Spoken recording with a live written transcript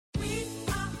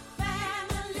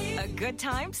good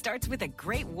time starts with a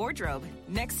great wardrobe.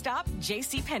 Next stop,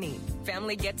 JCPenney.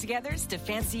 Family get-togethers to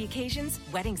fancy occasions,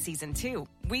 wedding season too.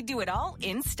 We do it all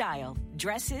in style.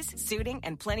 Dresses, suiting,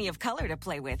 and plenty of color to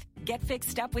play with. Get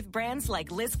fixed up with brands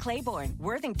like Liz Claiborne,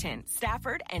 Worthington,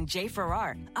 Stafford, and J.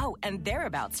 Farrar. Oh, and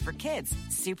Thereabouts for kids.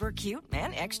 Super cute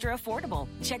and extra affordable.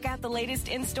 Check out the latest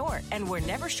in-store, and we're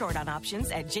never short on options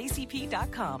at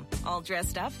jcp.com. All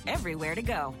dressed up, everywhere to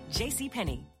go.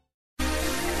 JCPenney.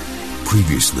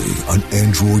 Previously on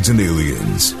Androids and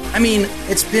Aliens. I mean,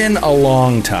 it's been a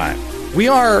long time. We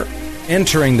are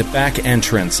entering the back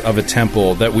entrance of a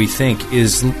temple that we think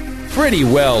is pretty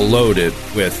well loaded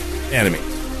with enemies,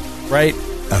 right?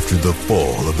 After the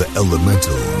fall of the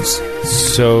elementals.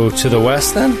 So, to the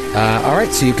west then? All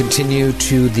right, so you continue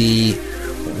to the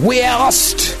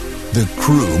west. The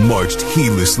crew marched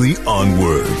heedlessly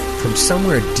onward. From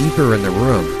somewhere deeper in the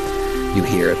room, you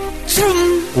hear it.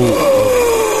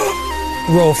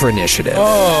 Roll for initiative.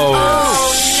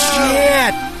 Oh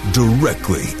shit!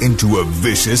 Directly into a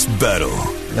vicious battle.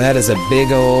 That is a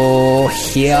big ol'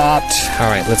 hit. All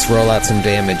right, let's roll out some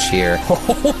damage here.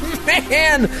 Oh,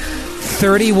 man!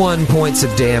 31 points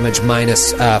of damage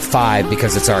minus 5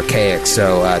 because it's archaic,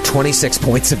 so 26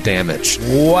 points of damage.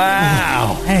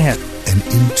 Wow! Man. And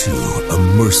into a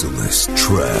merciless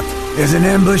trap. There's an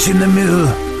ambush in the middle.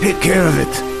 Take care of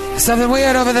it. Something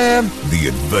weird over there. The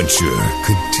adventure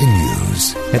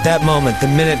continues. At that moment, the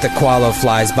minute the Qualo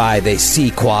flies by, they see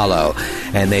Qualo,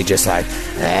 and they just like...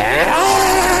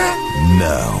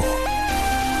 Now.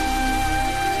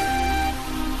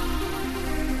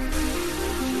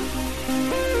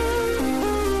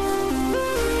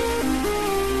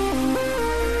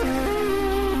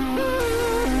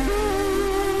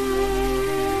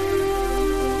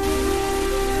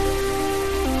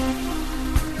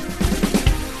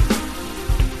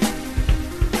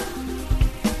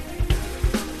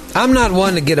 I'm not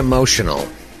one to get emotional,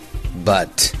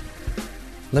 but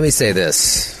let me say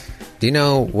this. Do you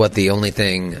know what the only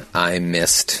thing I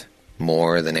missed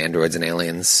more than Androids and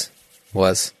Aliens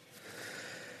was?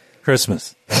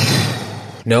 Christmas.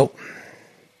 Nope.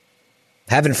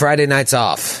 Having Friday nights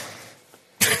off.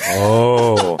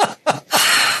 Oh.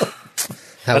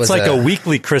 That's like a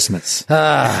weekly Christmas.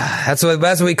 That's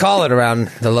what we call it around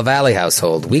the LaValle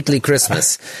household. Weekly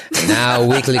Christmas. And now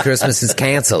weekly Christmas is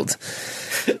canceled.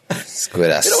 Squid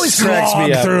us. It always cracks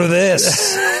me up through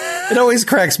this. It always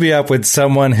cracks me up with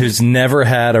someone who's never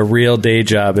had a real day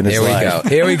job in his life.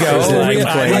 Here we go.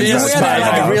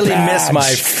 I really miss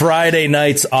my Friday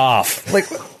nights off. Like,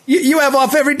 you have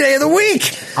off every day of the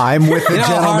week. I'm with the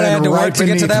gentleman right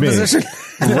beneath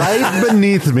me. Right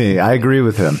beneath me. I agree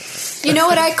with him. You know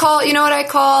what I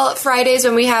call Fridays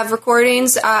when we have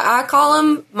recordings? I call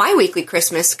them my weekly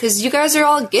Christmas because you guys are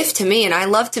all a gift to me and I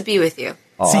love to be with you.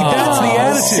 See, that's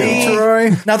the attitude,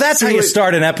 Troy. Now that's how you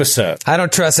start an episode. I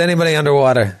don't trust anybody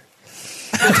underwater.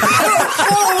 There's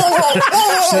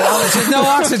no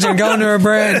oxygen going to her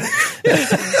brain.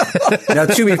 Now,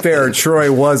 to be fair,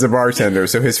 Troy was a bartender,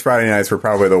 so his Friday nights were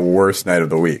probably the worst night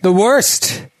of the week. The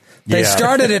worst. They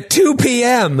started at 2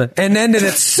 p.m. and ended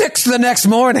at 6 the next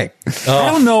morning.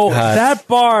 I don't know. That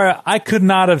bar, I could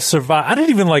not have survived. I didn't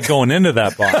even like going into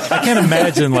that bar. I can't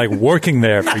imagine like working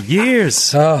there for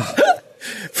years.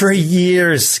 For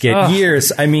years, Skid.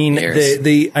 Years. I mean,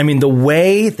 the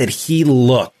way that he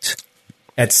looked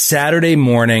at Saturday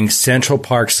morning Central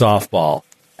Park softball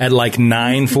at like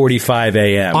 9:45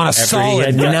 a.m. on a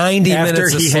solid 90 minutes after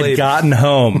he of sleep. had gotten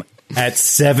home at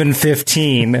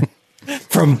 7:15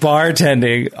 from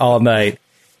bartending all night,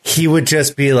 he would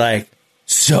just be like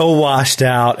so washed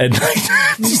out and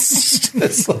just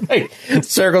like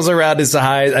circles around his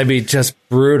eyes. I mean, just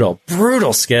brutal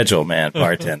schedule, man.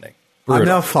 Bartending. I'm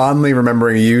now fondly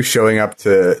remembering you showing up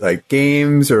to like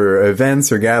games or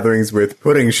events or gatherings with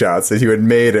pudding shots that you had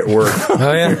made at work.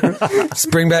 Oh yeah,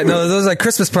 bring back those are like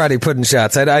Christmas party pudding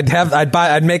shots.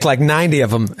 I'd make like 90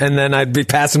 of them, and then I'd be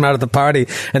passing them out at the party.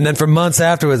 And then for months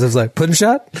afterwards, I was like, pudding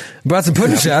shot? Brought some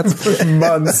pudding shots.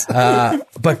 Months.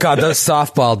 But God, those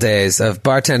softball days of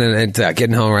bartending and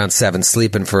getting home around 7,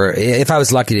 sleeping for, if I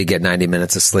was lucky to get 90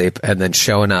 minutes of sleep, and then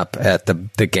showing up at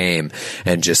the game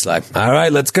and just like, all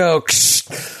right, let's go.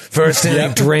 First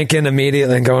inning, drinking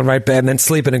immediately and going right back, and then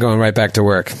sleeping and going right back to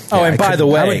work. Oh, and by the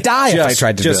way, I would die if I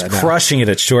tried to do that. Just crushing it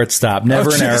at shortstop.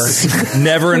 Never an error.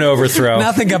 Never an overthrow.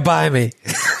 Nothing got by me.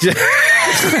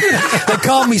 They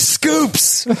call me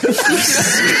Scoops.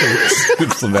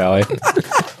 Scoops LaValle.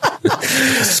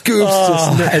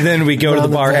 Scoops. And then we go to the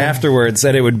bar afterwards,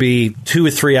 and it would be 2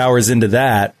 or 3 hours into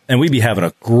that, and we'd be having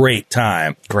a great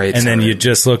time. Great and time. then you'd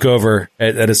just look over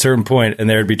at a certain point, and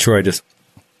there would be Troy just...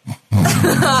 Well,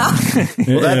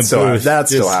 that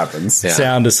still happens. Yeah.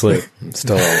 Sound asleep.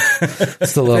 Still a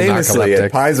little Famously,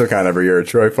 at narcoleptic. PaizoCon every year,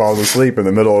 Troy falls asleep in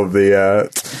the middle of the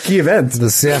key event. The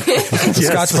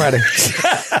Scotch Friday.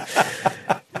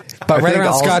 But right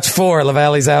around Scotch 4,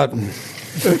 LaValle's out.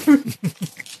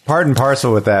 Part and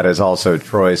parcel with that is also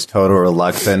Troy's total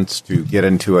reluctance to get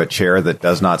into a chair that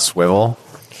does not swivel.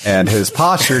 And his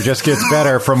posture just gets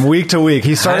better from week to week.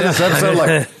 He started this episode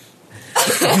like...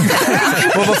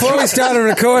 Well, before we started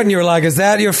recording, you were like, is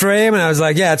that your frame? And I was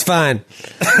like, yeah, it's fine.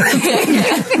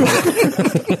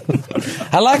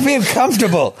 I like being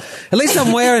comfortable. At least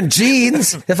I'm wearing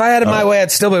jeans. If I had it my way,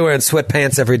 I'd still be wearing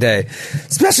sweatpants every day,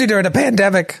 especially during a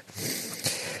pandemic.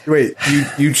 Wait,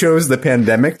 you chose the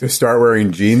pandemic to start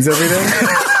wearing jeans every day?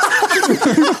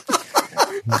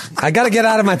 I got to get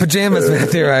out of my pajamas,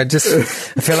 Matthew. I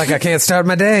feel like I can't start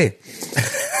my day.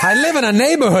 I live in a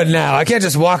neighborhood now. I can't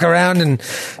just walk around and...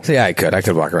 Yeah, I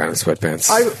could walk around in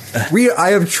sweatpants. I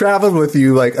have traveled with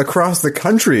you like across the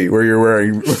country where you're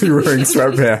wearing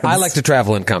sweatpants. I like to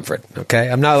travel in comfort, okay?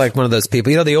 I'm not like one of those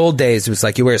people. You know, the old days, it was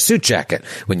like you wear a suit jacket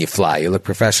when you fly. You look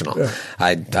professional. Yeah.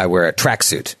 I wear a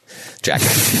tracksuit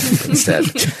jacket instead.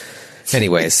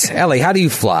 Anyways, Ellie, how do you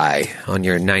fly on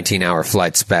your 19-hour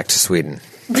flights back to Sweden?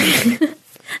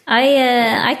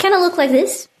 I kind of look like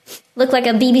this. Look like a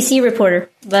BBC reporter,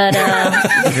 but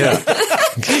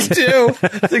You do.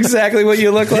 That's exactly what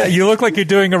you look like. Yeah, you look like you're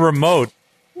doing a remote.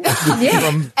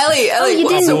 Yeah. Ellie,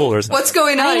 what's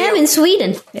going on? I am in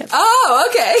Sweden. Yeah. Oh,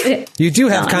 okay. You do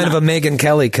have kind of a Megyn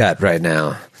Kelly cut right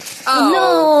now.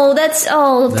 Oh.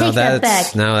 No, take that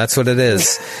back. No, that's what it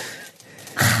is.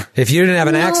 If you didn't have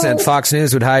an accent, Fox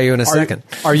News would hire you in a second.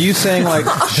 Are you saying like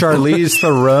Charlize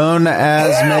Theron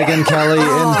as Megyn Kelly in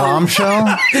Bombshell?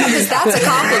 Because that's a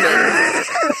compliment.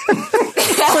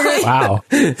 Wow.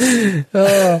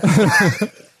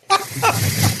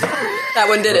 That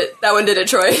one did it,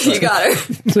 Troy. You got her.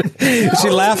 Is she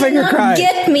laughing or crying?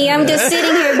 Get me. I'm just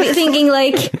sitting here thinking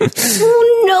like,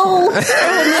 oh no. Oh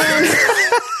man.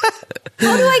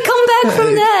 How do I come back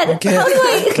from that? How do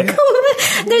I come back?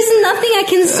 There's nothing I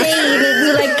can say.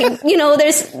 Like,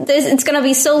 it's going to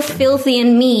be so filthy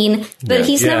and mean, but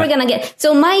he's never going to get.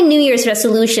 So my New Year's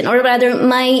resolution, or rather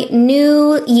my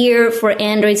New Year for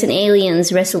Androids and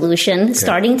Aliens resolution,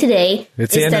 starting today,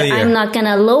 is that I'm not going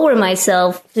to lower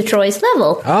myself to Troy's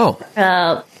level. Oh.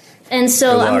 And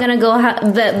so I'm going to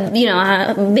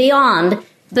go, beyond.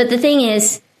 But the thing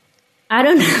is, I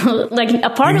don't know. Like a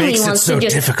part of me wants to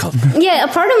just difficult. Yeah, a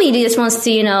part of me just wants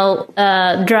to,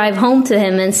 drive home to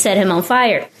him and set him on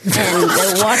fire and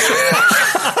watch it.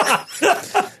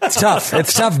 It's tough.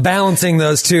 It's tough balancing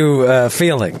those two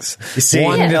feelings. You see,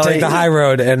 wanting to take the high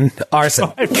road and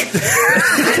arson.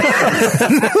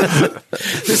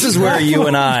 This is where you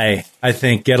and I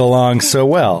think, get along so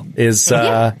well. It's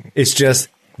just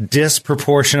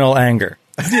disproportional anger.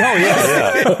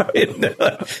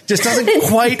 Just doesn't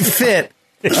quite fit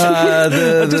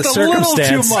the circumstance. A little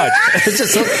too much.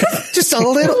 just a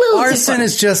little. Arson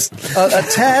is just a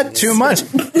tad too much.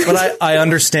 But I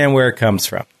understand where it comes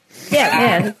from.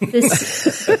 Yeah.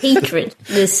 This hatred,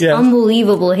 this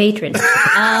unbelievable hatred.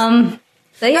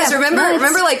 But guys,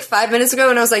 remember like 5 minutes ago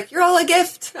when I was like, you're all a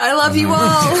gift. I love you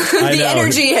all. The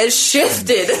energy has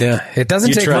shifted. Yeah, it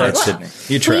doesn't take much.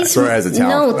 You tried. Troy has a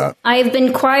talent for that. I've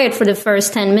been quiet for the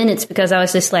first 10 minutes because I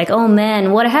was just like, oh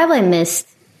man, what have I missed,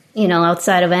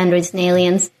 outside of Androids and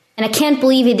Aliens? And I can't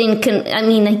believe he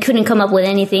he couldn't come up with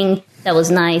anything that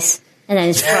was nice. And then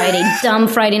it's dumb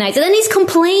Friday nights. And then he's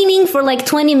complaining for like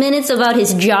 20 minutes about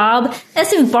his job,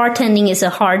 as if bartending is a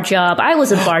hard job. I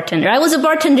was a bartender. I was a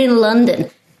bartender in London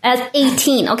at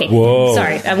 18. Okay, whoa.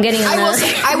 Sorry, I'm getting on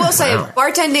I will say,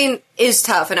 bartending is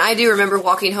tough. And I do remember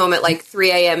walking home at like 3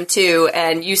 a.m. too,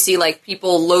 and you see like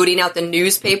people loading out the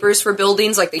newspapers for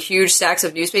buildings, like the huge stacks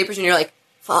of newspapers, and you're like,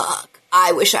 fuck.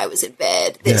 I wish I was in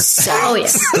bed. This sucks. Oh, yeah.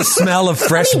 The smell of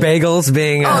fresh bagels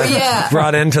being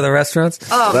brought into the restaurants.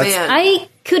 Oh, man. I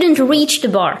couldn't reach the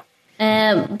bar,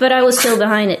 but I was still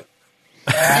behind it.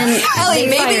 And Ellie,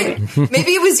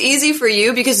 maybe it was easy for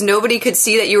you because nobody could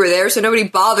see that you were there, so nobody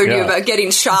bothered you about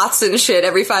getting shots and shit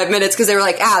every 5 minutes because they were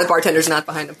like, the bartender's not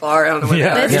behind the bar. I don't know what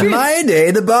that is. In my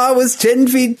day, the bar was 10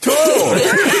 feet tall.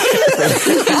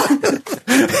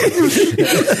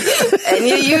 And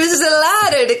you used a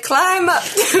ladder to climb up.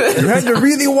 You had to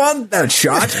really want that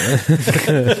shot.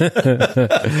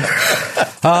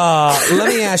 Let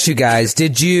me ask you guys,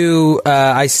 did you,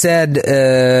 I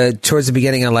said towards the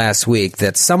beginning of last week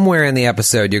that somewhere in the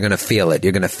episode you're going to feel it.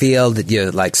 You're going to feel that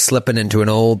you're like slipping into an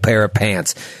old pair of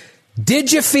pants.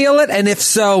 Did you feel it? And if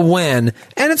so, when?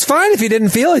 And it's fine if you didn't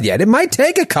feel it yet. It might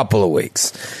take a couple of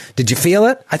weeks. Did you feel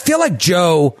it? I feel like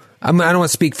Joe, I don't want to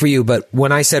speak for you, but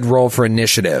when I said roll for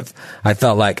initiative, I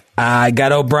felt like I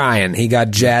got O'Brien. He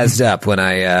got jazzed up when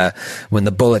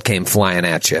the bullet came flying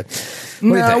at you.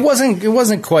 No, it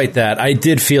wasn't quite that. I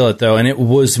did feel it though, and it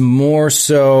was more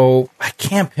so, I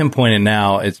can't pinpoint it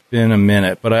now. It's been a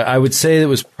minute, but I would say it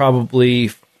was probably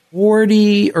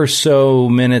 40 or so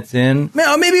minutes in.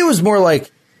 Maybe it was more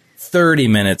like 30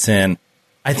 minutes in.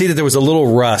 I think that there was a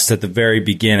little rust at the very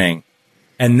beginning.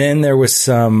 And then there was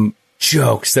some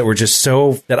jokes that were just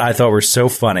that I thought were so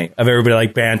funny, of everybody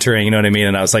like bantering, you know what I mean?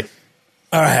 And I was like,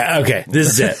 all right, okay, this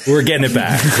is it. We're getting it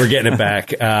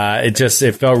back.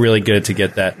 It felt really good to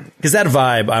get that. Because that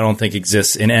vibe, I don't think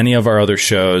exists in any of our other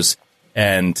shows.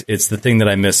 And it's the thing that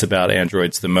I miss about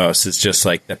Androids the most. It's just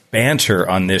like the banter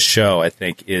on this show, I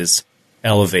think, is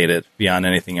elevated beyond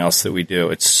anything else that we do.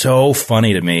 It's so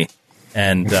funny to me.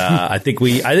 And I think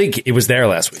it was there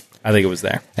last week. I think it was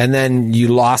there. And then you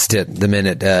lost it the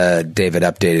minute David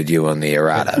updated you on the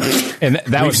errata. And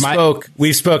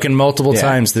we've spoken multiple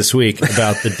times this week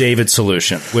about the David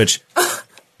solution, which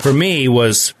for me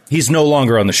was he's no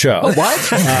longer on the show. What?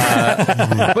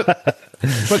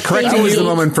 But correct, that was the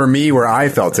moment for me where I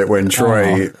felt it when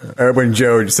when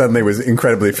Joe suddenly was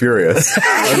incredibly furious.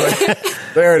 I was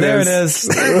like, there it is.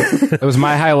 It was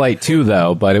my highlight too,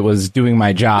 though, but it was doing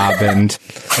my job and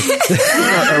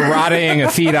eroting a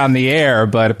feed on the air,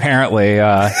 but apparently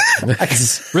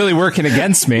it's really working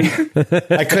against me.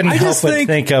 I couldn't help but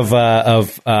think of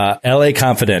L.A.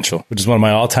 Confidential, which is one of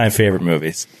my all-time favorite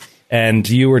movies. And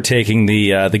you were taking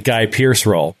the Guy Pearce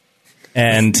role.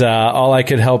 And all I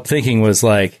could help thinking was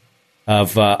like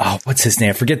what's his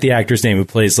name? I forget the actor's name who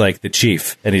plays like the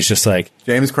chief. And he's just like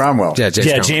James Cromwell.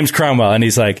 James Cromwell. And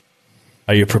he's like,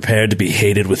 are you prepared to be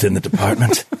hated within the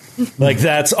department? Like,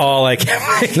 that's all I can.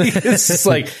 It's just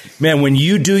like, man, when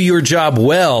you do your job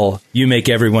well, you make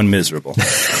everyone miserable.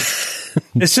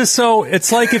 It's just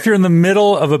it's like if you're in the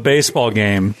middle of a baseball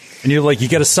game and you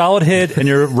get a solid hit and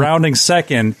you're rounding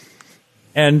second.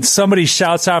 And somebody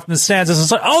shouts out from the stands, and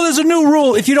it's like, oh, there's a new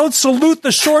rule. If you don't salute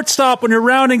the shortstop when you're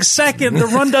rounding second, the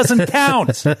run doesn't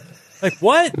count. Like,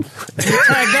 what? You're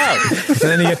tagged out. And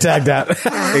then you get tagged out. Except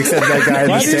that guy in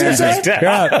the stands.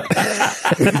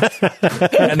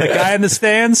 And the guy in the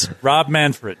stands, Rob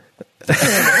Manfred.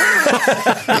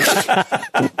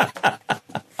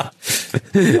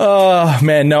 Oh,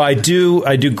 man. No, I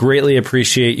do greatly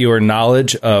appreciate your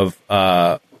knowledge of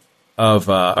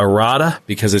errata,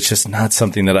 because it's just not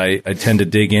something that I tend to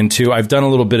dig into. I've done a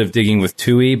little bit of digging with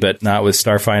TUI, but not with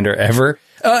Starfinder ever.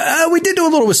 We did do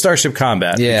a little with Starship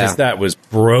Combat, because that was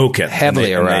broken.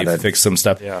 Heavily errated. They fixed some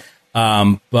stuff. Yeah.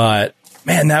 But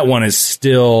man, that one is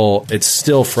still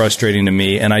frustrating to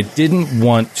me, and I didn't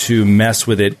want to mess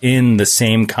with it in the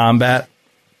same combat.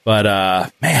 But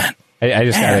man,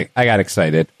 I got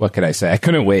excited. What could I say? I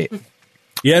couldn't wait.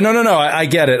 Yeah, no. I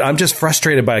get it. I'm just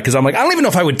frustrated by it because I'm like, I don't even know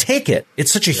if I would take it.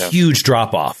 It's such a huge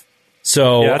drop off.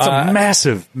 So that's a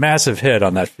massive, massive hit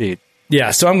on that feed. Yeah,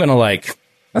 so I'm going to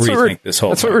rethink this whole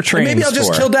thing. That's what we're training for. Maybe I'll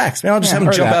just kill Dax. Maybe I'll just have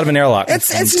him jump out of an airlock. It's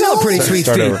still a pretty sweet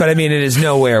feat, but I mean, it is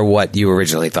nowhere what you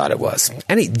originally thought it was.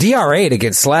 Any DR8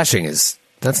 against slashing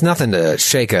that's nothing to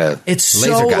shake a laser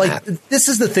gun at. This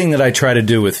is the thing that I try to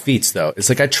do with feats, though. It's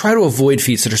like I try to avoid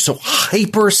feats that are so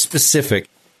hyper specific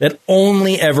that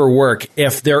only ever work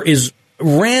if there is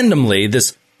randomly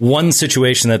this one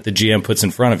situation that the GM puts in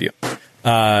front of you.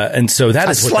 And so that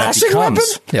is what that becomes.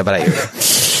 Weapon? Yeah, but I hear you.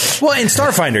 Well, in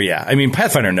Starfinder, yeah. I mean,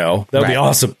 Pathfinder, no. That would be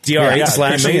awesome. DR8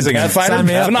 slashing amazing.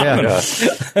 Pathfinder, phenomenal.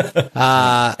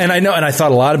 And I know, and I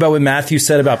thought a lot about what Matthew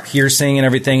said about piercing and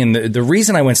everything. And the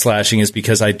reason I went slashing is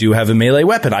because I do have a melee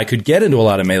weapon. I could get into a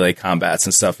lot of melee combats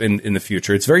and stuff in the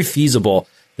future. It's very feasible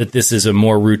that this is a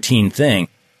more routine thing.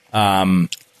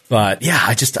 But yeah,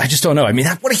 I just don't know. I mean,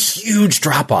 what a huge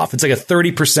drop off. It's like a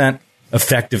 30%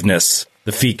 effectiveness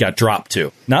the feat got dropped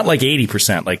to. Not like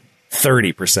 80%, like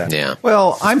 30%. Yeah.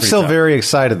 Well, I'm still very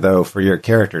excited, though, for your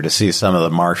character to see some of the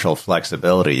martial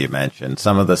flexibility you mentioned,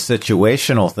 some of the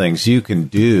situational things you can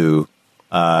do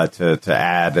to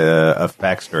add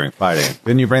effects during fighting.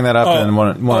 Didn't you bring that up in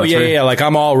one? Yeah. Like,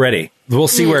 I'm all ready. We'll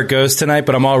see where it goes tonight,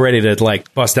 but I'm all ready to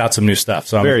bust out some new stuff.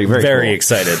 So I'm very cool.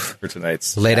 Excited for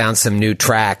tonight's. Lay down some new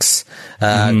tracks.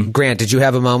 Grant, did you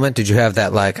have a moment? Did you have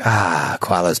that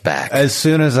Qualo's back? As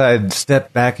soon as I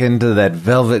stepped back into that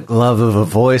velvet glove of a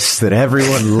voice that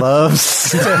everyone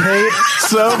loves to hate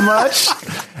so much,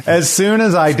 as soon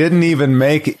as I didn't even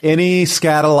make any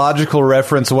scatological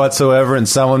reference whatsoever and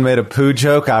someone made a poo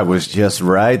joke, I was just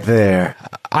right there.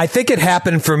 I think it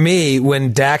happened for me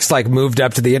when Dax like moved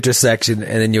up to the intersection,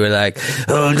 and then you were like,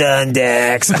 "Hold on,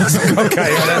 Dax." I was like,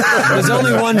 okay, there's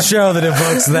only one show that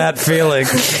evokes that feeling.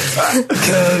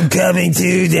 Coming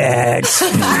to Dax.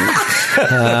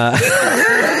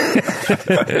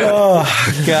 Oh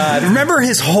God! Remember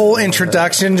his whole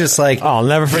introduction? Just like I'll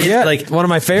never forget. Like one of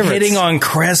my favorites. Hitting on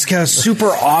Kreska, super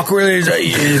awkward. He's like,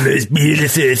 "You're the most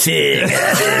beautiful thing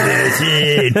I've ever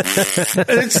seen."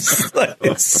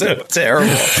 It's so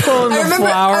terrible. Pulling the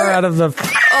flower out of the.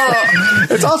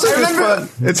 It's also just fun.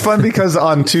 It's fun because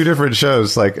on two different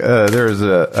shows, like there's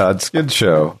a skid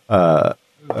show, the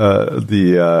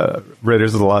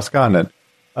Raiders of the Lost Continent.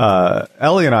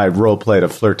 Ellie and I role played a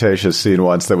flirtatious scene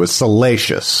once that was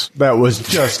salacious. That was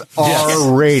just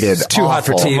R-rated. Too hot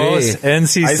for TV. Almost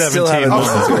NC-17.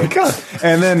 Oh my God.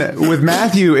 And then with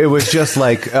Matthew, it was just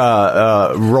like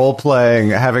role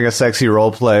playing, having a sexy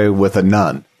role play with a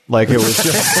nun. Like it was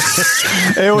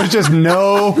just, it was just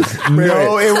no.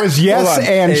 It was yes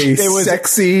and it was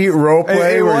sexy role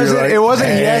play. It wasn't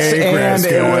yes and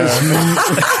it was.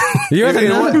 You're the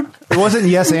nun. It wasn't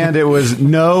yes and it was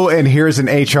no and here's an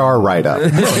HR write up.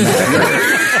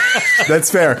 That's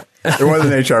fair. It was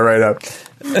an HR write up.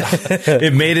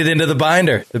 It made it into the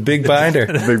binder, the big binder.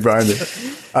 Big binder.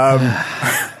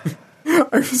 I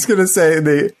was gonna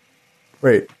say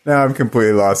Wait, now I'm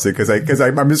completely lost it because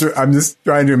I'm just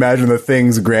trying to imagine the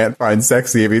things Grant finds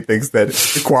sexy if he thinks that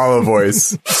the koala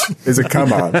voice is a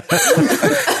come on.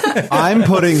 I'm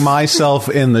putting myself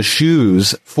in the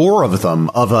shoes, 4 of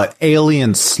them, of an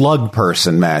alien slug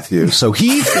person, Matthew. So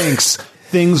he thinks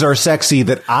things are sexy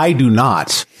that I do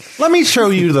not. Let me show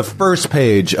you the first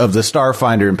page of the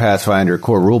Starfinder and Pathfinder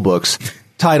core rulebooks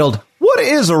titled, "What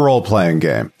is a role-playing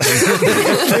game?"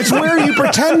 It's where you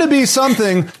pretend to be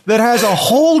something that has a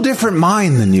whole different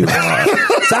mind than you are.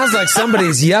 Sounds like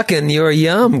somebody's yucking your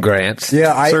yum, Grant.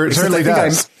 Yeah, certainly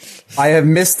does. I have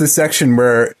missed the section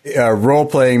where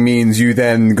role-playing means you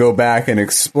then go back and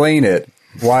explain it.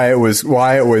 Why it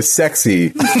was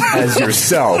sexy as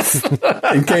yourself,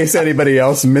 in case anybody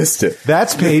else missed it.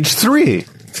 That's page 3.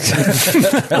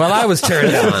 Well, I was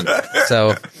turned on,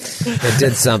 so it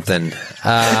did something.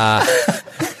 How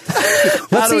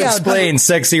to explain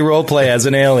sexy roleplay as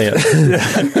an alien?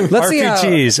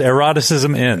 RPGs,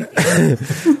 eroticism in.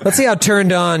 Let's see how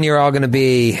turned on you're all going to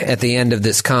be at the end of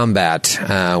this combat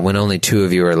when only 2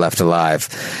 of you are left alive.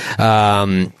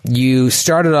 You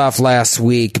started off last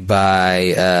week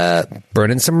by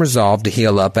burning some resolve to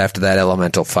heal up after that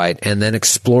elemental fight, and then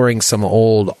exploring some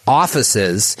old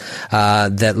offices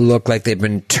that look like they've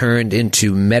been turned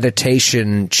into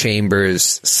meditation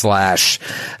chambers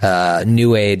 /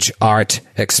 New Age art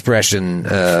expression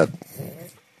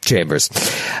chambers.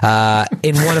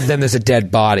 In one of them, there's a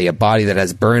dead body, a body that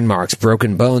has burn marks,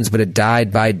 broken bones, but it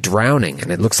died by drowning,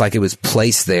 and it looks like it was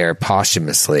placed there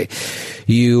posthumously.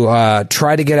 You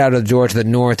try to get out of the door to the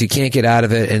north. You can't get out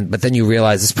of it, but then you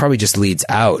realize this probably just leads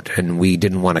out, and we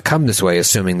didn't want to come this way,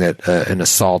 assuming that an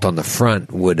assault on the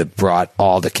front would have brought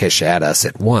all the Kish at us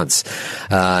at once.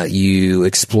 You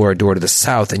explore a door to the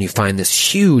south, and you find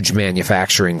this huge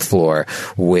manufacturing floor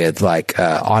with like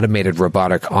automated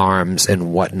robotic arms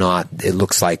and whatnot. It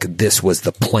looks like this was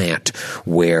the plant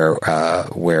where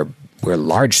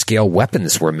large-scale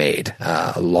weapons were made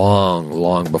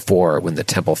long before, when the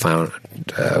temple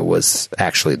was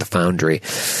actually the foundry.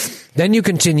 Then you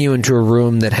continue into a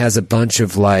room that has a bunch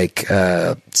of like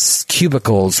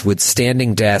cubicles with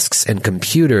standing desks and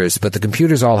computers, but the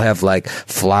computers all have like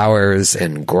flowers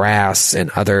and grass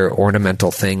and other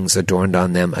ornamental things adorned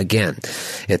on them. Again,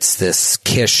 it's this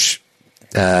Kish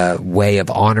way of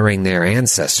honoring their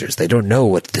ancestors. They don't know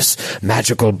what this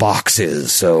magical box is,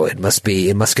 so it must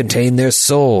contain their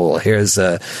soul. Here's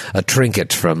a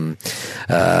trinket from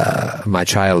my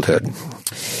childhood.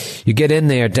 You get in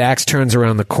there, Dax turns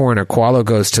around the corner, Qualo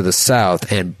goes to the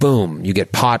south, and boom, you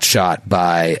get pot shot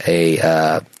by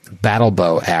a battle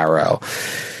bow arrow.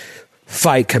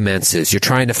 Fight commences. You're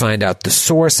trying to find out the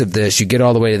source of this. You get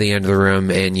all the way to the end of the room,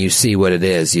 and you see what it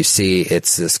is. You see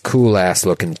it's this cool-ass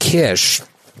looking Kish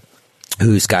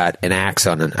who's got an axe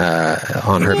on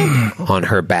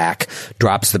her back,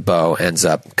 drops the bow, ends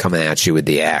up coming at you with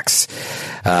the axe.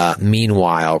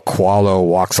 Meanwhile, Qualo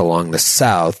walks along the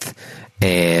south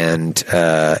and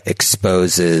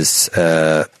exposes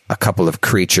a a couple of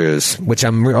creatures, which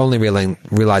I'm only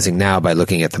realizing now by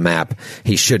looking at the map,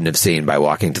 he shouldn't have seen by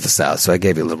walking to the south. So I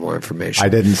gave you a little more information. I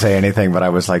didn't say anything, but I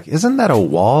was like, isn't that a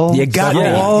wall? You got Several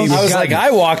me. walls? I was like,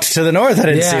 I walked to the north. I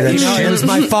didn't see that shit. It was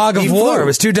my fog of war. It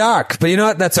was too dark. But you know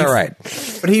what? That's all right.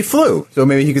 But he flew, so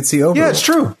maybe he could see over. Yeah, it's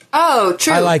true. Oh,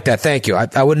 true. I like that. Thank you.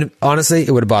 I wouldn't, honestly,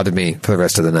 it would have bothered me for the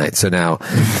rest of the night. So now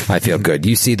I feel good.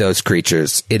 You see those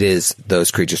creatures. It is those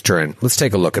creatures' turn. Let's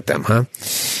take a look at them, huh?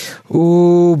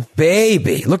 Ooh,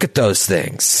 baby. Look at those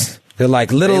things. They're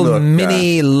like little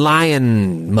mini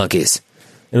lion monkeys.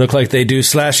 They look like they do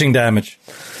slashing damage.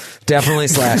 Definitely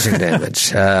slashing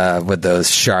damage with those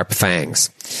sharp fangs.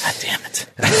 God damn it.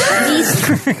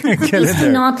 These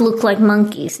do not look like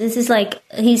monkeys. This is like,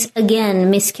 he's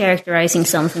again mischaracterizing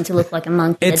something to look like a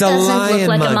monkey. It's it a doesn't lion look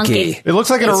like monkey. a monkey. It looks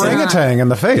like an It's orangutan in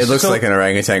the face. It looks like an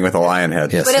orangutan with a lion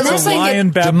head. Yes. But it looks like Lion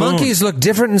it, Do baboon. monkeys look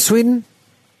different in Sweden?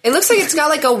 it looks like it's got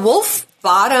like a wolf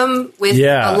bottom with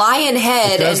Yeah. a lion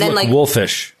head It does and then look like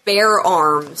wolfish. bear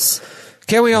arms.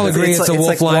 Can we all agree it's a wolf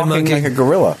like lion walking monkey? like a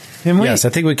gorilla. Yes, I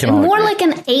think we can all More agree. like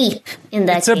an ape in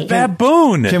that It's a case.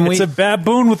 baboon. Can we- It's a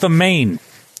baboon with a mane.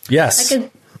 Yes. Like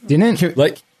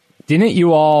a, Didn't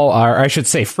you all, or I should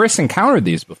say, Friss encountered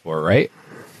these before, right?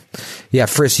 Yeah,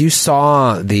 Friss, you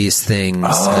saw these things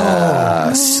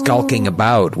skulking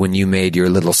about when you made your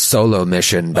little solo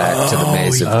mission back to the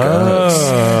Maze of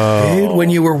Ghosts. Dude, when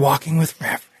you were walking with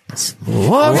reverence.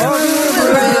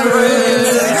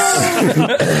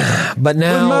 But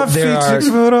now there are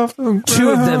two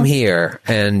of them here,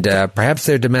 and perhaps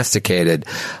they're domesticated.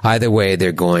 Either way,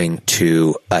 they're going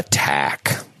to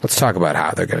attack. Let's talk about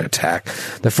how they're going to attack.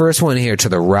 The first one here to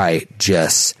the right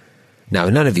just... Now,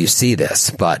 none of you see this,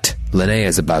 but Linnea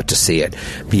is about to see it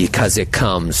because it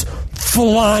comes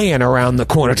flying around the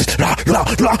corner,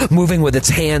 moving with its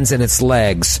hands and its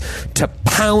legs to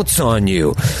pounce on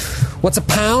you. What's a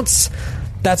pounce?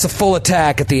 That's a full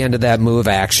attack at the end of that move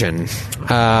action.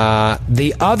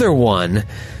 The other one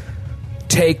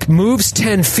moves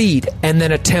 10 feet and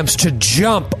then attempts to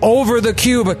jump over the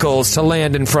cubicles to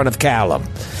land in front of Callum.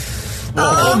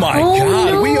 Oh my Oh,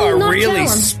 god, no, we are not really Callum.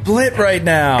 split right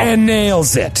now. And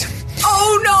nails it.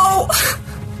 Oh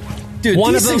Dude,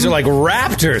 one these of things them- are like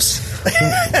raptors.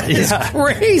 It's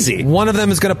crazy. One of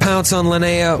them is going to pounce on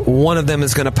Linnea. One of them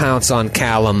is going to pounce on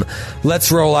Callum.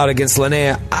 Let's roll out against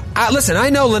Linnea. Listen, I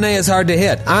know Linnea is hard to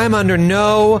hit. I'm under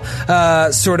no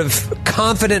sort of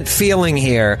confident feeling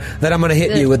here that I'm going to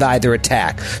hit you with either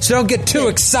attack. So don't get too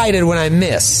excited when I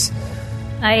miss.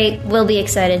 I will be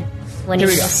excited when you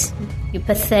Here we go. miss. You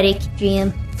pathetic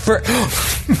GM.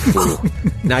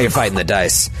 Now you're fighting the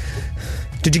dice.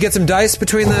 Did you get some dice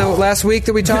between the last week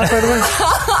that we talked, by the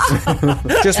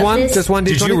way? Just one? this- Just one?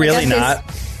 Did you really not?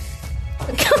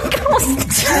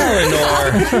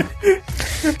 Eleanor.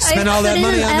 Spend all that put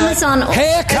money in on Amazon. that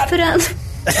haircut? I put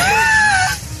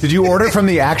on. Did you order from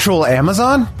the actual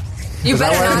Amazon? no! You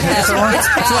better not have.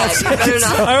 It's bad. You better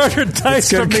not. I ordered dice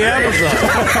from the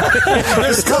Amazon.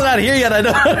 They're still not here yet. I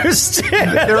don't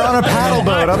understand. They're on a paddle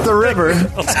boat up the river.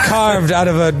 Carved out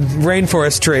of a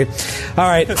rainforest tree. All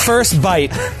right, first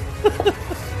bite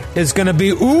is going to be,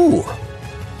 ooh.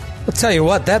 I'll tell you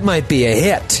what, that might be a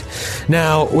hit.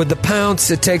 Now, with the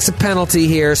pounce, it takes a penalty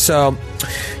here, so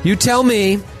you tell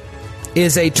me,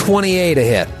 is a 28 a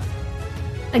hit?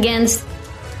 Against.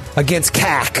 Against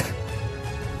CAC.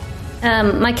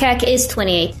 My CAC is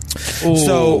 28.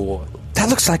 So that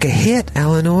looks like a hit,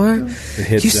 Eleanor.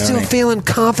 hit, You still Zony. feeling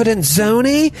confident,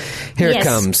 Zony? Here it Yes.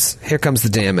 comes. Here comes the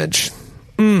damage.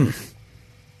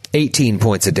 18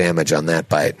 points of damage on that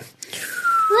bite.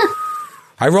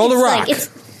 I rolled a It's rock. like,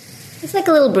 it's like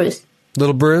a little bruise.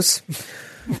 Little bruise.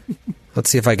 Let's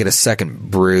see if I get a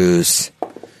second bruise.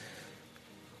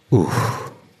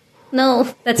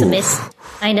 No, that's a miss.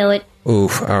 I know it.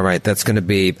 Oof. All right, that's going to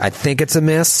be, I think it's a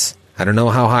miss. I don't know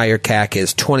how high your CAC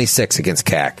is. 26 against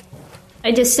CAC.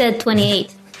 I just said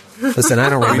 28. Listen, I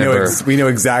don't remember. We know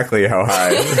exactly how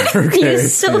high. You're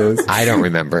so. I don't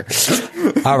remember.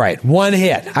 All right, one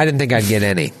hit. I didn't think I'd get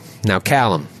any. Now,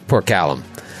 Callum, poor Callum,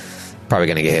 probably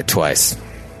going to get hit twice.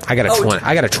 I got a 20.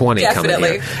 I got a 20 coming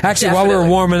definitely. here. Actually, while we were Definitely.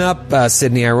 warming up,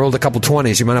 Sydney, I rolled a couple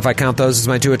 20s. You mind if I count those as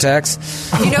my 2 attacks?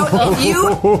 You know,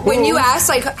 when you asked,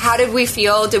 like, how did we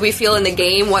feel? Did we feel in the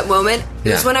game? What moment? It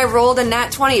was Yeah. when I rolled a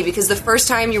nat 20, because the first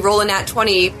time you roll a nat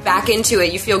 20 back into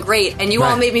it, you feel great. And you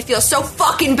all Right. made me feel so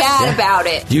fucking bad about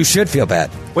it. You should feel bad.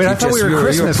 Wait, I thought we were you were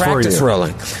Christmas for practice you.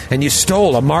 rolling, and you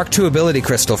stole a Mark II ability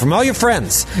crystal from all your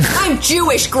friends. I'm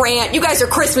Jewish, Grant. You guys are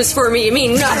Christmas for me. You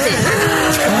mean nothing.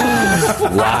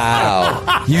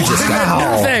 Wow, you just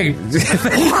got nothing.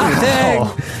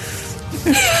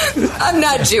 I'm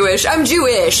not Jewish. I'm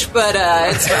Jewish, but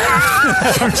it's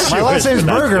fine. My last name's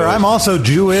Berger. I'm also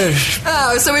Jewish.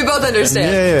 Oh, so we both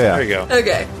understand. Yeah. There you go.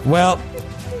 Okay. Well,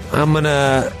 I'm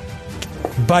gonna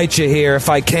bite you here if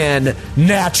I can.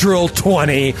 Natural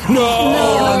 20. No,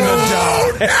 on the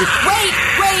dot. Wait.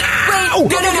 No.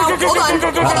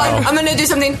 Hold on. I'm gonna do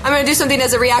something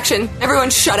as a reaction. Everyone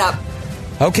shut up.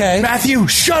 Okay. Matthew,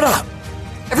 shut up.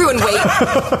 Everyone wait.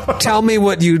 Tell me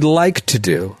what you'd like to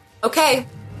do. Okay.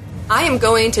 I am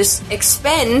going to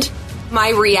expend my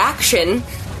reaction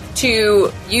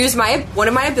to use one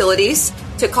of my abilities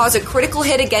to cause a critical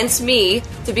hit against me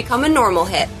to become a normal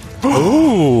hit.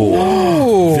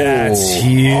 Ooh. That's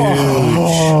huge.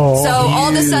 So all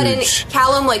of a sudden,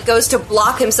 Callum goes to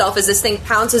block himself as this thing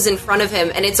pounces in front of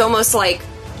him, and it's almost like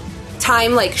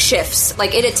time shifts.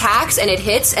 It attacks and it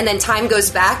hits, and then time goes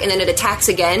back, and then it attacks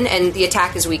again, and the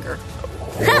attack is weaker.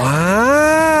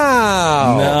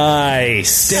 Wow.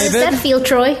 Nice. How does that feel,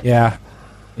 Troy? Yeah.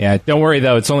 Don't worry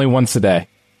though; it's only once a day.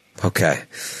 Okay.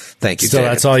 Thank you, So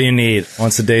David. that's all you need.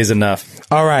 Once a day's enough.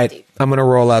 All right. I'm going to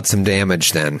roll out some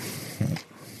damage then,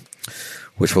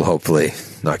 which will hopefully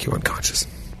knock you unconscious.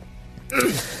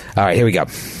 All right, here we go.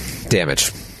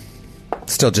 Damage.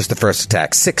 Still just the first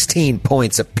attack. 16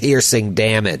 points of piercing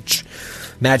damage.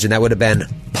 Imagine that would have been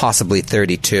possibly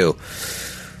 32.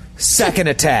 Second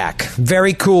attack.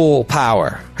 Very cool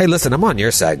power. Hey, listen, I'm on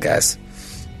your side, guys.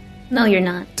 No, you're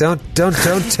not. Don't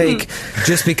take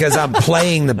just because I'm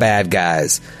playing the bad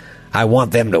guys. I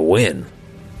want them to win.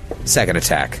 Second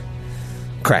attack.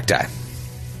 Crack die.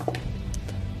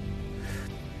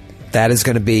 That is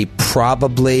going to be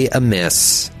probably a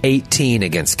miss. 18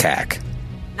 against CAC.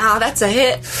 Nah, that's a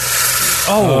hit.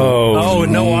 Oh,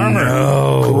 no armor.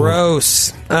 No.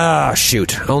 Gross. Ah,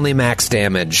 shoot. Only max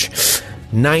damage.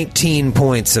 19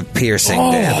 points of piercing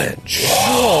damage.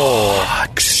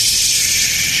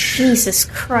 Jesus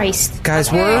Christ.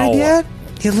 Guys worried yet?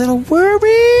 You a little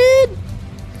worried?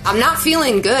 I'm not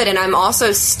feeling good, and I'm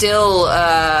also still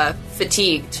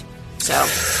fatigued. So.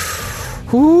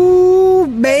 Ooh,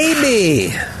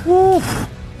 baby. Ooh.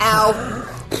 Ow.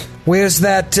 Where's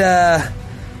that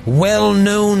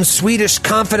well-known Swedish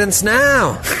confidence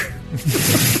now?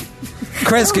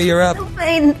 Kreska, you're up.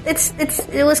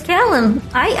 It was Callum.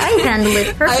 I handled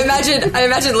it perfectly. I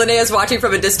imagine Linnea's watching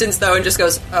from a distance though, and just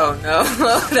goes, "Oh no,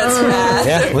 that's bad."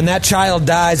 Yeah, when that child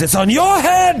dies, it's on your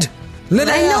head.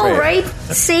 Linnea. I know, right?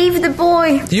 Save the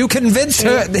boy. You convince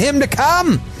him to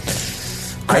come.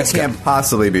 I can't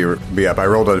possibly be up. I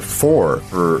rolled a 4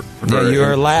 for Yeah,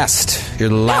 you're last. You're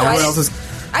last.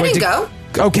 I didn't go.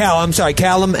 Oh, I'm sorry,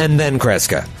 Callum, and then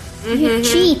Kreska. You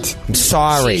cheat. I'm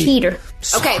sorry. Cheater.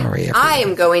 Okay, Sorry, I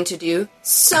am going to do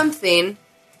something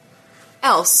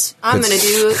else. I'm going to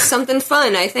do something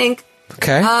fun, I think.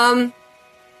 Okay. I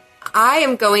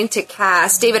am going to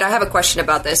cast... David, I have a question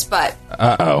about this, but...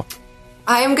 Uh-oh.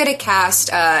 I am going to cast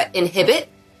Inhibit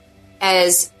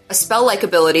as a spell-like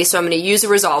ability, so I'm going to use a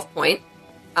resolve point.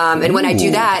 And when I do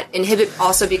that, Inhibit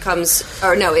also becomes...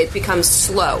 it becomes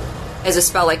slow as a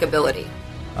spell-like ability.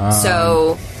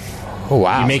 So... Oh,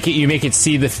 wow. You make it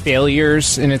see the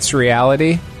failures in its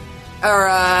reality? Or,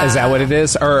 is that what it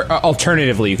is? Or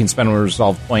alternatively, you can spend a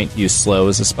resolve point to use slow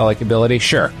as a spell-like ability?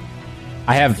 Sure.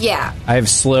 I have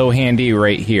slow handy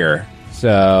right here.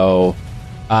 So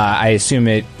I assume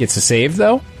it gets a save,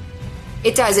 though?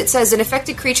 It does. It says an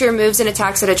affected creature moves and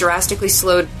attacks at a drastically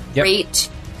slowed rate,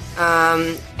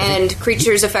 and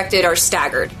creatures affected are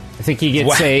staggered. I think he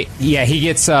gets he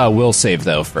gets will save,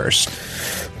 though, first.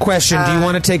 Question, do you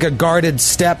want to take a guarded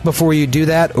step before you do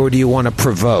that, or do you want to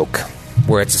provoke,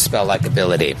 where it's a spell-like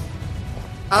ability?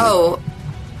 Oh,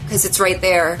 because it's right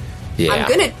there. Yeah. I'm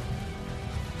going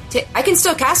to... I can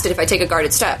still cast it if I take a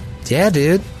guarded step. Yeah,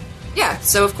 dude. Yeah,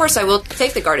 so of course I will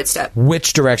take the guarded step.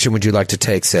 Which direction would you like to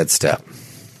take said step?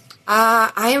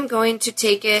 I am going to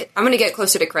take it... I'm going to get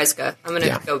closer to Kreska. I'm going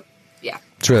to go... Yeah.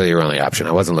 It's really your only option.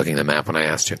 I wasn't looking at the map when I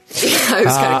asked you. I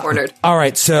was kind of cornered. All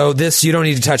right, so this, you don't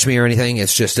need to touch me or anything.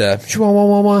 It's just a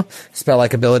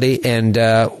spell-like ability. And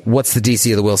what's the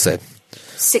DC of the will save?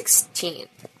 16.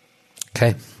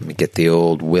 Okay, let me get the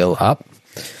old will up.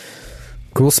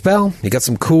 Cool spell. You got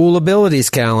some cool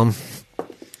abilities, Callum.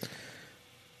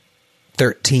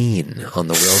 13 on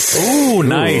the will save. Ooh,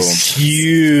 nice.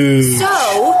 Huge.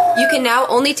 So, you can now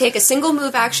only take a single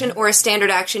move action or a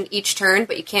standard action each turn,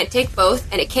 but you can't take both,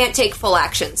 and it can't take full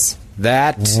actions.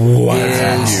 That is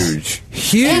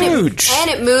huge. And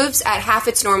it moves at half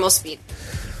its normal speed.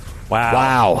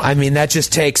 Wow. I mean, that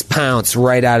just takes pounce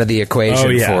right out of the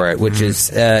equation for it, which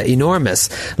is enormous.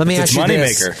 Let me ask you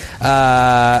this.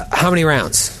 How many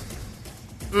rounds?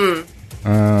 David?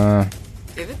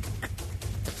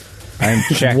 I'm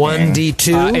checking.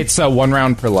 1d2? It's 1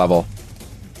 round per level.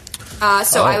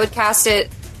 So I would cast it.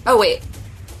 Oh wait,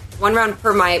 1 round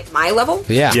per my level.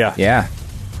 Yeah.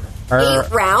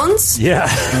 8 rounds. Yeah.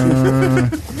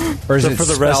 Or is So it for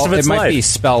the rest spell- of its It might life. be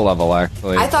spell level,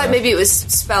 actually. I thought maybe it was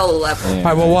spell level. All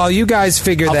right, well, while you guys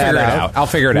figure I'll that figure it out, out. I'll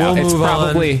figure it out. we'll It's move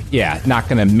on. probably not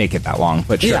going to make it that long,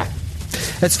 but sure. Yeah.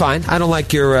 That's fine. I don't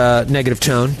like your negative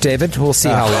tone, David. We'll see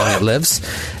how long it lives.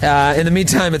 In the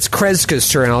meantime, it's Kreska's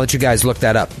turn. I'll let you guys look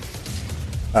that up.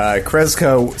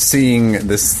 Kreska, seeing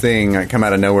this thing come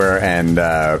out of nowhere and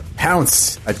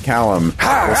pounce at Callum,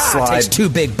 will slide. Takes 2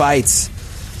 big bites.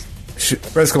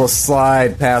 Kreska will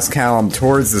slide past Callum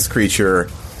towards this creature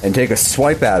and take a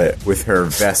swipe at it with her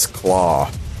vest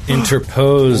claw.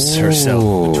 Interpose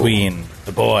herself between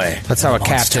the boy. That's how a and the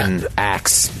monster. captain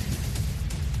acts.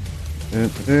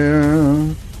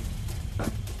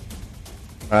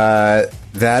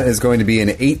 That is going to be an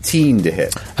 18 to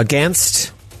hit.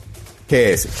 Against?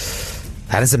 Casey.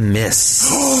 That is a miss.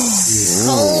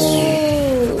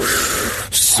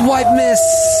 Swipe miss.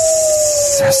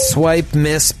 Swipe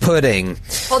miss pudding.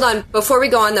 Hold on, before we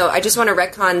go on though, I just want to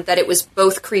retcon that it was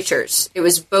both creatures. It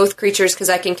was both creatures because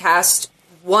I can cast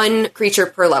 1 creature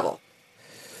per level.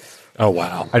 Oh,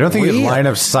 wow. I don't think you Really? have line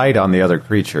of sight on the other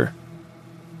creature.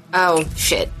 Oh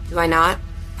shit, do I not?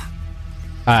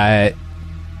 Yeah,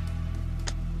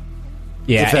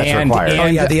 If that's and, required. and Oh,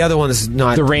 yeah, the other one is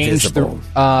not the range. visible.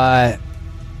 The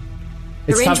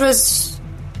It's range tough, was.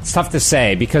 it's tough to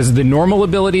say because the normal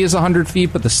ability is 100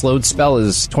 feet, but the slowed spell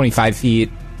is 25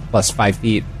 feet plus 5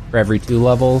 feet for every 2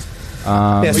 levels.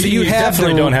 Yeah, so You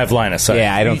definitely don't have line of sight.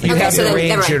 Yeah, I don't think You Okay, have so the then- range,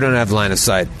 never mind. you don't have line of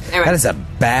sight. Never mind. That is a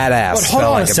badass But hold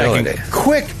on a spell-like second. ability.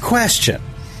 Quick question.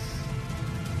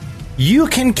 You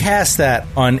can cast that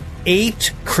on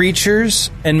 8 creatures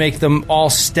and make them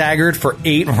all staggered for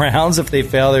 8 rounds if they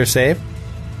fail their save?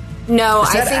 No, Is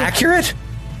I that think. accurate?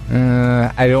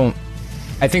 I don't.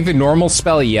 I think the normal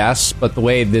spell, yes, but the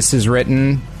way this is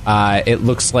written, it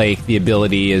looks like the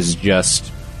ability is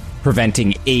just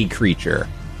preventing a creature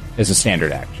as a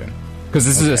standard action. Because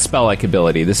this is a spell-like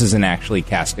ability. This isn't actually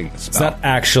casting the It's spell. not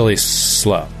actually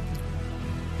slow.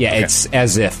 Yeah, it's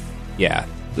as if,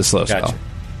 the slow Gotcha. spell.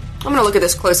 I'm going to look at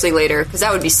this closely later because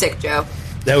that would be sick, Joe.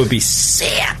 That would be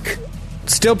sick.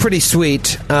 Still pretty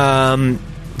sweet.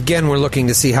 Again, we're looking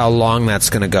to see how long that's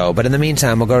going to go. But in the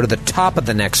meantime, we'll go to the top of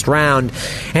the next round.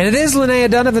 And it is Linnea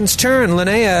Donovan's turn.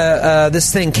 Linnea,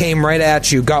 this thing came right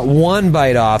at you, got 1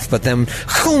 bite off, but then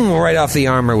right off the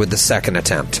armor with the second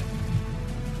attempt.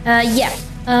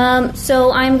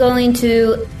 So I'm going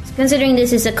to, considering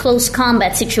this is a close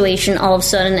combat situation all of a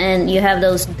sudden, and you have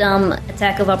those dumb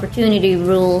attack of opportunity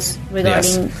rules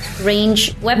regarding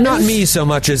range weapons. Not me so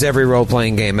much as every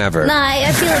role-playing game ever. Nah,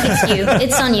 I feel like it's you.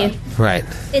 It's on you. Right.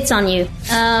 It's on you.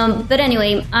 But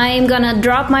anyway, I'm gonna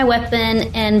drop my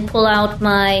weapon and pull out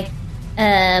my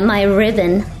my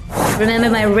ribbon. Remember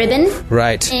my ribbon?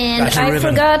 Right. And Got your I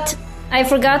ribbon.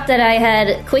 forgot that I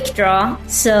had quick draw.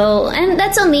 So, and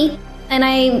that's on me. And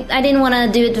I didn't want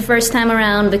to do it the first time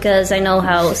around because I know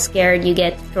how scared you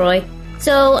get, Troy.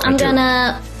 So I'm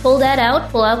gonna pull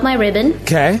out my ribbon,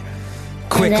 Okay.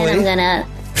 Quickly. and then I'm gonna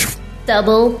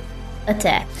double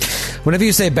attack. Whenever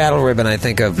you say battle ribbon, I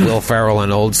think of Will Ferrell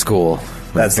and Old School.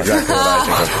 That's exactly what I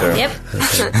think of, too. Yep.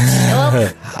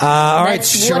 Well, All right, That's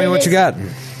show what me it what you is. got.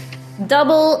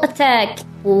 double attack.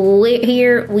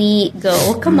 Here we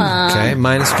go. Come on. Okay,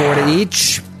 -4 to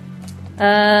each.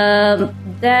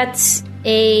 That's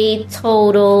a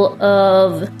total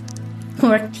of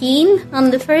 14 on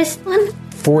the first one.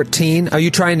 14. Are you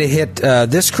trying to hit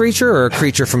this creature or a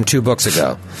creature from 2 books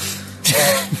ago?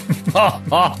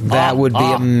 That would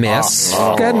be a miss.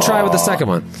 Go ahead and try with the second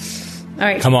one. All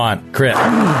right. Come on, crit.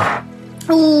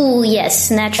 Ooh,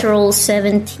 yes, natural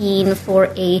 17 for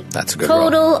a That's a good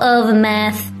total of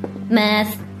math,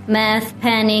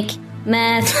 panic,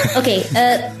 math. Okay,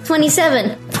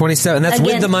 27. 27. That's with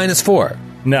Again. the -4.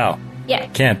 No, Yeah.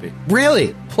 can't be.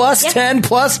 Really? Plus Yep. 10,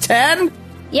 plus 10?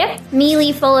 Yep,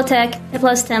 melee full attack,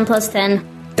 plus 10, plus 10.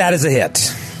 That is a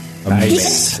hit.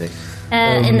 Amazing.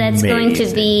 And that's going to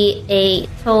Amazing. be a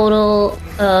total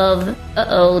of...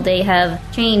 they have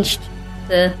changed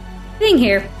the thing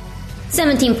here.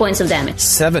 17 points of damage.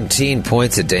 17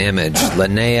 points of damage.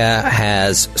 Linnea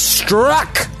has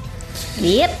struck.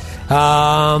 Yep.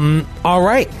 All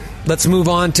right. Let's move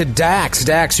on to Dax.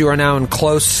 Dax, you are now in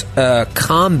close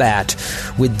combat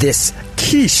with this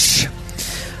quiche.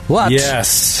 What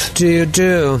Yes. do you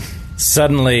do?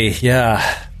 Suddenly, yeah.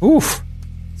 Oof.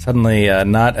 Suddenly,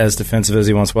 not as defensive as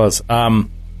he once was.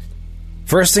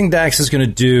 First thing Dax is going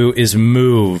to do is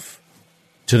move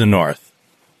to the north.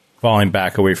 falling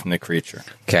back away from the creature.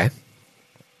 Okay.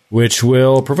 Which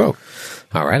will provoke.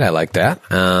 All right, I like that.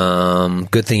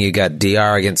 Good thing you got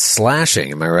DR against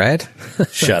slashing, am I right?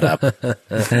 Shut up.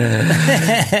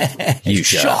 You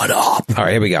shut up. All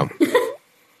right, here we go.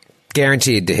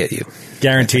 Guaranteed to hit you.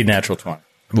 Guaranteed natural 20.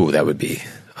 Ooh, that would be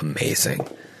amazing.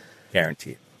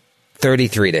 Guaranteed.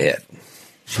 33 to hit.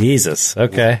 Jesus.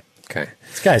 Okay. Okay.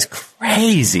 This guy's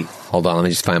crazy. Hold on, let me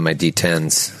just find my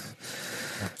D10s.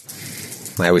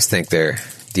 I always think they're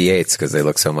D8s because they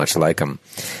look so much like them.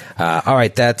 All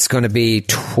right, that's going to be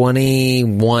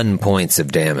 21 points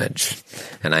of damage.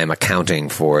 And I am accounting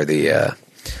for the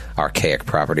archaic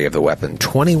property of the weapon.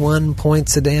 21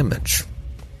 points of damage.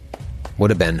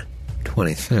 Would have been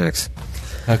 26.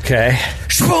 Okay.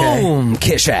 Boom!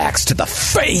 Kish axe to the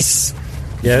face.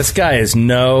 Yeah, this guy is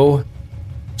no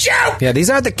joke. Yeah, these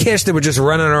aren't the Kish that were just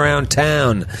running around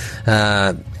town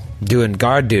doing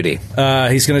guard duty.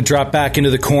 He's going to drop back into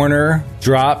the corner,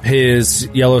 drop his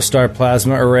yellow star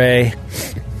plasma array,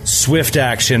 swift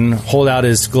action, hold out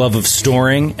his glove of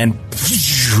storing, and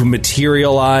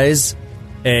materialize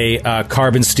a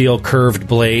carbon steel curved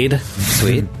blade.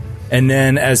 Sweet. And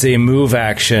then as a move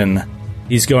action,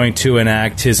 he's going to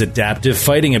enact his adaptive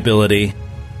fighting ability,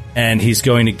 and he's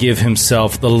going to give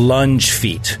himself the lunge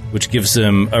feat, which gives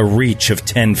him a reach of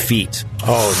 10 feet.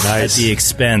 Oh, nice. At the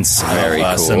expense Very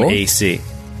of cool. some AC.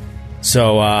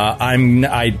 So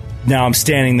I'm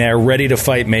standing there ready to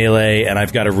fight melee, and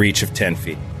I've got a reach of 10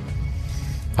 feet.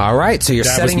 All right, so you're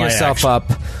That setting was my yourself action.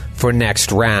 up for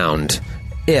next round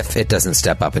if it doesn't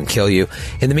step up and kill you.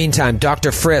 In the meantime,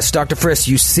 Dr. Frisk,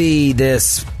 you see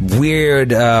this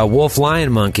weird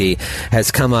wolf-lion monkey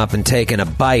has come up and taken a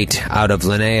bite out of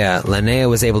Linnea. Linnea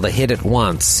was able to hit it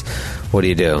once. What do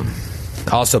you do?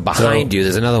 Also, behind you,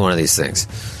 there's another one of these things.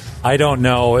 I don't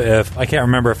know I can't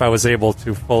remember if I was able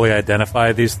to fully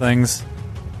identify these things,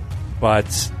 but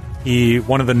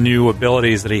one of the new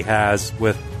abilities that he has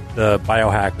with the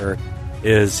biohacker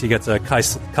is he gets a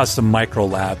custom micro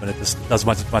lab, and it just does a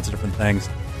bunch of different things.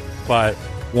 But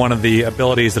one of the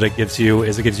abilities that it gives you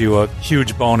is it gives you a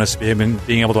huge bonus being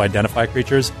able to identify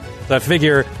creatures. So I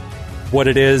figure what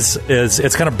it is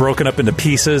it's kind of broken up into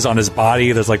pieces on his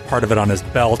body. There's like part of it on his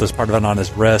belt, there's part of it on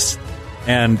his wrist,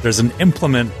 and there's an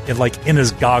implement in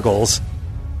his goggles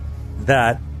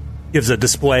that gives a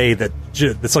display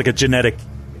that's like a genetic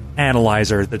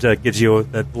analyzer that gives you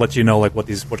that lets you know like what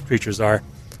creatures are,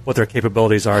 what their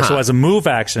capabilities are. So as a move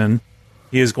action,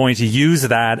 he is going to use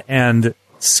that and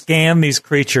scan these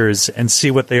creatures and see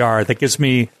what they are.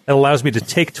 It allows me to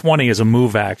take 20 as a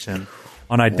move action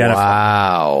on identify.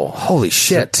 Wow. Holy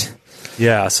shit.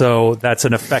 Yeah, so that's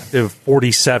an effective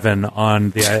 47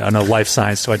 on a life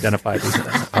science to identify these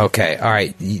things. Okay, all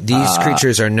right. These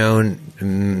creatures are known...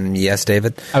 yes,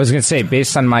 David? I was going to say,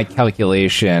 based on my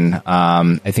calculation,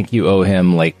 I think you owe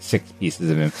him like 6 pieces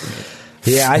of information.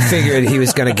 Yeah, I figured he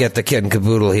was going to get the kid and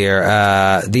caboodle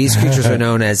here. These creatures are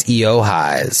known as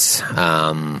Eohais.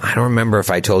 I don't remember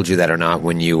if I told you that or not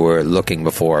when you were looking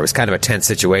before. It was kind of a tense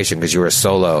situation because you were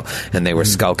solo and they were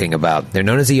skulking about. They're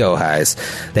known as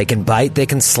Eohais. They can bite, they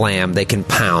can slam, they can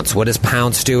pounce. What does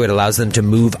pounce do? It allows them to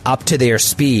move up to their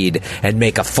speed and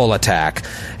make a full attack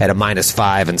at a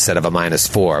 -5 instead of a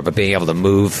 -4. But being able to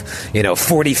move,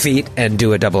 40 feet and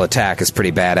do a double attack is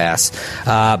pretty badass.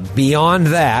 Beyond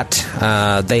that...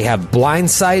 they have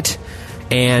blind sight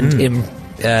and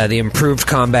the improved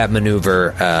combat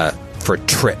maneuver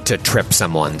to trip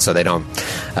someone, so they don't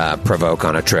provoke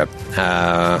on a trip.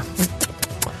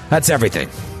 That's everything.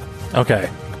 Okay.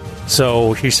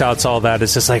 So he shouts all that.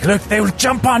 It's just like, look, they will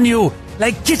jump on you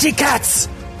like kitty cats.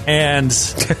 And,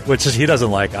 which he doesn't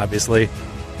like, obviously.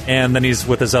 And then he's,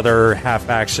 with his other half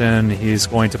action, he's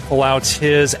going to pull out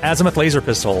his azimuth laser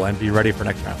pistol and be ready for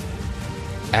next round.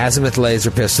 Azimuth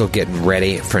laser pistol getting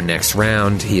ready for next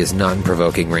round. He is not in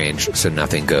provoking range, so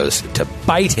nothing goes to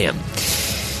bite him.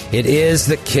 It is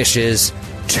the Kish's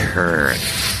turn.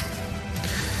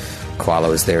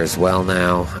 Qualo is there as well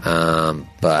now,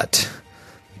 but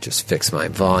just fix my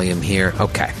volume here.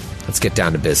 Okay, let's get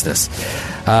down to business.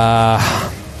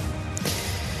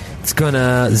 It's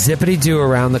gonna zippity-doo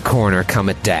around the corner, come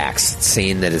at Dax.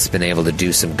 Seeing that it's been able to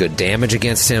do some good damage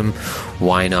against him,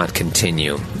 why not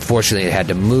continue? Fortunately, it had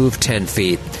to move 10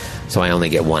 feet, so I only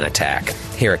get one attack.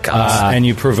 Here it comes. And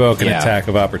you provoke an attack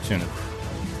of opportunity.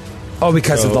 Oh,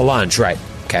 because of the lunge, right.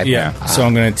 Okay. Yeah, so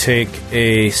I'm going to take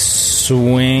a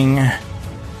swing.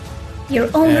 Your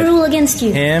own rule against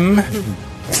you. Him.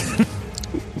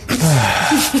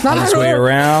 On his way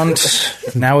around.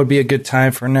 Now would be a good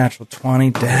time for a natural 20.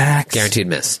 Dax. Guaranteed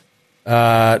miss.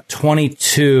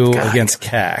 22 against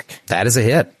CAC. That is a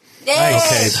hit.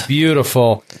 Okay,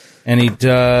 beautiful. And he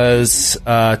does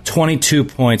 22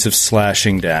 points of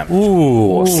slashing damage.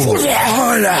 Ooh.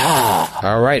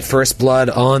 All right, first blood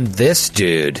on this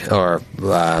dude. Or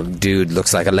dude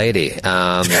looks like a lady.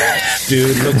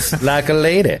 Dude looks like a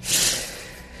lady.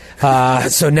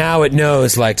 So now it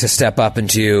knows, like, to step up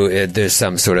into there's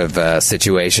some sort of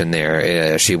situation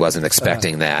there. She wasn't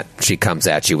expecting that. She comes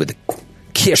at you with the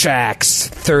Kish Axe,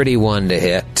 31 to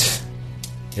hit.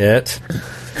 Hit.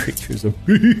 Creatures of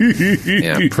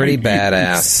Yeah, pretty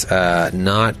badass.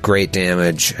 Not great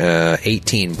damage.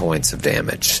 18 points of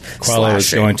damage. Qualo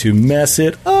is going to mess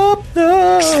it up,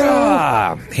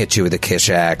 though. Hit you with a Kish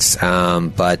Axe.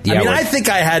 But yeah, I think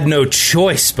I had no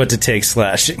choice but to take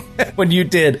slashing when you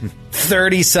did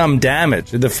 30-some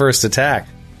damage in the first attack.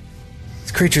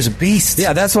 This creature's a beast.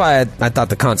 Yeah, that's why I thought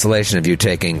the consolation of you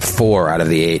taking 4 out of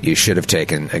the 8 you should have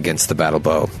taken against the battle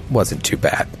bow wasn't too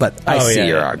bad. But I see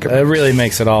your argument. It really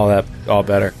makes it all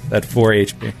better. That 4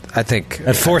 HP. I think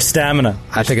that 4 stamina.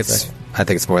 I think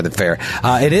it's more than fair.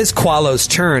 It is Qualo's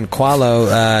turn.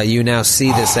 Qualo, you now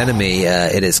see this enemy.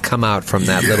 It has come out from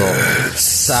that little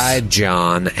side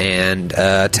John and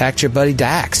attacked your buddy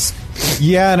Dax.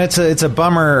 Yeah, and it's a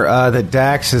bummer that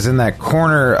Dax is in that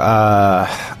corner.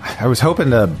 I was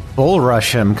hoping to bull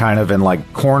rush him, kind of, and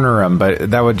like corner him,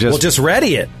 but that would just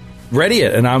ready it,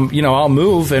 and I'll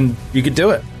move, and you could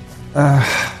do it.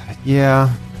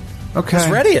 Yeah, okay, just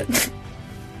ready it.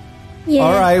 Yeah.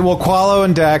 All right. Well, Qualo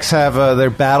and Dax have their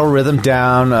battle rhythm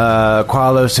down.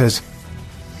 Qualo says,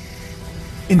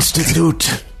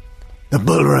 "Institute the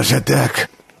bull rush attack."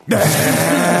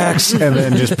 Dax! And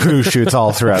then just poo shoots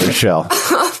all throughout his shell.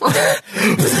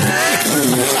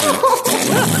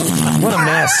 What a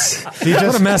mess.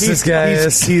 What a mess this guy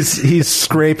is. He's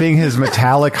scraping his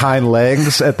metallic hind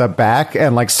legs at the back,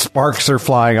 and like sparks are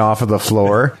flying off of the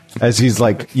floor as he's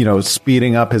like,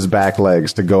 speeding up his back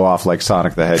legs to go off like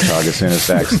Sonic the Hedgehog as soon as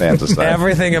Dax stands aside.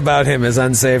 Everything about him is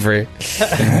unsavory.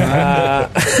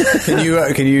 Can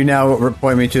you now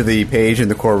point me to the page in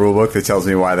the core rulebook that tells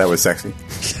me why that was sexy?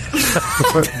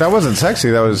 That wasn't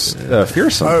sexy. That was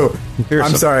fearsome. Oh,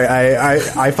 fearsome. I'm sorry.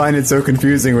 I find it so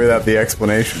confusing without the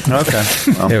explanation. Okay.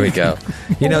 Well. Here we go.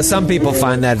 Some people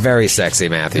find that very sexy,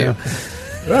 Matthew.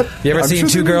 Yeah. You ever seen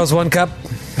Two Girls, One Cup?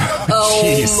 Oh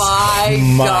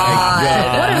my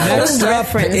god. What an Next old up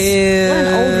reference. is What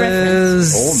an old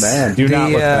reference. Old man. Do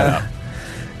not look that up.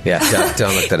 Yeah,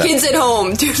 don't look that up. Kids at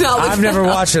home, do not look I've never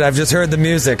watched it. I've just heard the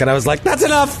music, and I was like, "That's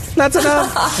enough. That's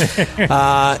enough."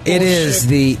 It is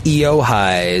the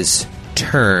Eohai's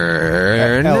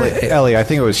turn. Ellie, I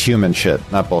think it was human shit,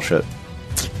 not bullshit.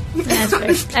 That's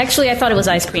right. Actually, I thought it was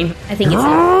ice cream. I think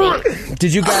it's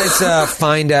Did you guys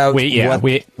find out? We have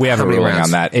a ruling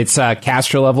on that. It's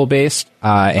caster level based,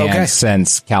 Okay. and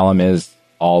since Callum is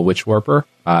all Witch Warper,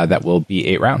 that will be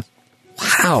 8 rounds.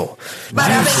 Wow. So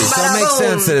it makes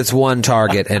sense that it's one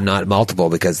target and not multiple,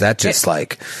 because that just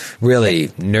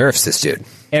really nerfs this dude.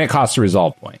 And it costs a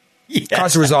resolve point. Yes.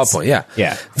 Costs a resolve point, yeah.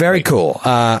 Yeah. Very cool.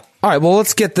 All right, well,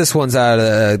 let's get this one's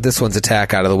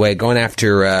attack out of the way. Going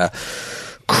after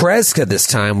Kreska this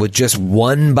time with just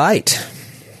 1 bite.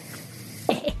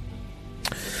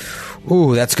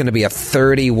 Ooh, that's going to be a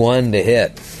 31 to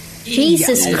hit.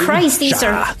 Jesus Christ, these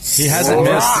are... He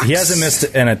hasn't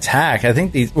missed an attack. I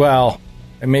think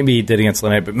maybe he did against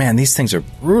Linnea, but man, these things are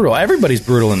brutal. Everybody's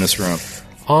brutal in this room.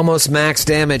 Almost max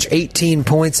damage, 18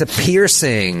 points of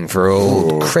piercing for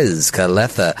old Kreska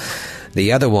Letha.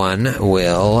 The other one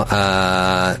will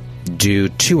do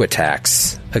 2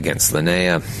 attacks against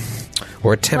Linnea.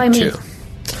 Or attempt to.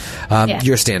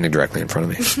 You're standing directly in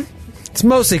front of me. It's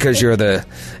mostly because you're the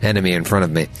enemy in front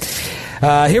of me.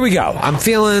 Here we go. I'm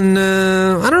feeling,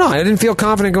 I don't know. I didn't feel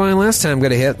confident going last time. I'm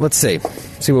going to hit. Let's see.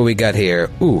 See what we got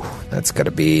here. Ooh, that's going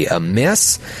to be a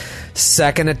miss.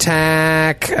 Second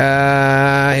attack.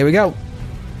 Here we go.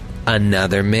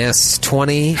 Another miss.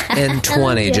 20 and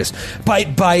 20. Yeah. Just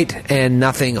bite, and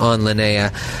nothing on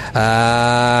Linnea.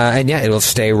 And yeah, it'll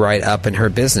stay right up in her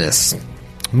business.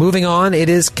 Moving on, it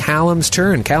is Callum's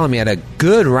turn. Callum, you had a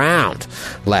good round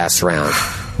last round.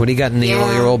 What do you got in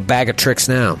your old bag of tricks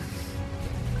now?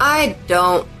 I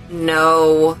don't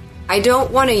know. I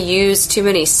don't want to use too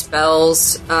many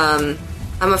spells. I'm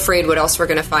afraid what else we're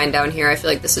going to find down here. I feel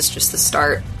like this is just the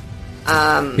start.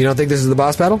 You don't think this is the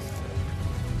boss battle?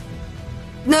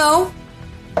 No,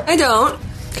 I don't.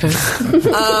 Okay.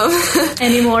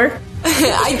 Anymore?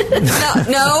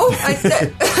 No,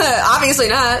 obviously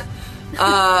not.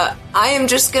 I am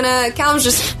just gonna... Callum's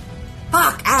just...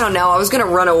 Fuck, I don't know. I was gonna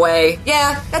run away.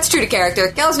 Yeah, that's true to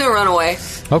character. Callum's gonna run away.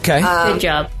 Okay. Good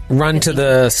job. Run to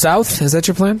the south? Is that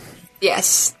your plan?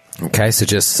 Yes. Okay, so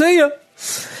just see ya.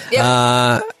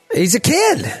 Yep. He's a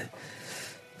kid.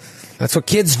 That's what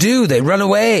kids do. They run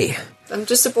away. I'm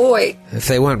just a boy. If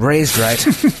they weren't raised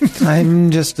right. I'm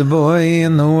just a boy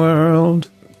in the world.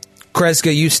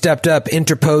 Kreska, you stepped up,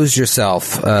 interposed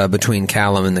yourself between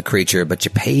Callum and the creature, but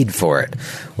you paid for it.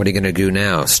 What are you going to do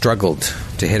now? Struggled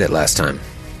to hit it last time.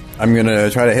 I'm going to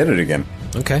try to hit it again.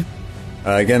 Okay.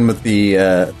 Again with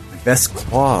the best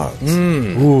claws.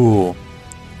 Ooh.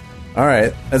 All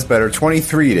right, that's better.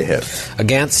 23 to hit.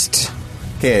 Against?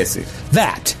 KAC.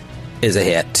 That is a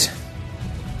hit.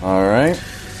 All right.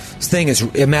 This thing is,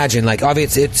 imagine, like,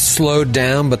 obviously it's slowed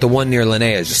down, but the one near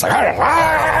Linnea is just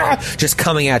like, just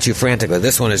coming at you frantically.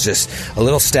 This one is just a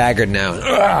little staggered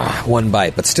now. One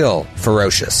bite, but still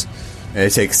ferocious. And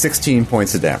it takes 16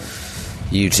 points of damage.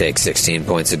 You take 16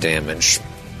 points of damage.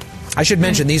 I should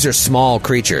mention these are small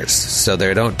creatures, so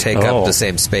they don't take up the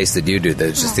same space that you do.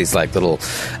 There's just these like little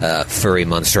furry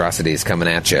monstrosities coming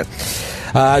at you.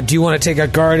 Do you want to take a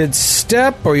guarded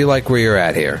step, or you like where you're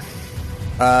at here?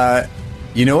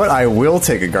 You know what? I will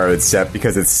take a guarded step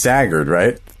because it's staggered,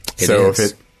 right? So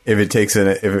if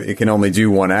it can only do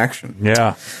one action.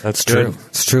 Yeah, that's true.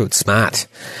 It's true. It's smart.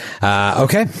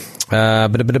 Okay.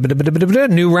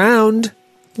 New round.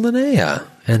 Linnea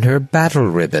and her battle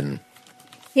ribbon.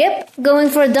 Yep, going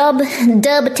for a dub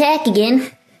attack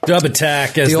again. Dub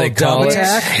attack, as they call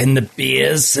it. In the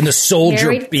beers, in the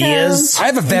soldier beers. I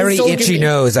have a very itchy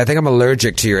nose. I think I'm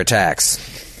allergic to your attacks.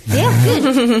 Yeah,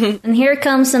 good. And here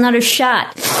comes another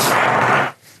shot.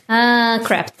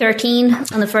 Crap, 13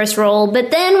 on the first roll.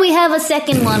 But then we have a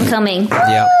second one coming.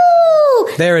 Yeah.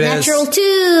 There it is. Natural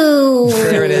 2.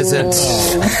 There it isn't.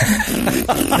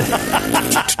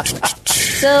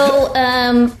 So,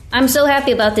 I'm so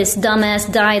happy about this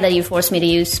dumbass die that you forced me to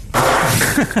use.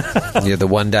 You're the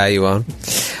one die you own.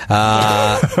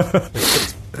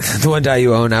 The one die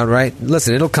you own outright.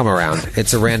 Listen, it'll come around.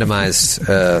 It's a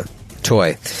randomized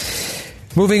toy.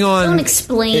 Moving on. Don't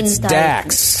explain. It's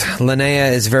Dax.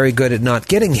 Linnea is very good at not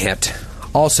getting hit.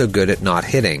 Also good at not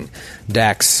hitting.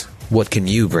 Dax, what can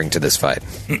you bring to this fight?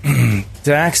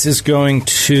 Dax is going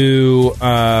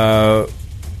to...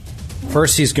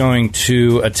 First, he's going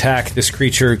to attack this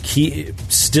creature,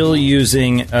 still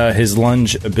using his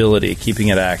lunge ability, keeping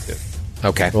it active.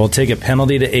 Okay. We'll take a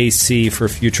penalty to AC for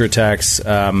future attacks,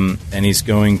 and he's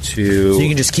going to... So you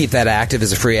can just keep that active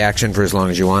as a free action for as long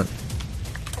as you want?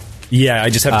 Yeah, I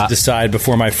just have to decide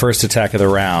before my first attack of the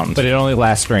round. But it only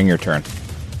lasts during your turn.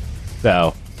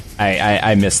 So,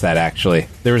 I missed that, actually.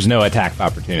 There was no attack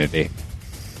opportunity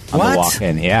on the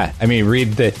walk-in. Yeah. I mean,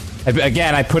 read the...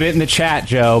 Again, I put it in the chat,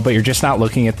 Joe, but you're just not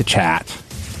looking at the chat.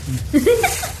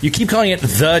 You keep calling it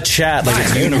the chat like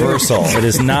it's universal. It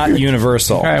is not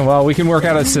universal. All right, well, we can work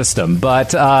out a system. But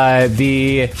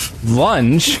the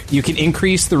lunge, you can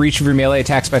increase the reach of your melee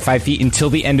attacks by 5 feet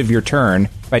until the end of your turn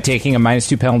by taking a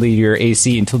 -2 penalty to your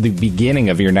AC until the beginning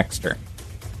of your next turn.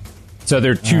 So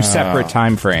they're two separate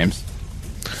time frames.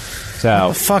 So, what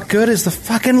the fuck good is the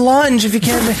fucking lunge if you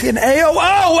can't make an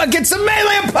AOO against a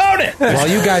melee opponent? While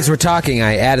you guys were talking,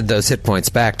 I added those hit points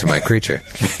back to my creature.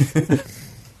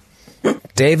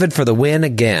 David for the win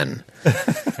again.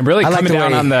 I'm really coming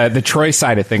down on the Troy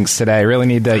side of things today. I really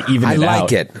need to even it out. I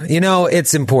like it. You know,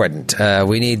 it's important.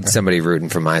 We need somebody rooting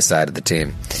for my side of the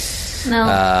team.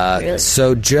 No. Really.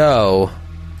 So, Joe...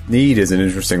 Need is an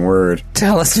interesting word.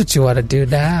 Tell us what you want to do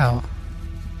now.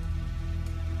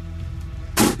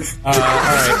 All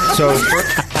right. So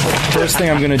first thing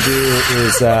I'm going to do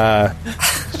is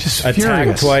just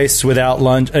attack twice without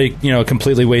lunge.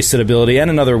 Completely wasted ability and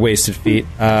another wasted feat.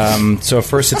 So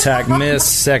first attack miss.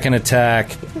 Second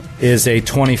attack is a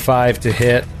 25 to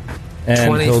hit, and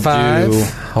 25? he'll do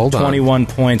Hold on. 21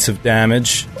 points of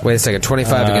damage. Wait a second.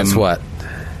 25 against what?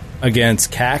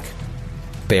 Against CAC.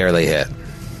 Barely hit.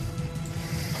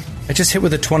 I just hit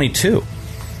with a 22.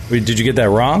 Wait, did you get that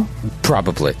wrong?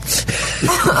 Probably.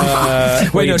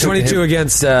 Wait, no, 22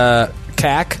 against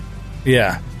CAC?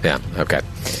 Yeah. Yeah, okay.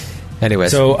 Anyway,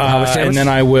 so and then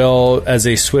I will, as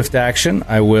a swift action,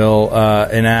 I will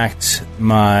enact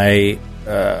my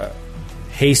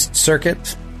haste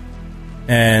circuit,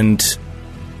 and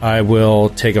I will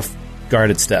take a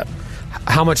guarded step.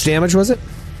 How much damage was it?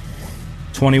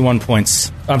 21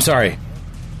 points. I'm sorry.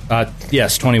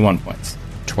 Yes, 21 points.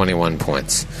 21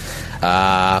 points.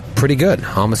 Pretty good.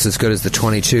 Almost as good as the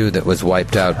 22 that was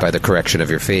wiped out by the correction of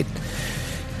your feet.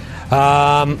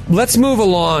 Let's move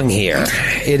along here.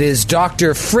 It is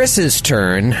Dr. Friss's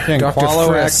turn. Can Dr. Qualo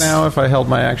Friss. act now if I held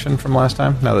my action from last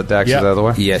time? Now that Dax is out of the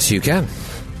way? Yes, you can.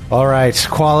 All right.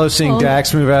 Qualo, seeing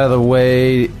Dax move out of the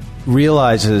way,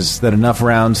 realizes that enough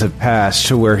rounds have passed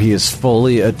to where he is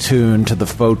fully attuned to the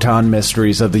photon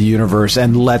mysteries of the universe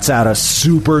and lets out a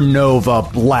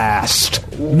supernova blast.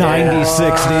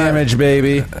 96 damage,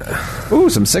 baby. Ooh,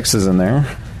 some sixes in there.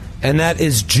 And that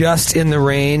is just in the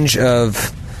range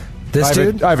of this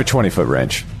dude? I have a 20-foot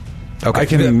range. Okay. I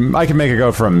can make it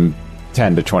go from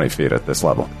 10 to 20 feet at this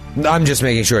level. I'm just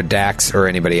making sure Dax or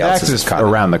anybody else Dax is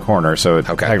around the corner, so it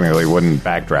technically wouldn't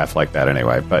backdraft like that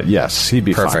anyway. But yes, he'd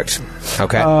be perfect. Fine.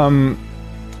 Okay.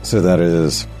 So that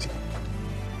is...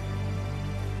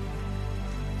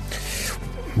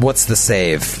 What's the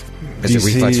save? Is it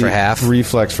reflex for half?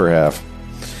 Reflex for half.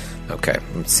 Okay,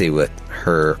 let's see what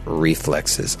her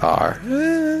reflexes are.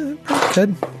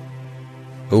 Good.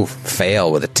 Ooh,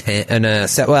 fail with a 10 and a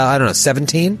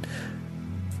 17?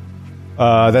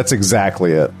 That's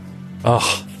exactly it.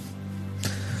 Oh.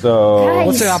 So Guys,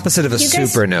 what's the opposite of a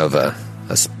supernova?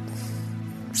 A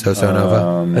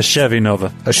Nova? A Chevy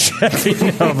Nova. A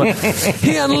Chevy Nova.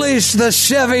 He unleashed the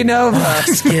Chevy Nova.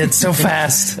 Skid so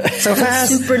fast. So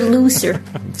fast. Super looser.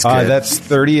 That's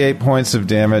 38 points of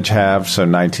damage halved, so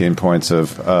 19 points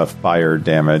of fire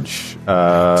damage.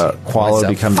 Qualo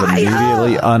becomes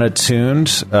immediately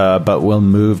unattuned, but will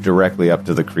move directly up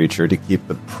to the creature to keep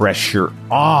the pressure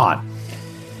on.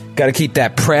 Got to keep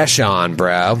that pressure on,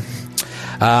 bro.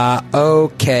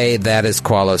 Okay, that is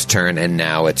Qualo's turn, and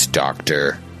now it's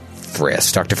Dr.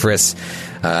 Friss. Dr. Friss,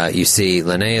 you see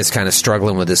Linnea's kind of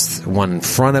struggling with this one in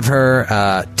front of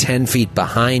her. 10 feet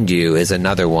behind you is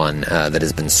another one that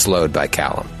has been slowed by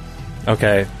Callum.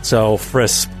 Okay, so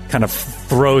Friss kind of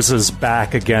throws his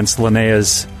back against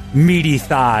Linnea's meaty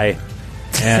thigh,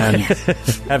 and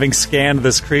having scanned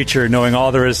this creature, knowing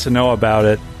all there is to know about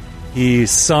it, he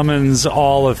summons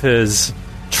all of his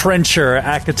Trencher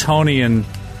Akatonian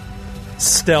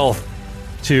stealth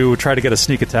to try to get a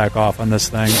sneak attack off on this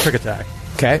thing. Trick attack.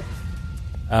 Okay.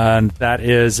 And that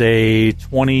is a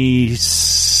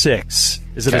 26.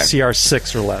 Is it a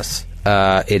CR6 or less?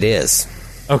 It is.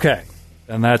 Okay.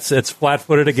 And it's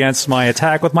flat-footed against my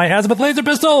attack with my azimuth laser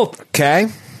pistol. Okay.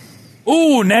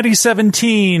 Ooh, natty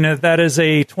 17. That is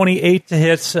a 28 to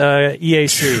hit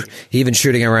EAC. Even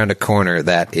shooting around a corner,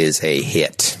 that is a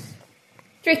hit.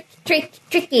 Tricky.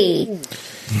 And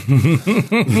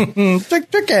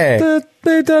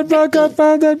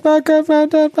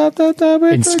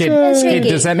Skid,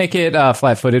 does that make it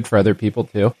flat-footed for other people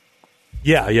too?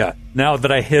 Yeah. Now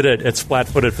that I hit it, it's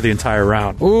flat-footed for the entire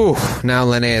round. Ooh, now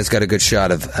Linnea's got a good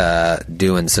shot of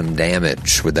doing some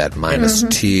damage with that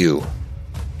 -2.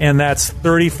 And that's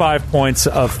 35 points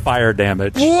of fire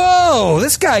damage. Whoa,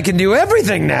 this guy can do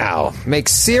everything now.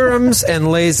 Makes serums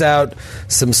and lays out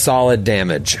some solid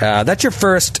damage. That's your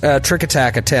first trick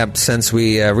attack attempt since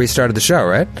we restarted the show,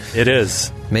 right? It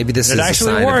is. Maybe this is a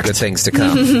sign of good things to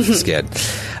come. Skid.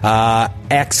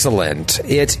 Excellent.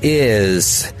 It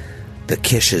is the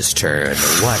Kish's turn.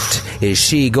 What is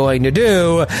she going to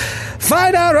do?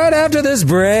 Find out right after this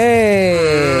break.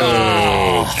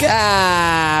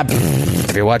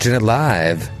 If you're watching it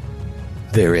live,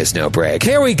 there is no break.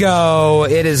 Here we go.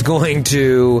 It is going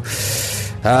to...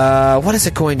 what is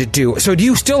it going to do? So do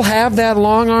you still have that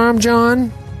long arm,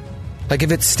 John? Like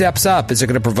if it steps up, is it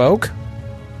going to provoke?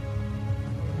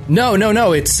 No.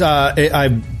 It's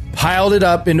I piled it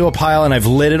up into a pile and I've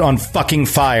lit it on fucking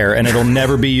fire, and it'll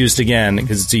never be used again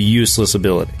because it's a useless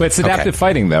ability. But it's adaptive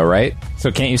fighting, though, right?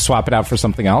 So can't you swap it out for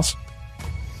something else?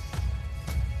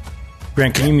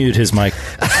 Grant, can you mute his mic?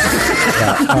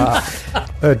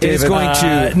 David, it's going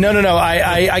to... No.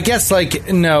 I guess,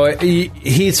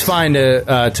 he's fine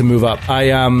to move up.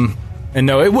 And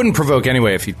no, it wouldn't provoke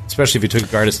anyway, especially if you took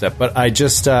a guard step. But I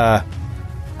just... I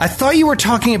thought you were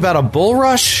talking about a bull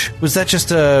rush. Was that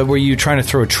just were you trying to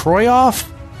throw Troy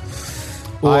off?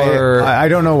 Or I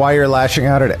don't know why you're lashing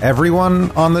out at everyone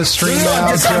on this stream now.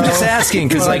 I'm just asking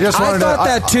because I thought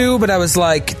that too, but I was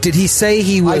like, did he say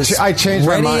he was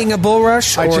readying a bull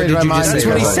rush? I changed my mind. That's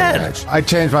what he said. I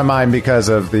changed my mind because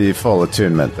of the full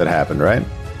attunement that happened, right?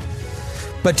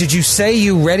 But did you say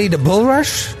you readied a bull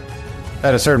rush?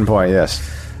 At a certain point, yes.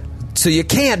 So you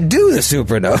can't do the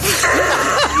supernova.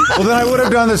 Well, then I would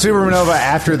have done the supernova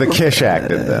after the Kish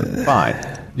acted then. Fine.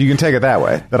 You can take it that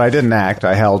way. But I didn't act.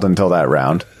 I held until that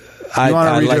round. You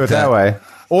want to redo it that way.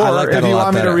 Or if you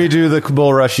want me to redo the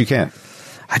bull rush, you can.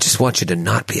 I just want you to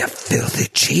not be a filthy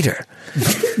cheater.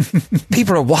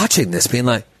 People are watching this being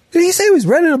like, did he say he was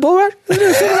ready to bull rush?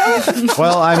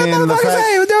 Well, I mean, the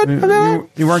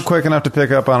fact you weren't quick enough to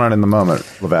pick up on it in the moment,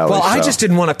 LaValle. Well, I just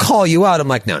didn't want to call you out. I'm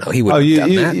like, no, he wouldn't have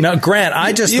done that. No, Grant,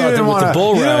 I just thought that with the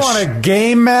bull rush. You don't want a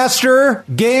game master?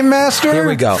 Game master? Here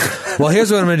we go. Well,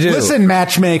 here's what I'm going to do. Listen,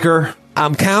 matchmaker.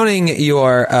 I'm counting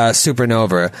your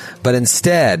supernova, but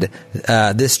instead,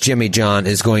 this Jimmy John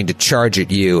is going to charge at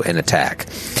you and attack.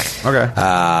 Okay.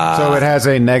 So it has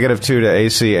a -2 to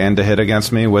AC and to hit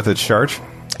against me with its charge?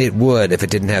 It would if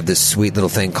it didn't have this sweet little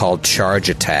thing called charge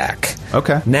attack.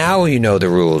 Okay. Now you know the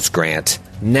rules, Grant.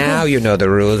 Now you know the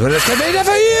rules when it's convenient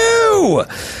for you!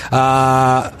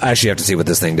 Actually, you have to see what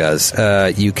this thing does.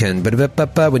 You can...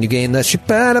 When you gain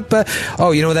the...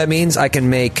 Oh, you know what that means? I can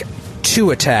make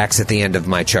 2 attacks at the end of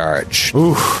my charge.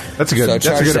 Ooh, that's a good, so that's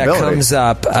charge a good attack ability. comes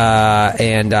up,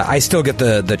 and I still get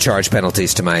the charge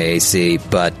penalties to my AC,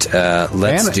 but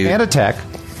let's do... And attack.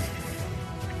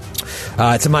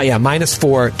 It's a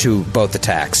 -4 to both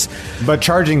attacks. But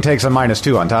charging takes a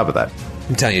 -2 on top of that.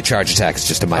 I'm telling you, charge attack is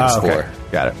just a -4. Okay.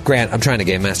 Got it. Grant, I'm trying to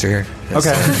game master here.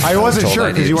 Okay. I wasn't sure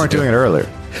because you weren't doing it earlier.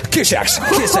 Kiss axe!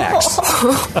 Kiss axe!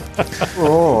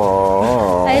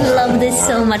 I love this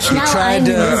so much. Now I'm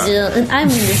in the zone. I'm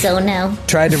in the zone now.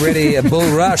 Tried to ready a bull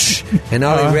rush, and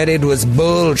all he readied was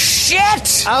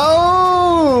bullshit!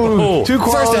 Oh! Two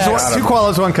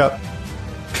koalas, 1 cup.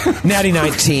 Natty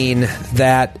 19,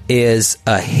 that is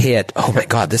a hit. Oh my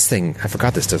god, this thing, I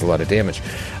forgot this does a lot of damage.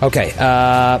 Okay,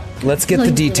 let's get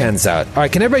the D10s out.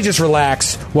 Alright, can everybody just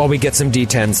relax while we get some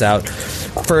D10s out?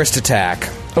 First attack.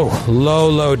 Oh,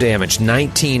 low damage.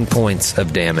 19 points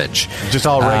of damage. Just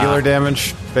all regular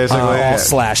damage, basically? All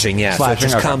slashing, yeah. Slashing,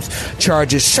 so it just comes,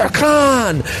 charges,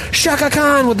 Shaka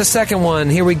Khan with the second one.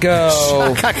 Here we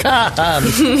go. Shaka Khan.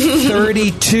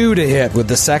 32 to hit with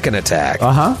the second attack.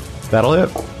 Uh-huh. That'll hit.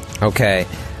 Okay.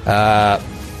 What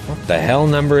the hell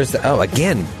number is that? Oh,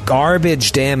 again,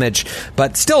 garbage damage,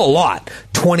 but still a lot.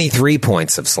 23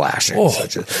 points of slashing. Oh,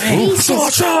 Jesus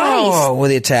Christ.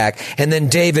 With the attack. And then,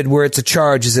 David, where it's a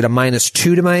charge, is it a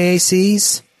 -2 to my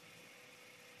ACs?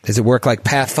 Does it work like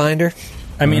Pathfinder?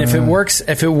 I mean, if it works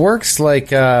like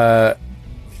the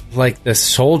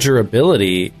soldier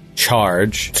ability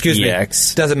charge, excuse me,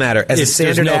 doesn't matter. As a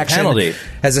standard action, penalty.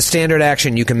 As a standard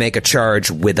action, you can make a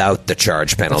charge without the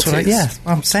charge penalties. That's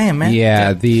what I'm saying, man.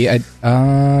 Yeah, the after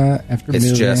it's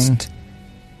moving, just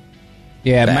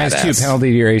badass. -2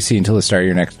 penalty to your AC until the start of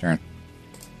your next turn.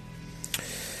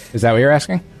 Is that what you're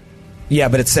asking? Yeah,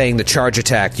 but it's saying the charge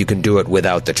attack, you can do it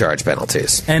without the charge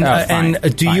penalties. And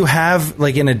do you have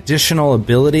like an additional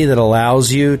ability that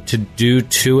allows you to do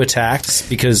 2 attacks?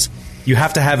 Because you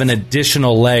have to have an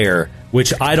additional layer,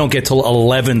 which I don't get till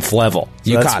 11th level.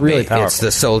 So You that's caught really me. powerful. It's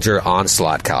the soldier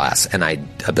onslaught class and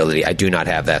ability. I do not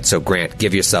have that. So Grant,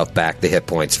 give yourself back the hit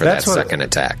points for that second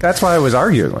attack. That's why I was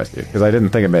arguing with you, because I didn't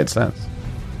think it made sense.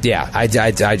 Yeah, I skipped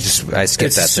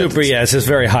It's that. super. sentence. Yeah, it's just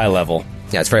very high level.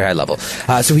 Yeah, it's very high level.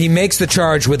 So he makes the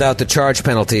charge without the charge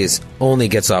penalties, only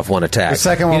gets off 1 attack. The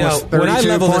second one was 32 when I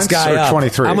level points this guy or up,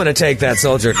 23? I'm going to take that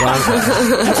soldier.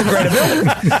 That's a great ability.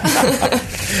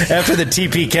 After the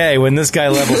TPK, when this guy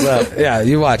levels up. Yeah,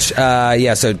 you watch.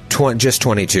 So just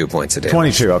 22 points a day.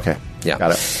 22, okay. Yeah.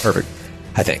 Got it. Perfect.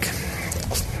 I think.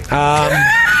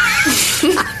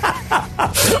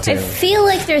 I feel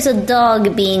like there's a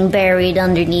dog being buried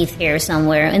underneath here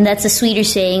somewhere, and that's a sweeter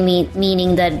saying,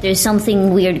 meaning that there's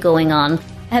something weird going on.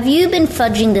 Have you been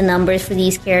fudging the numbers for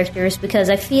these characters? Because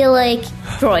I feel like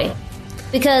Troy.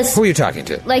 Because who are you talking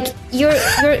to? Like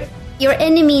your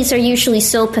enemies are usually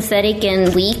so pathetic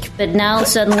and weak, but now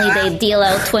suddenly they deal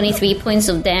out 23 points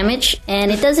of damage,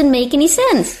 and it doesn't make any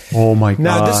sense. Oh my god!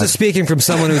 Now this is speaking from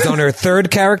someone who's on her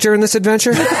 3rd character in this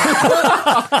adventure.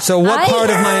 So what part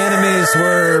of my enemies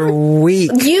were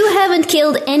weak? You haven't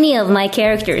killed any of my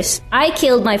characters. I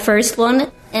killed my first one,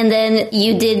 and then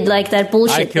you did like that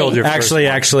bullshit. I killed your first one.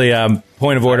 Actually,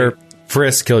 point of order.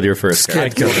 Frisk killed your first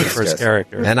character. I killed your first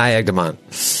character. And I egged him on.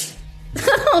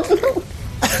 Oh no.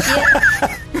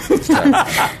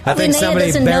 I think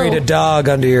somebody buried a dog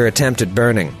under your attempt at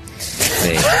burning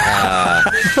me.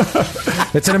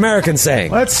 It's an American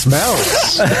saying. That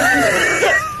smells.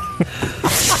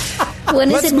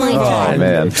 When is it my turn? Oh,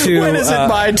 man. When is it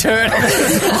my turn?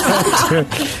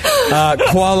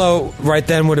 Qualo right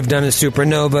then would have done a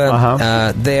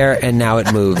supernova there, and now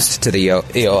it moves to the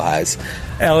Eohais.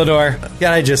 Elidor,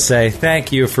 can I just say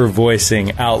thank you for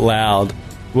voicing out loud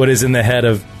what is in the head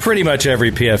of pretty much every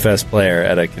PFS player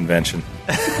at a convention.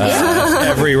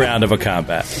 Every round of a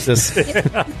combat. Just,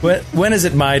 when is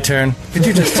it my turn? Could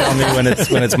you just tell me when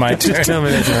it's my turn? Just tell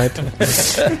me when it's my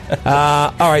turn.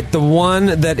 All right, the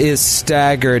one that is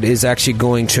staggered is actually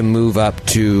going to move up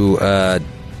to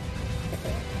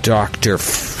Dr.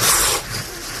 Friss.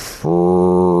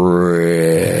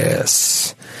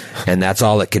 And that's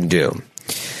all it can do.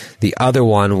 The other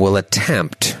one will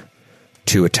attempt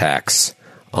 2 attacks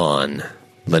on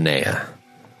Linnea,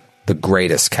 the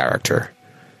greatest character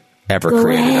ever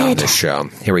created on this show.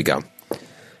 Here we go.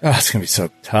 Oh, it's going to be so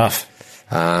tough.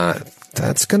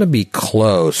 That's going to be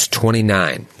close.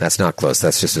 29. That's not close.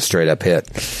 That's just a straight up hit.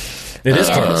 It is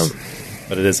close,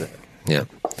 but it isn't. Yeah.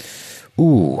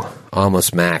 Ooh,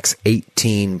 almost max.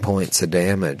 18 points of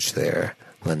damage there,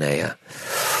 Linnea.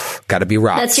 Got to be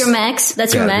rocks. That's your max?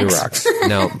 That's your Gotta max? be rocks.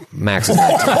 No, max is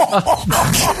 19.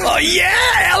 Oh,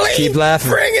 yeah, Ellie! Keep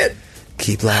laughing. Bring it!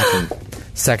 Keep laughing.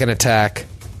 Second attack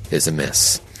is a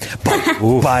miss.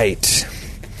 Bite.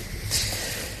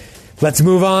 Let's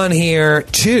move on here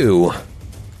to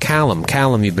Callum.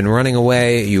 Callum, you've been running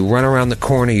away. You run around the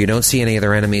corner. You don't see any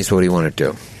other enemies. What do you want to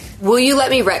do? Will you let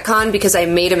me retcon because I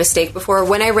made a mistake before?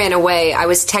 When I ran away, I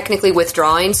was technically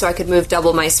withdrawing so I could move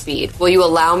double my speed. Will you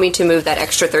allow me to move that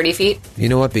extra 30 feet? You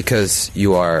know what? Because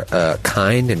you are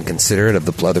kind and considerate of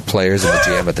the other players and the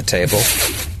GM at the table,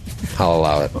 I'll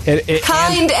allow it.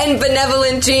 Kind and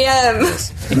benevolent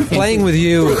GM. Playing with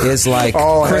you is like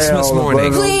Christmas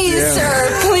morning. Please,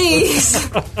 sir, please.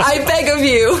 I beg of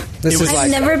you. I've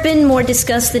never been more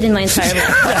disgusted in my entire life.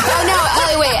 Oh, no,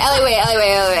 Ellie, wait.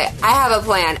 I have a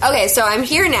plan. Okay, so I'm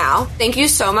here now. Thank you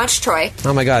so much, Troy.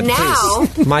 Oh, my God. Now,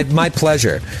 please. My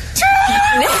pleasure.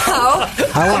 Now,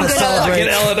 I want to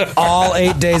celebrate all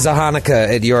 8 days of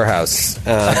Hanukkah at your house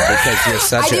because you're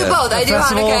such I do both. I do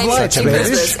Hanukkah and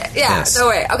Christmas. Yeah, Yes. so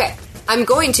wait. Okay, I'm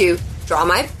going to draw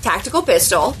my tactical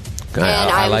pistol, and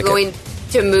I'm like going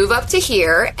to move up to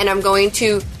here, and I'm going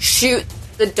to shoot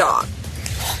the dog.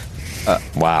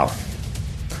 Wow.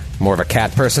 More of a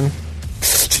cat person?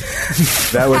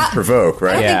 That would provoke,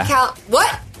 right? I think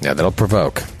what? Yeah, that'll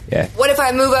provoke. Yeah. What if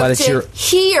I move up to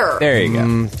here? There you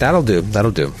go. That'll do.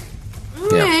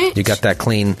 Yeah, right. you got that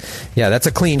clean. Yeah, that's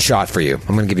a clean shot for you.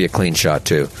 I'm going to give you a clean shot,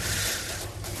 too.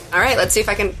 All right, let's see if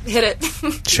I can hit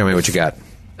it. Show me what you got.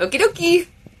 Okie dokie.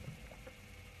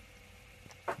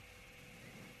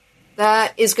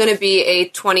 That is going to be a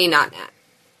 20 not nat.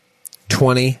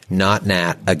 20 not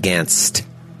nat against.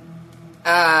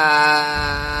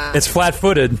 It's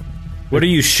flat-footed. What are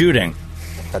you shooting?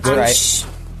 That's right.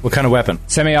 What kind of weapon?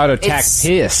 Semi-auto tac It's-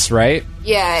 piss, right?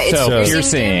 Yeah, it's So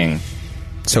piercing.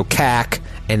 So CAC,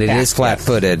 and it is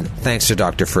flat-footed. Thanks to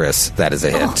Dr. Friss. That is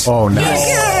a hit. Oh, nice.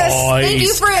 Yes! Thank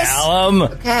you, Friss. Callum.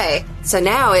 Okay, so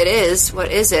now it is,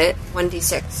 what is it?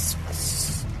 1d6.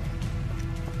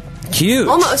 Huge.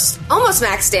 Almost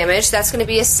max damage. That's going to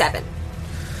be a 7.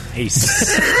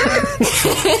 Nice.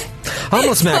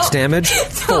 Almost max damage.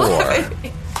 4.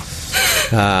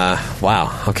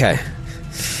 Wow. Okay.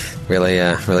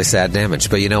 Really sad damage.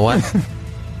 But you know what?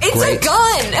 It's Great. a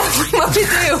gun! What do we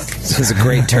do? This was a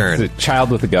great turn. It's a child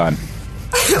with a gun.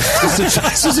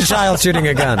 This is a child shooting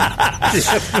a gun.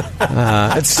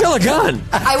 It's still a gun.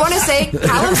 I want to say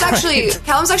Callum's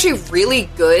actually really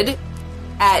good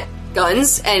at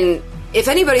guns, and if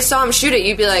anybody saw him shoot it,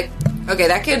 you'd be like, okay,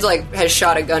 that kid's has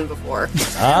shot a gun before.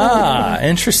 Ah,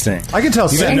 interesting. I can tell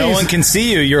No one can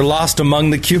see you. You're lost among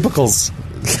the cubicles.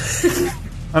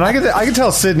 And I can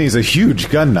tell Sydney's a huge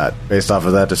gun nut based off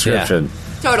of that description.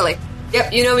 Totally.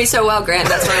 Yep, you know me so well, Grant.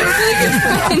 That's why we're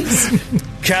really good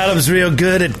friends. Callum's real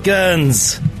good at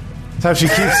guns. That's how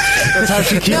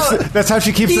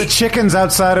she keeps the chickens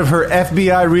outside of her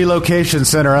FBI relocation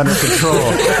center under control.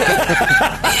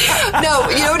 No,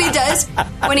 you know what he does?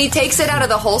 When he takes it out of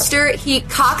the holster, he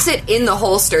cocks it in the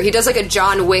holster. He does a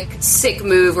John Wick sick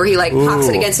move where he cocks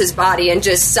it against his body and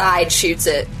just side shoots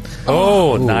it.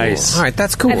 Oh, nice. All right,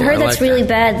 that's cool. I've heard that's really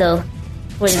bad, though.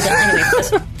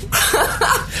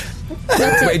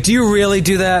 Anyway, Wait, do you really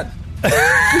do that?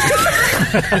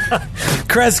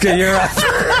 Kreska, you're up.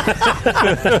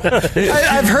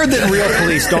 I've heard that real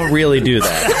police don't really do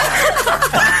that.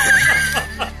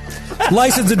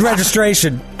 License and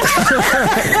registration.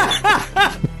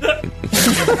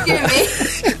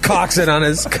 Cocks it on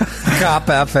his cop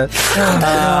outfit.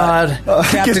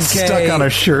 Captain Gets K, stuck on a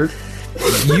shirt.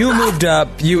 you moved up.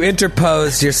 You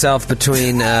interposed yourself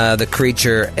between the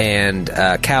creature and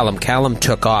Callum. Callum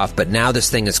took off, but now this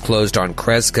thing is closed on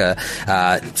Kreska,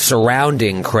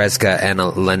 surrounding Kreska and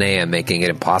Linnea, making it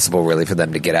impossible, really, for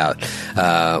them to get out.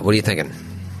 What are you thinking?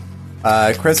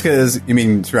 Kreska is, you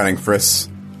mean surrounding Friss?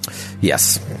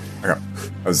 Yes. Okay.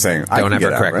 I was saying, Don't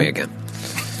ever correct me again.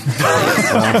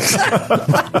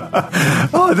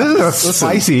 Oh, this is a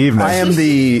spicy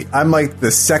evening. I'm like the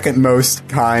second most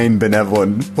kind,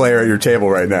 benevolent player at your table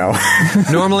right now.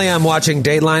 Normally, I'm watching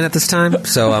Dateline at this time,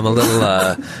 so I'm a little.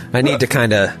 I need to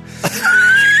kind of.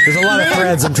 There's a lot of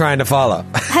threads I'm trying to follow.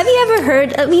 have you ever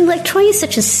heard? I mean, Troy is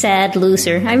such a sad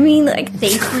loser. I mean,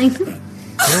 Dateline. You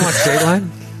don't watch Dateline?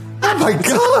 I Oh my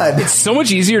god! It's so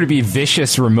much easier to be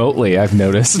vicious remotely, I've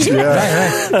noticed.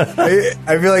 Yeah.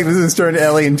 I feel like this is turning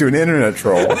Ellie into an internet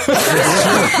troll.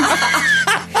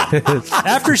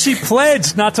 After she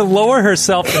pledged not to lower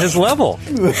herself to his level.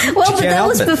 Well, but that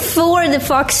was before the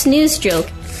Fox News joke.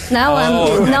 Now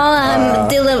I'm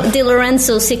Di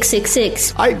Lorenzo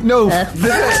 666. I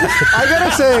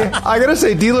gotta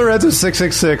say, Di Lorenzo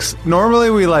 666.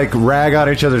 Normally, we like rag on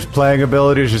each other's playing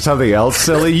abilities or something else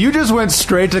silly. You just went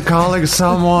straight to calling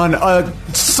someone a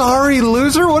sorry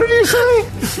loser. What did you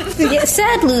say? Yeah,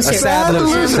 sad loser. Sad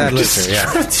loser. Yeah.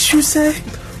 What did you say?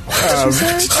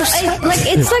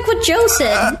 It's like what Joe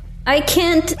said. I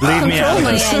can't control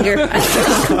my anger. I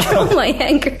can't control my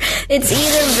anger. It's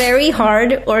either very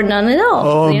hard or none at all.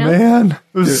 Oh, man.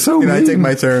 It was so Can mean. I take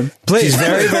my turn? Please. She's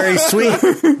very, very sweet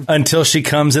until she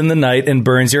comes in the night and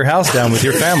burns your house down with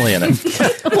your family in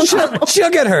it.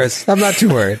 She'll get hers. I'm not too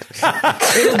worried.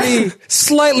 It'll be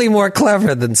slightly more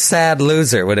clever than sad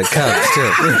loser when it comes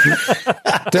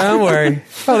to. Don't worry.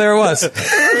 Oh, there it was. All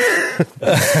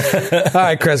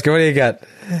right, Kreska, what do you got?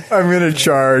 I'm going to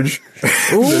charge.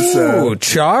 Ooh,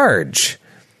 charge.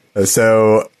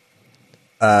 So,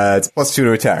 it's +2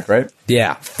 to attack, right?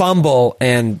 Yeah, fumble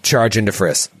and charge into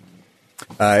Friss.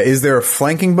 Is there a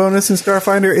flanking bonus in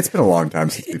Starfinder? It's been a long time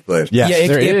since we played. Yes,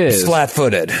 there it's is.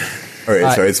 flat-footed.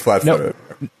 Okay, so it's flat-footed.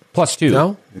 No, +2.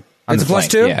 No? On It's the a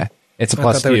flank, +2? Yeah. It's a I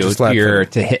thought they were just +2 here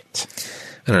flat-footed. to hit.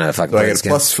 I don't know if I can So I play get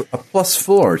this game. a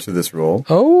 +4 to this roll.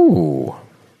 Oh.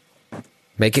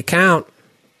 Make it count.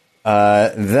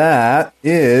 That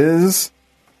is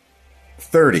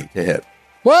 30 to hit.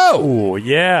 Whoa! Oh,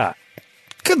 yeah.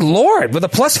 Good Lord. With a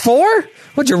 +4?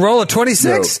 Would you roll a 26?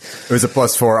 No, it was a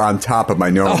 +4 on top of my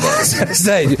normal I was bonus. going to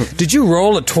say, did you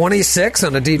roll a 26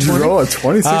 on a D20? Did you roll a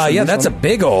 26 on Yeah, this that's one? a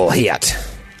big ol' hit.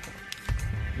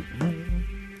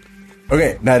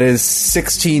 Okay, that is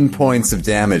 16 points of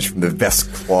damage from the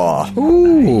Vest Claw.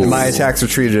 Ooh. And my attacks are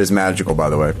treated as magical, by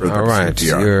the way. For the All right,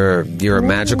 PR. you're a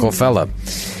magical fella.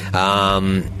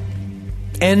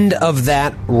 End of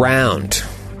that round.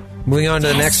 Moving on to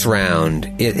the next round,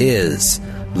 it is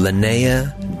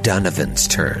Linnea Donovan's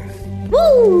turn.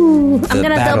 Woo! I'm The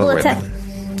gonna battle double attack.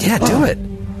 ribbon. Yeah, do it.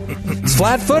 It's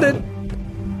flat-footed.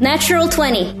 Natural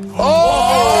 20.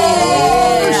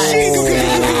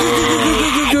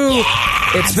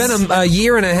 It's been a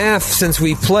year and a half since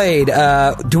we played.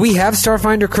 Do we have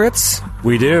Starfinder crits?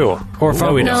 We do. Or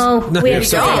fumbles. No, we have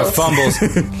So kind of fails. fumbles.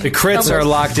 The crits are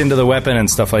locked into the weapon and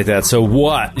stuff like that. So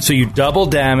what? So you double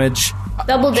damage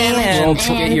Double damage.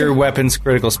 and get your weapon's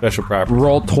critical special property.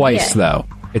 Roll twice, Yeah. though.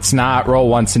 It's not roll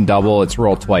once and double. It's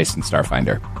roll twice in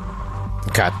Starfinder.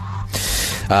 Okay.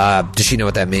 Does she know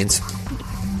what that means?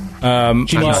 She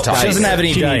She doesn't have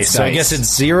any She dice, needs so I dice. guess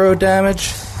it's 0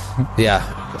 damage. Yeah.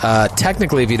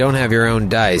 Technically, if you don't have your own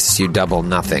dice, you double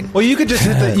nothing. Well, you could just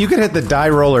hit the die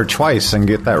roller twice and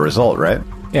get that result, right?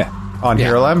 Yeah. On Yeah.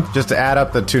 Hero Lem, just to add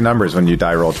up the 2 numbers when you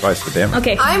die roll twice the damage.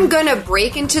 Okay. I'm gonna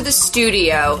break into the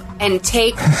studio and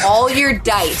take all your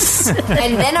dice,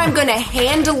 and then I'm gonna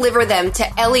hand deliver them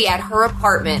to Ellie at her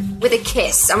apartment with a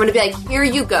kiss. I'm gonna be like, "Here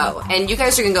you go," and you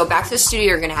guys are gonna go back to the studio.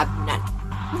 You're gonna have none.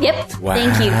 Yep.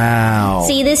 Thank you. Wow.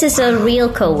 See, this is a real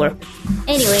coworker.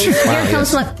 Anyway, here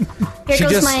comes my.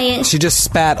 She just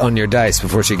spat on your dice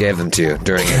before she gave them to you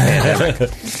during the pandemic.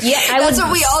 Yeah, That's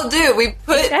what we all do. We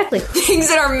put Exactly.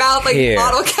 things in our mouth like Here.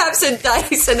 bottle caps and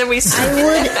dice, and then we. I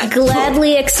would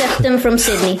gladly accept them from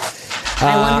Sydney.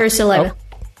 I want her saliva.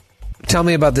 Tell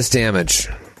me about this damage.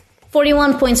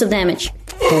 41 points of damage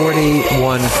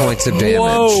 41 points of damage.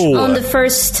 on the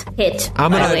first hit.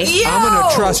 I'm by the way.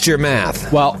 gonna trust your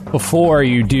math. Well, before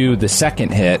you do the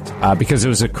second hit, because it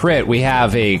was a crit, we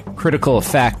have a critical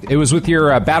effect. It was with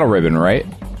your battle ribbon, right?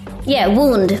 Yeah,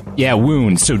 wound. Yeah,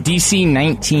 wound. So DC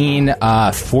 19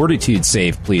 fortitude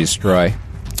save, please, Troy.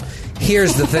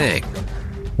 Here's the thing.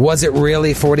 Was it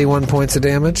really 41 points of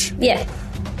damage? Yeah.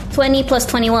 20 plus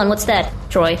 21. What's that,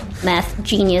 Troy? Math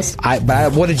genius.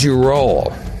 But what did you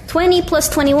roll? 20 plus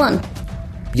 21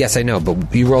 Yes, I know,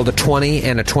 but you rolled a 20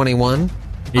 and a 21?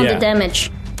 on the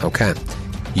damage. Okay.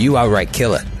 You outright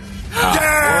kill it.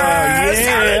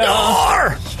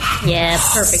 Yeah,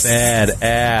 perfect.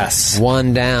 Badass.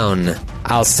 One down.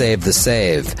 I'll save the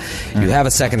save. You have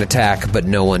a second attack, but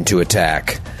no one to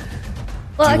attack.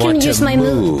 Well, I You can want use to my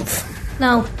move.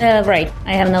 No, right.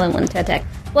 I have another one to attack.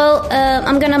 Well,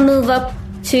 I'm gonna move up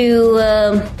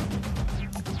to.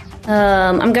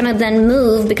 I'm gonna then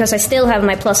move because I still have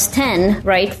my plus 10,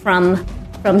 right? From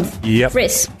Yep.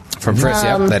 Friss. From Friss,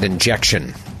 yep, that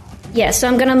injection. Yeah, so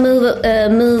I'm gonna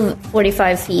move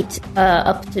 45 feet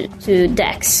up to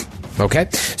Dex. Okay,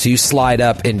 so you slide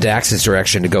up in Dax's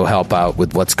direction to go help out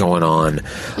with what's going on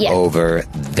over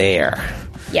there.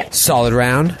 Yeah. Solid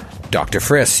round. Dr.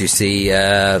 Friss, you see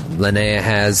Linnea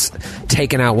has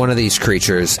taken out one of these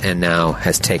creatures and now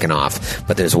has taken off,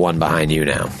 but there's one behind you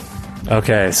now.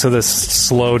 Okay, so this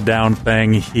slowed down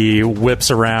thing, he whips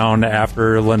around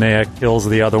after Linnea kills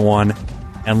the other one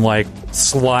and, like,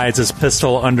 slides his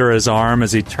pistol under his arm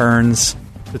as he turns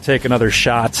to take another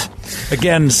shot.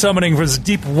 Again, summoning from his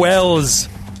deep wells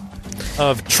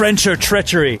of trencher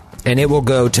treachery. And it will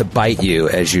go to bite you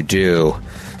as you do.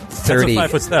 30.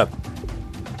 That's a 5-foot step.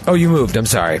 Oh, you moved. I'm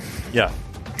sorry. Yeah.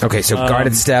 Okay, so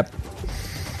guarded step.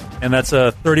 And that's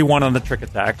a 31 on the trick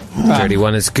attack.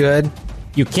 31 is good.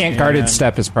 You can't guarded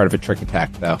step as part of a trick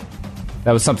attack, though.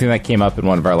 That was something that came up in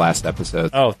one of our last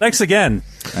episodes. Oh, thanks again,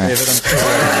 David.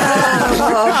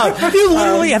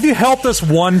 Have you helped us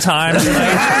one time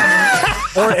tonight?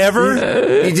 Or ever?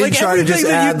 He did try to just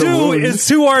add the wound. It's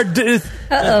to our... the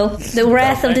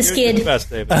wrath of the skid. Best,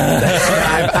 David.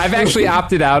 I've actually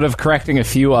opted out of correcting a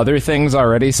few other things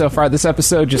already so far this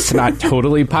episode, just to not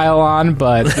totally pile on,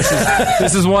 but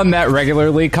this is one that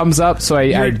regularly comes up, so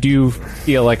I do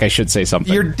feel like I should say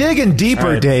something. You're digging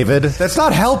deeper, right. David. That's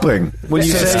not helping. When you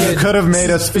say you could have made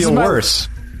us feel worse.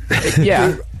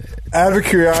 Yeah. Out of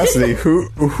curiosity,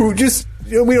 who just...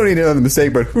 We don't need to know the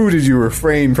mistake, but who did you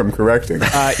refrain from correcting?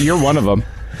 You're one of them. What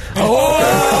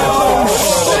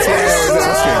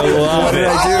did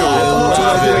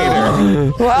I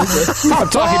do? I'm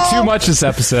talking too much this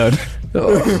episode.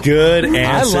 Good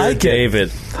answer, I like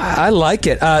David. I like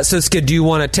it. So, Skid, do you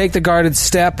want to take the guarded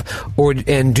step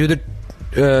and do the...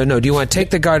 no, do you want to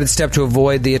take the guarded step to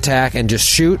avoid the attack and just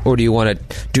shoot, or do you want to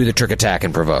do the trick attack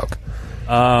and provoke?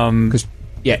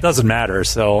 It doesn't matter,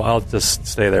 so I'll just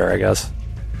stay there, I guess.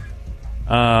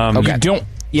 Okay. You don't...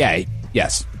 Yeah,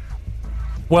 yes.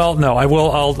 Well, no, I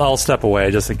will. I'll step away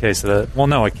just in case of it. Well,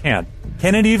 no, I can't.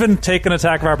 Can it even take an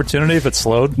attack of opportunity if it's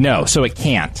slowed? No, so it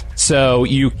can't. So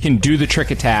you can do the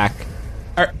trick attack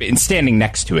and standing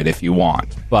next to it if you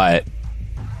want, but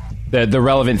the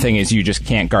relevant thing is you just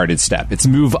can't guarded step. It's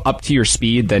move up to your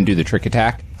speed, then do the trick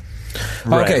attack.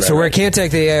 Okay, so where it can't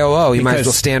take the AOO, you might as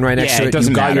well stand right next to it. It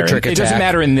doesn't matter. Your trick attack. It doesn't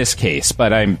matter in this case,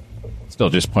 but I'm still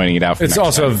just pointing it out for It's next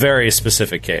also time. a very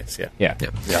specific case, Yeah.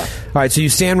 All right, so you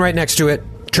stand right next to it.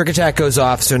 Trick attack goes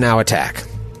off, so now attack.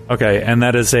 Okay, and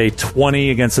that is a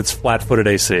 20 against its flat-footed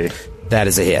AC. That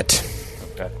is a hit.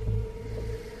 Okay.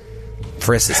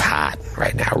 Friss is hot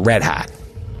right now. Red hot.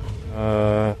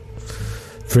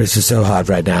 Friss is so hot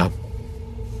right now.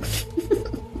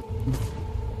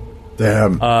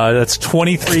 Damn. That's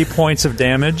 23 points of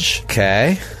damage.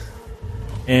 Okay.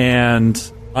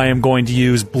 And I am going to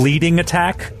use bleeding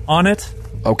attack on it.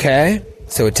 Okay.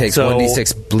 So it takes So-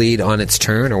 1d6 bleed on its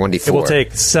turn, or 1d4? It will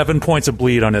take 7 points of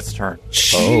bleed on its turn.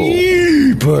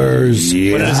 Jeepers. But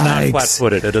it is not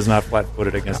flat-footed. It is not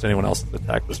flat-footed against anyone else's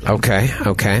attack this turn. Okay.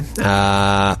 It's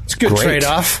It's a good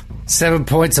trade-off. 7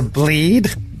 points of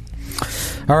bleed.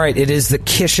 All right, it is the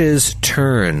Kish's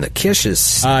turn. The Kish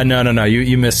is... No.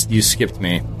 You missed. You skipped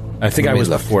me. I think Let I me was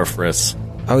look. before Friss.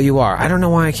 Oh, you are. I don't know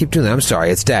why I keep doing that. I'm sorry.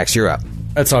 It's Dax. You're up.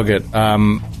 That's all good.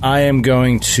 I am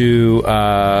going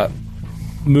to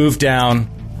move down,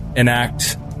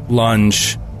 enact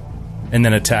lunge, and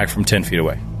then attack from 10 feet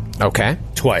away. Okay.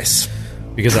 Twice.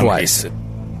 Because I'm hasted.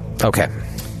 Okay.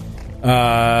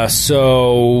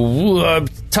 So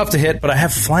tough to hit, but I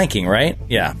have flanking, right?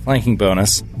 Yeah, flanking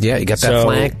bonus. Yeah, you got that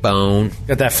flank bone.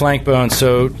 Got that flank bone.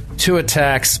 So 2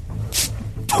 attacks.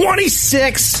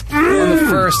 26 on the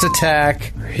first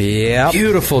attack. Yep.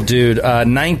 Beautiful, dude.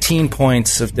 19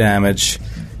 points of damage.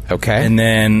 Okay. And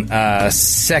then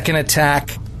second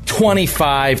attack,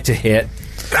 25 to hit.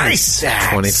 Nice.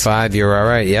 25, you're all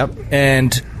right. Yep.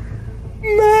 And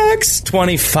max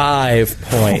 25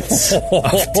 points. Wow.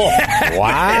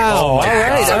 All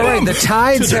right. The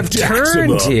tides have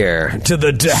turned here. To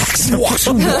the Dax.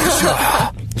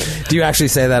 Do you actually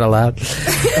say that aloud? To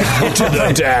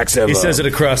the Dax. He says it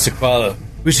across the Qualo.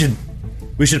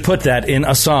 We should put that in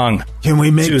a song. Can we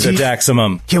make to the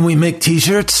Daximum? Can we make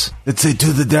T-shirts that say "to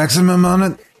the Daximum" on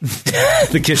it?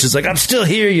 The Kish is like, I'm still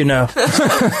here, you know.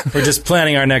 We're just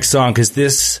planning our next song because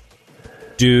this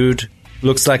dude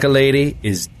looks like a lady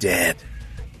is dead.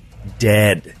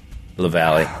 Dead.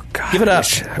 LaValle. Oh, God, give it up.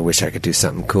 I wish I could do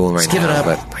something cool right give now, it up.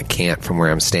 but I can't from where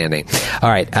I'm standing. All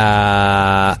right.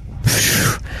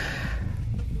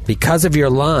 Because of your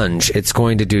lunge, it's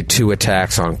going to do 2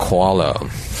 attacks on Qualo,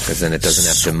 because then it doesn't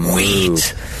have to move.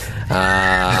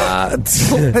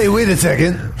 Hey, wait a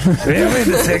second. Wait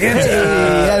a second.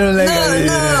 I don't like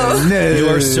You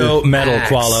are so metal,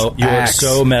 Qualo. You are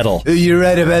so metal. You're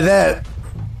right about that.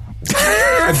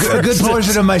 A good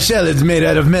portion of my shell is made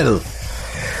out of metal.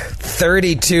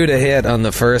 32 to hit on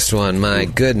the first one. My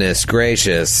goodness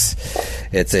gracious.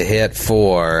 It's a hit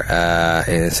for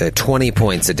it's a 20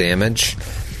 points of damage.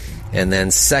 And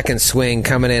then second swing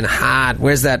coming in hot.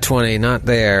 Where's that 20? Not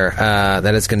there.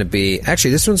 That is going to be...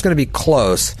 Actually, this one's going to be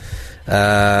close.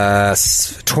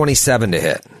 27 to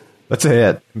hit. That's a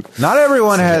hit. Not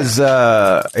everyone has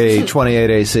a 28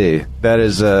 AC. That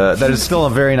is still a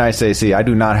very nice AC. I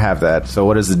do not have that. So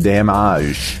what is the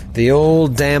damage? The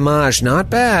old damage, not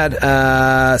bad.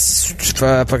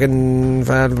 Fucking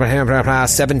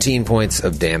 17 points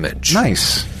of damage.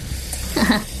 Nice.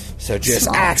 So just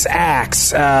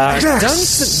axe. Done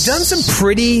some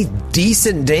pretty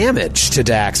decent damage to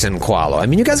Dax and Qualo. I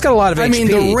mean, you guys got a lot of HP. I mean,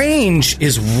 the range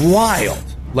is wild.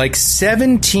 Like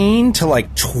 17 to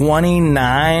like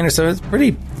 29 or so. It's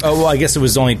pretty... Oh, well, I guess it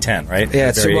was only 10, right?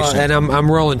 Yeah, and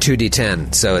I'm rolling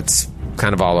 2d10, so it's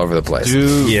kind of all over the place.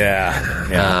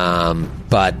 Yeah.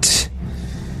 But,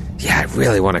 yeah, I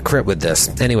really want to crit with this.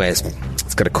 Anyways,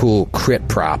 it's got a cool crit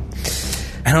prop.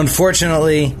 And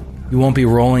unfortunately, you won't be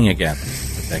rolling again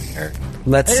with that character.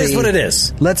 Let's see. It is what it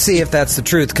is. Let's see if that's the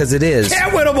truth, because it is.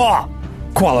 Can't win them all!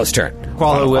 Qualo's turn.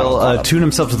 Qualo will tune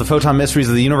himself to the photon mysteries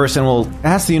of the universe and will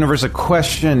ask the universe a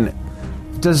question.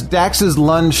 Does Dax's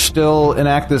lunge still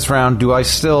enact this round? Do I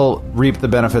still reap the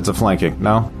benefits of flanking?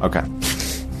 No? Okay.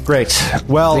 Great.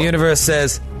 Well... The universe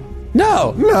says,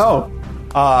 no.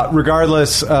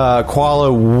 Regardless,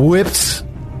 Qualo whipped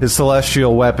his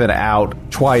celestial weapon out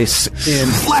twice in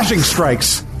flashing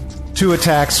strikes. 2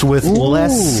 attacks with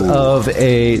less of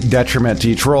a detriment to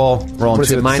each roll. Rolling what is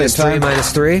 2 it, minus 3,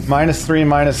 minus 3?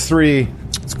 Minus 3.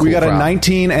 Cool, we got a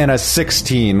 19 and a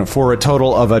 16 for a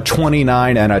total of a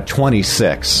 29 and a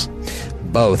 26.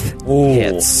 Both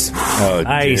hits. Oh,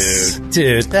 nice.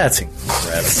 Dude, that's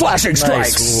incredible. Flashing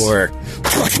strikes. Nice work.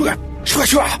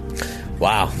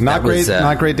 Wow. Not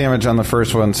great damage on the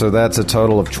first one, so that's a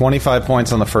total of 25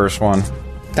 points on the first one.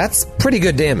 That's pretty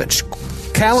good damage.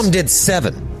 Callum did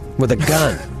 7. With a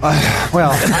gun.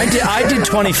 Well, I did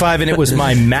 25 and it was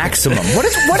my maximum. What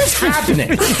is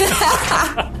happening?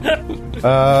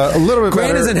 A little bit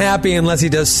Grant better. isn't happy unless he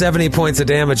does 70 points of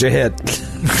damage a hit.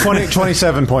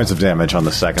 27 points of damage on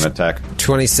the second attack.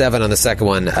 27 on the second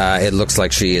one. It looks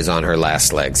like she is on her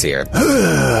last legs here.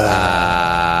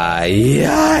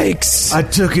 Yikes. I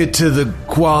took it to the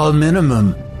qual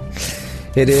minimum.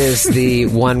 It is the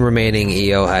one remaining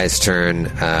Eohai's turn.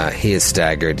 He is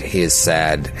staggered, he is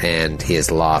sad, and he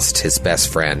has lost his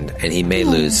best friend, and he may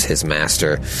lose his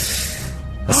master.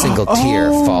 A single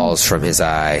tear falls from his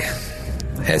eye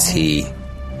as he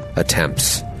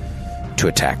attempts to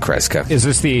attack Kreska. Is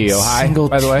this the Eohai,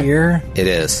 by the way? It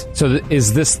is. So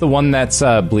is this the one that's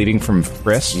bleeding from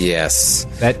Frisk? Yes.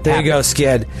 There you go,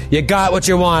 Skid. You got what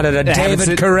you wanted. A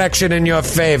David correction in your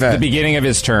favor. The beginning of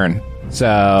his turn.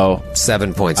 So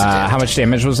 7 points of damage. How much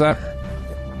damage was that?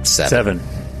 7.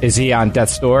 Is he on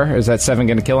death's door? Is that 7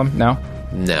 going to kill him? No,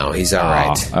 he's all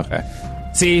right. Okay.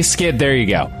 See, Skid, there you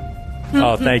go.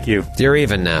 Oh, thank you. You're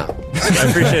even now. I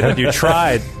appreciate that you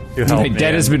tried to help me.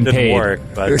 Debt has been Didn't paid. work,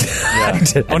 but yeah.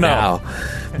 Oh no. Now,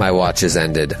 my watch has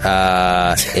ended.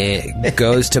 It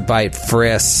goes to bite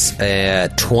Friss.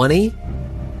 20.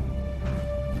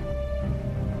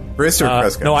 Friss or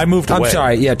Kreska? No, I moved away. I'm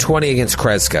sorry. Yeah, 20 against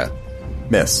Kreska.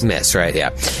 Miss, right?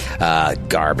 Yeah.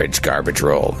 Garbage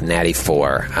roll. Natty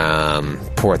 4.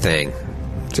 Poor thing.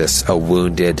 Just a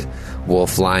wounded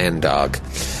wolf lion dog.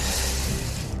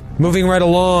 Moving right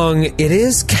along, it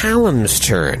is Callum's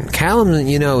turn. Callum,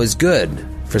 is good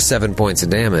for 7 points of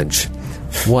damage.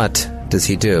 What does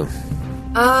he do?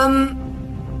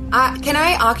 Can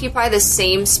I occupy the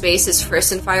same space as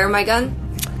Friss and fire my gun?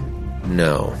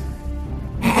 No.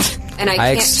 And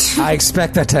I can't I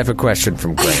expect that type of question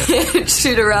from Grant.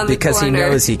 shoot around the because corner. he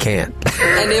knows he can't.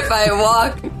 And if I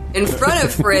walk in front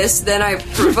of Friss, then I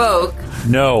provoke.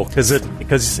 No,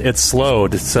 because it's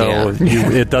slowed, so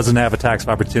it doesn't have attacks of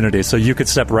opportunity. So you could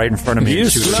step right in front of me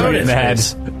and shoot slowed in the head.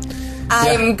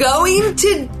 I'm going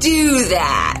to do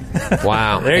that.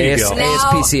 Wow. There you go.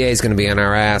 ASPCA is going to be on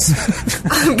our ass.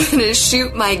 I'm going to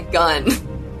shoot my gun.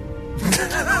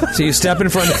 So you step in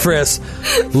front of Friss,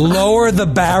 lower the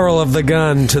barrel of the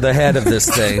gun to the head of this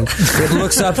thing. It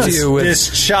looks up to you with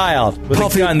this child with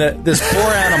a gun. This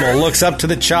poor animal looks up to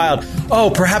the child. Oh,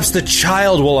 perhaps the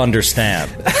child will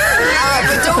understand. But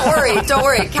don't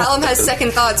worry. Callum has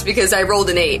second thoughts because I rolled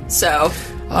an 8. So.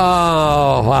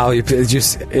 Oh wow!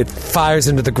 It fires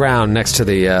into the ground next to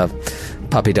the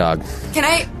puppy dog. Can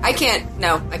I? I can't.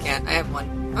 No, I can't. I have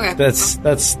one. Okay.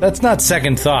 That's not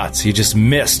second thoughts. You just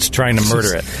missed trying to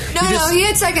murder it. No, he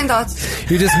had second thoughts.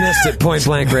 You just missed it point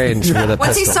blank range with a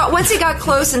pistol. Once he got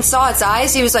close and saw its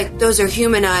eyes, he was like, "Those are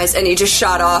human eyes," and he just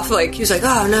shot off. Like he was like,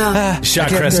 "Oh no!" Shot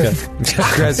Kreska.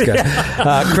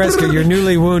 Kreska, you're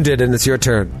newly wounded, and it's your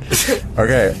turn.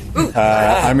 Okay,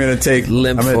 I'm gonna take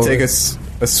a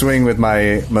swing with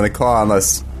my claw,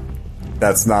 unless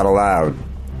that's not allowed,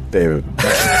 David.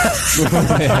 You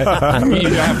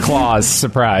don't have claws.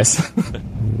 Surprise.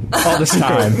 All this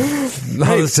time.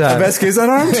 The best case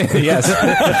unarmed? Yes.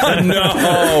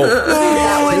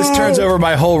 No. This turns over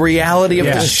my whole reality of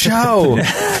the show.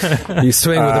 You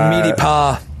swing with a meaty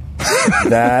paw.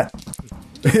 That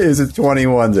is a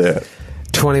 21 to hit.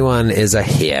 21 is a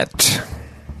hit.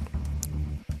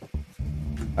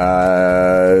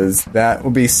 That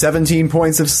will be 17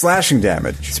 points of slashing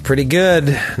damage. It's pretty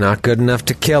good. Not good enough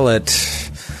to kill it.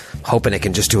 Hoping it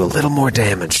can just do a little more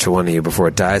damage to one of you before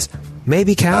it dies.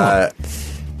 Maybe Callum.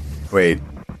 Wait.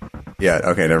 Yeah,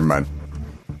 okay, never mind.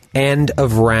 End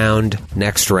of round.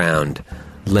 Next round.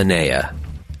 Linnea.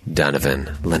 Donovan.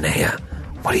 Linnea.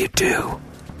 What do you do?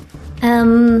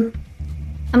 I'm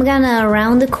gonna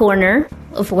round the corner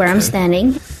of where I'm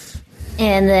standing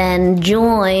and then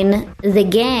join the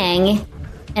gang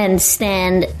and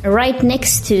stand right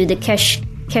next to the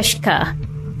Keshka.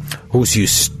 Oh, so you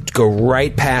go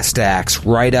right past Dax,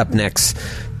 right up next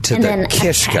to And the then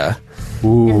Kishka.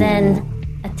 And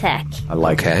then attack. I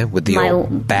like Okay, with the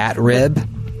old bat rib.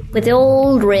 With the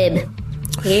old rib.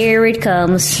 Here it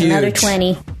comes. Huge. Another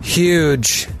 20.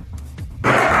 Huge.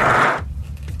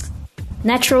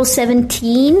 Natural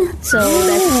 17. So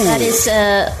that is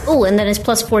and then it's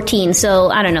plus 14.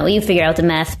 So I don't know. You figure out the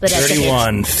math. But that's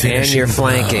 31. And you're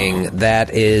flanking.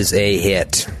 That is a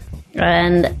hit.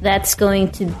 And that's going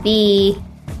to be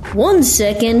 1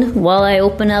 second while I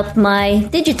open up my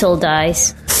digital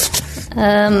dice.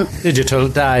 Digital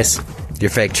dice. Your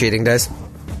fake cheating dice?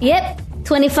 Yep.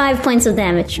 25 points of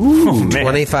damage. Ooh, man.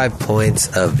 25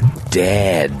 points of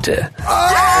dead.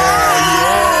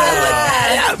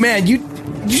 Man, you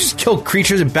just killed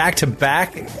creatures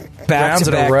back-to-back rounds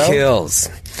in a row? kills.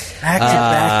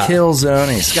 Back-to-back kill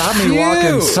zonies. Got me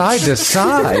walking side to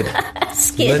side.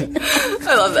 Skin.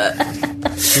 I love that.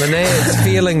 Linnea is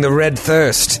feeling the red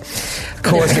thirst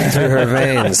coursing through her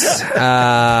veins.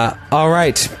 All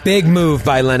right. Big move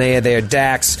by Linnea there.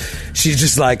 Dax, she's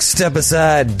just like, step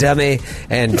aside, dummy,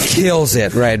 and kills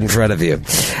it right in front of you.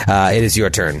 It is your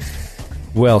turn.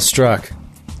 Well struck.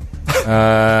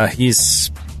 He's...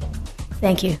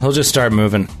 Thank you. He'll just start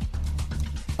moving.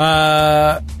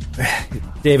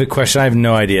 David, question. I have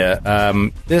no idea.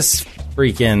 This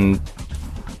freaking...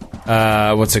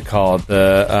 what's it called?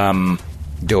 The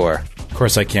door. Of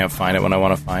course, I can't find it when I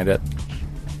want to find it.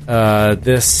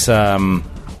 This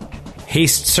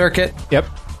haste circuit. Yep.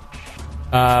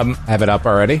 Have it up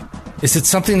already? Is it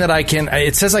something that I can?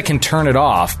 It says I can turn it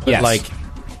off. But Yes. Like,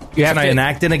 can I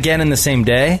enact it again in the same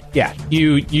day? Yeah.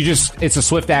 You just, it's a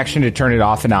swift action to turn it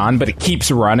off and on, but it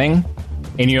keeps running,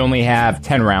 and you only have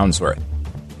 10 rounds worth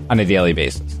on a daily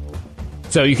basis.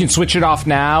 So you can switch it off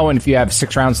now, and if you have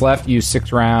 6 rounds left, use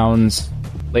 6 rounds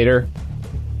later.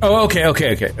 Oh,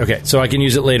 okay. So I can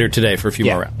use it later today for a few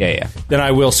more rounds. Yeah. Then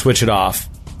I will switch it off.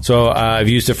 So I've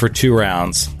used it for 2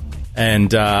 rounds,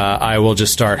 and I will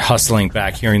just start hustling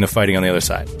back, hearing the fighting on the other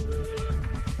side.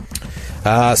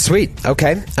 Sweet.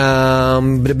 Okay. Dr.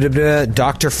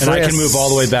 Friss. And I can move all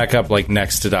the way back up, like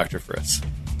next to Dr. Friss.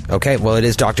 Okay, well, it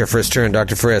is Dr. Friss' turn.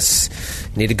 Dr.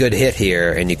 Friss, need a good hit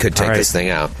here, and you could take this thing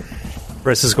out.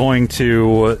 Friss is going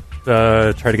to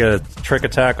try to get a trick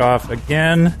attack off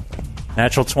again.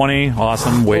 Natural 20.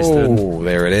 Awesome. Wasted. Oh,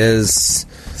 there it is.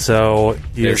 So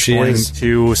he is going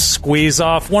to squeeze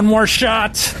off one more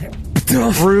shot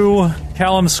through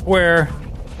Callum Square.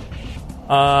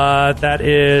 That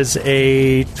is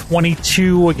a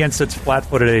 22 against its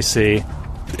flat-footed AC.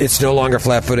 It's no longer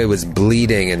flat-footed. It was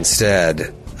bleeding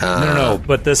instead. No.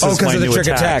 But this is my because of the new trick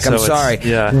attack. I'm so sorry.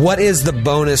 Yeah. What is the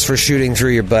bonus for shooting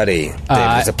through your buddy?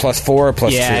 Dave, is it +4 or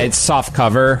 +2? Yeah, it's soft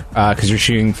cover because you're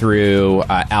shooting through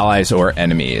allies or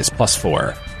enemies.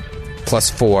 +4.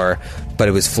 +4, but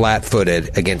it was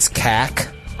flat-footed against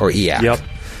CAC or EAC? Yep.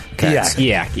 Okay.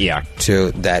 EAC.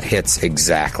 So that hits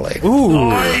exactly. Ooh.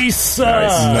 Nice.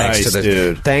 Nice,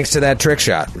 dude. Thanks to that trick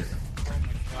shot.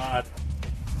 God.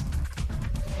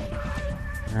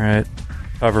 All right.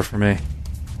 Cover for me.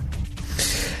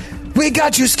 We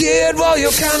got you scared while you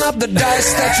count up the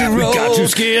dice that you rolled. We got you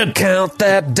scared. Count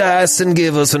that dice and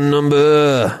give us a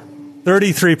number.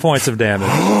 33 points of damage.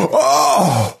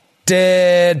 Oh!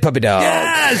 Dead puppy dog.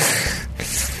 Yes!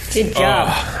 Good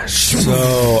job.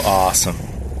 So awesome.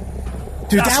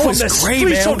 Dude, that was great,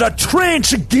 man. Of the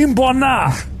trench,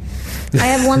 Gimbona. I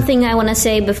have one thing I want to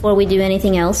say before we do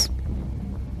anything else.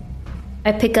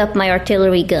 I pick up my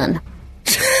artillery gun.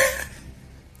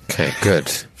 Okay,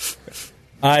 good.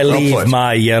 I leave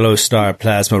my Yellow Star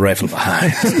plasma rifle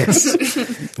behind. I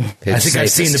think I've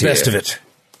seen the best of it.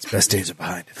 Its best days are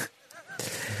behind it.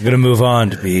 I'm going to move on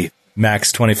to be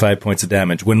max 25 points of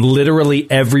damage when literally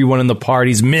everyone in the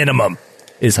party's minimum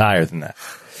is higher than that.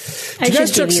 You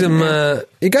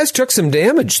guys took some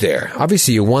damage there.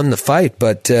 Obviously, you won the fight,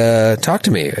 but talk to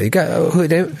me.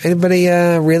 Anybody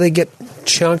really get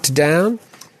chunked down?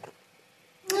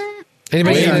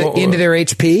 Anybody into their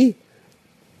HP?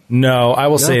 No, I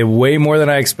will say way more than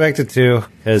I expected to,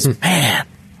 because, man,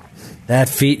 that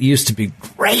feat used to be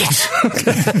great.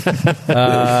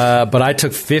 But I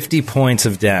took 50 points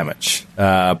of damage.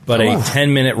 But a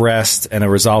 10-minute rest and a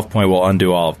resolve point will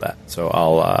undo all of that. So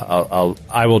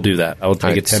I will do that. I will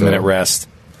take a 10-minute rest.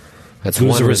 That's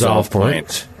lose one a resolve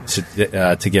point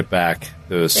to get back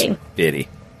those 50.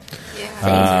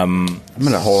 I'm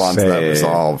going to hold on to that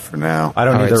resolve for now. I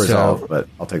don't need the resolve, but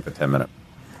I'll take the 10-minute.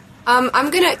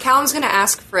 Callum's gonna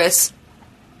ask Friss,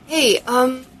 hey,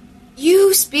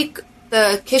 you speak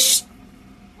the Kish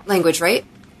language, right?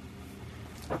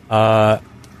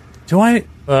 Do I?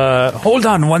 Hold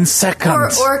on 1 second.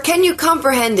 Or can you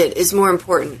comprehend it is more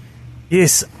important.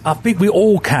 Yes, I think we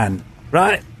all can,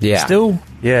 right? Yeah. Still?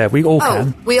 Yeah, we all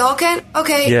can. We all can?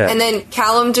 Okay. Yeah. And then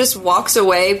Callum just walks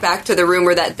away back to the room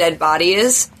where that dead body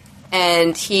is,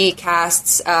 and he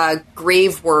casts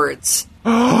grave words.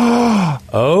 Oh,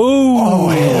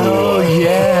 hell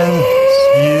yeah.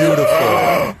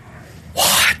 Beautiful.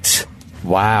 What?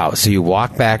 Wow. So you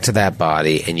walk back to that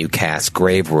body and you cast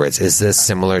grave words. Is this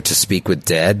similar to Speak with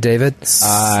Dead, David?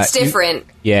 It's different.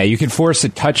 You can force a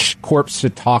touch corpse to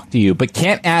talk to you, but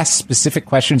can't ask specific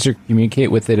questions or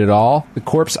communicate with it at all. The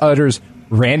corpse utters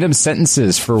random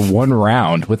sentences for 1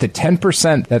 round with a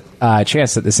 10%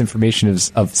 chance that this information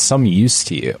is of some use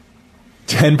to you.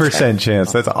 10%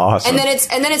 chance. That's awesome. And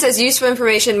then it says useful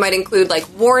information might include like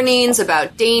warnings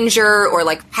about danger or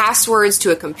like passwords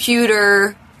to a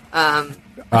computer. I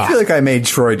feel like I made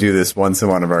Troy do this once in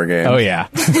one of our games. Oh yeah.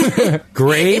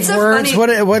 Grave words?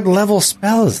 What level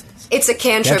spell is this? It's a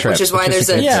cantrip, which is why there's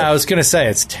a... Yeah, I was going to say,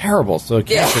 it's terrible, so a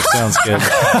cantrip sounds good.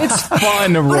 It's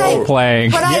fun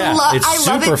role-playing. But Yeah, it's I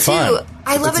love super it, fun. too.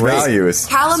 I love Its it value because is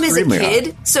Callum is a extremely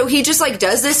kid, so he just, like,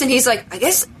 does this, and he's like, I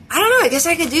don't know, I guess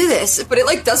I could do this. But it,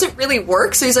 like, doesn't really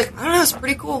work, so he's like, I don't know, it's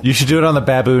pretty cool. You should do it on the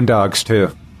baboon dogs,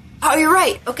 too. Oh, you're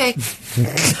right. Okay.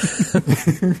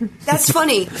 That's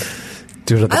funny.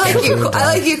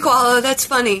 I like you, Koala. That's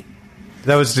funny.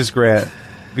 That was just great.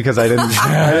 Because I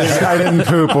didn't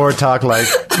poop or talk like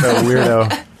a weirdo.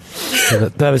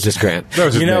 That was just Grant.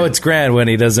 It's Grant when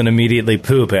he doesn't immediately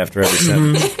poop after every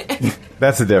sentence.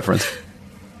 That's the difference.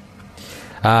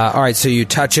 All right, so you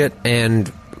touch it, and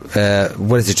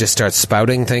what does it just start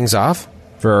spouting things off?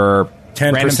 For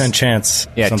 10% chance.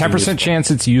 Yeah, 10%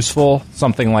 chance it's useful.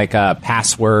 Something like a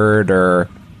password or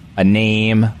a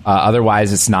name.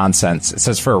 Otherwise, it's nonsense. It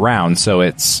says for a round, so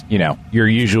it's, your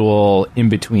usual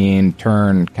in-between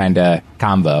turn kind of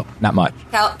combo. Not much.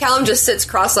 Callum just sits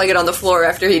cross-legged on the floor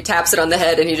after he taps it on the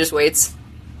head, and he just waits.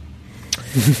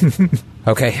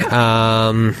 Okay.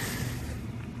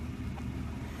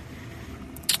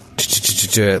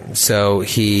 So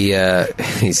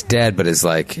he's dead, but his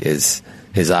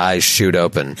eyes shoot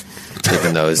open,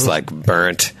 even though he's like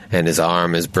burnt and his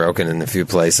arm is broken in a few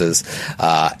places,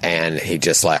 and he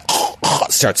just like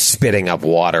starts spitting up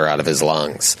water out of his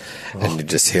lungs, and you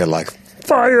just hear like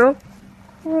fire,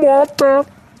 water,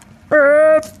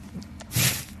 earth,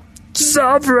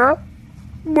 Zavra,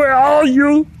 where are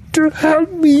you to help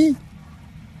me,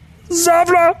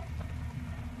 Zavra?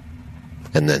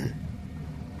 And then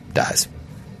dies.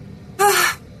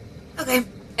 Okay.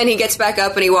 And he gets back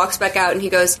up and he walks back out and he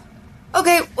goes,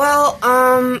 okay, well,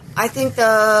 I think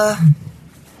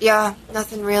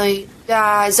nothing really.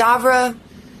 Zavra,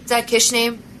 is that Kish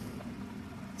name?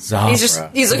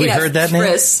 Zavra. He's looking at heard that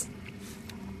Chris. Name?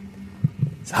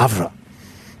 Zavra.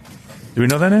 Do we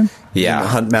know that name? Yeah.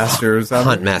 Huntmaster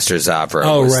Zavra? Huntmaster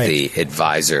Zavra was the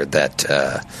advisor that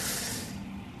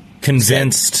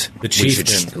convinced the we chieftain.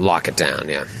 should lock it down,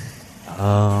 yeah.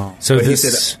 Oh. So But this... he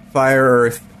said fire,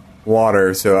 earth,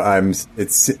 water, so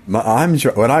what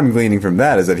I'm gleaning from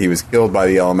that is that he was killed by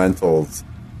the elementals,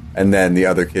 and then the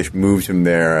other Kish moved him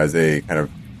there as a kind of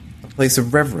a place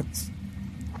of reverence.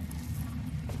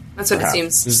 That's what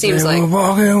it seems like.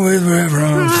 Walking with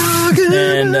reverence. Walking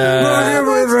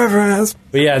with reverence.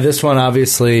 But yeah, this one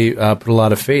obviously put a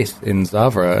lot of faith in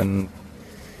Zavra and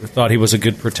thought he was a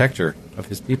good protector of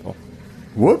his people.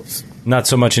 Whoops. Not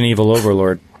so much an evil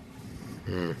overlord.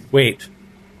 Wait.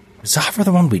 Is Zavra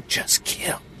the one we just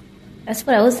killed? That's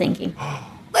what I was thinking.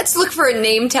 Let's look for a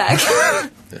name tag.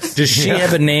 Does she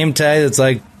have a name tag that's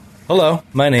like, hello,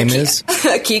 my name is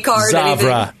a key card?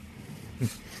 Zavra.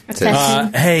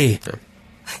 Hey,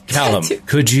 Callum,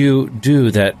 could you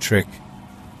do that trick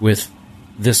with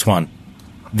this one?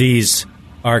 These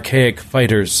archaic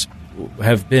fighters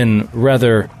have been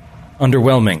rather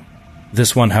underwhelming.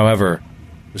 This one, however,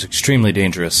 was extremely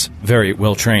dangerous, very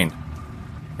well trained.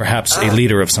 Perhaps a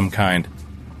leader of some kind.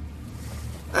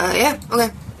 Yeah,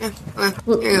 okay.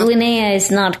 Linnea is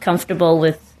not comfortable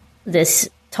with this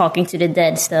talking to the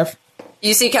dead stuff.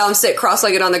 You see Callum sit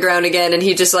cross-legged on the ground again, and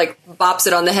he just, like, bops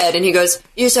it on the head, and he goes,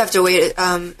 you just have to wait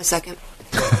a second.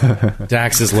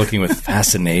 Dax is looking with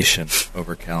fascination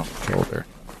over Callum's shoulder.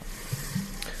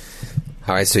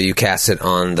 All right, so you cast it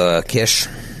on the Kish.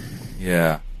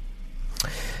 Yeah.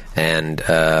 And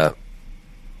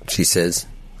she says,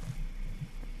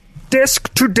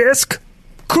 Disc to disc.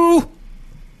 Crew.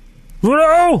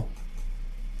 Row.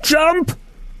 Jump.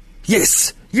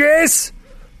 Yes. Yes.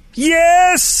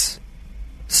 Yes.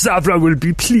 Zavra will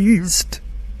be pleased.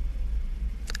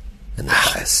 And the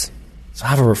dice.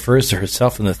 Zavra refers to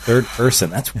herself in the third person.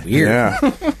 That's weird. Yeah.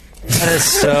 That is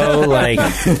so, like,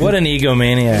 what an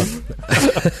egomaniac.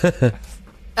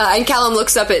 And Callum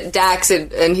looks up at Dax,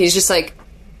 and he's just like,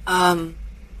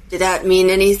 did that mean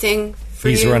anything for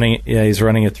He's you? running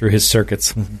it through his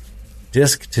circuits.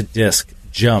 Disc to disc,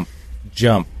 jump.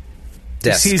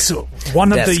 Desk. He's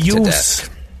one of Desk the to youths.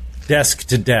 Desk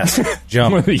to desk,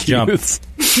 jump.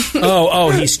 Oh,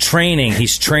 he's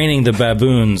training the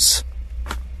baboons,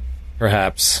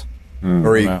 perhaps.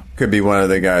 Or he could be one of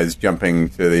the guys jumping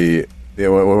to the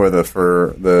what were the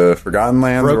Forgotten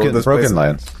Lands? Broken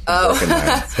Lands. Broken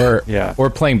Lands. Or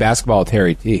playing basketball with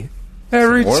Harry T.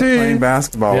 Harry Or T. playing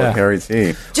basketball with Harry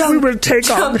T. We will take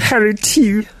on Harry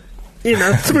T. in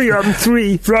a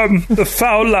 3-on-3 from the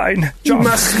foul line. You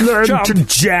must learn to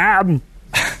jam.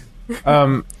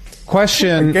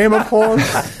 Question. Game of Thrones.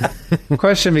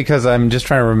 Question, because I'm just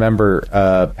trying to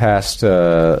remember past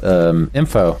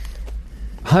info.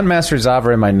 Huntmaster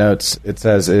Zavra in my notes, it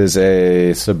says, is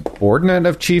a subordinate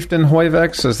of Chieftain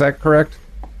Hoivex. Is that correct?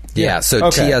 Yeah, so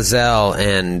Tiazel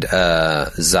and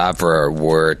Zavra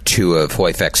were two of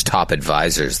Hoifek's top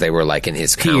advisors. They were like in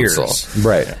his council.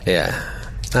 Right. Yeah.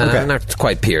 Not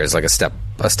quite peers, like a step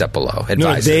below.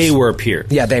 Advisors. No, they were peers.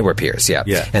 Yeah, they were peers, yeah.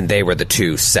 Yeah. And they were the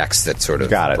two sects that sort of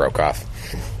broke off.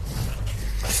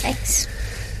 Sex.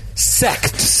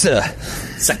 Sects.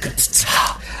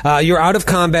 You're out of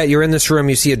combat. You're in this room.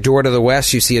 You see a door to the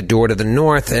west. You see a door to the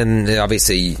north. And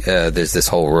obviously, there's this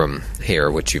whole room here,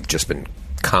 which you've just been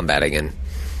combating in.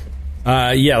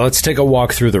 Let's take a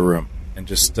walk through the room and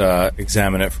just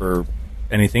examine it for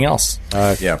anything else.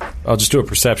 I'll just do a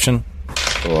perception.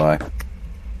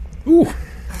 Ooh,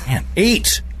 man,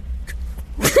 8.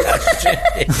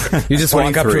 You just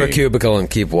walk up to a cubicle and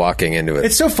keep walking into it.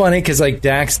 It's so funny because like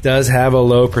Dax does have a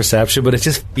low perception, but it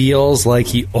just feels like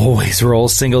he always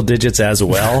rolls single digits as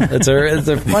well. It's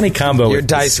a funny combo. Your with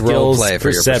dice skills, role play for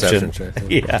perception. your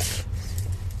perception. Yeah.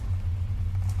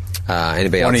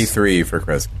 Anybody else? 23 for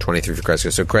Kreska. 23 for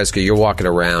Kreska. So Kreska, you're walking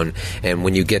around, and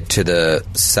when you get to the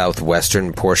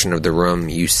southwestern portion of the room,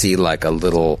 you see like a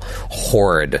little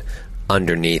horde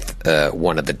underneath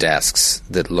one of the desks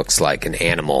that looks like an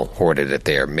animal hoarded it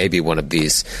there. Maybe one of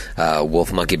these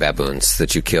wolf monkey baboons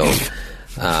that you killed.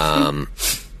 Lion.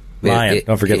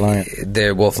 Don't forget lion.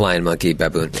 They're wolf, lion, monkey,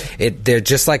 baboon. They're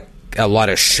just like a lot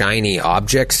of shiny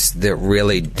objects that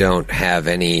really don't have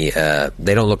any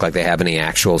they don't look like they have any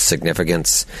actual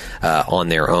significance on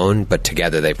their own, but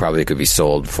together they probably could be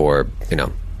sold for, I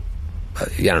don't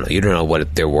know, you don't know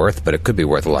what they're worth, but it could be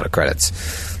worth a lot of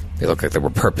credits. They look like they were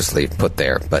purposely put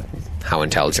there, but how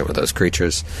intelligent were those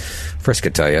creatures? First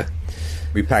could tell you.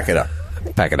 We pack it up.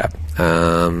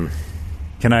 Can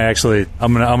I actually?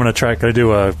 I'm gonna try. Can I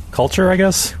do a culture? I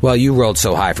guess. Well, you rolled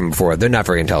so high from before. They're not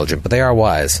very intelligent, but they are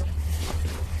wise.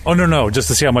 Oh no! Just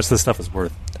to see how much this stuff is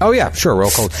worth. Oh yeah, sure. Roll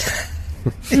culture.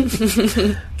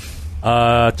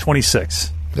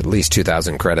 26. At least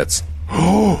 2,000 credits.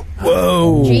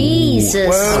 Whoa! Jesus!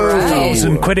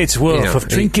 2,000 credits worth of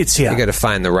trinkets here. You got to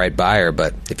find the right buyer.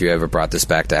 But if you ever brought this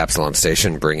back to Absalom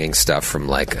Station, bringing stuff from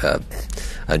like the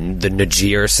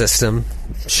Najir system,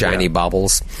 shiny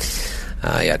baubles.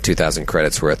 2,000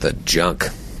 credits worth of junk.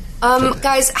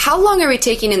 Guys, how long are we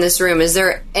taking in this room? Is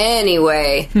there any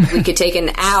way we could take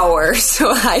an hour so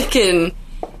I can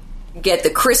get the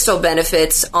crystal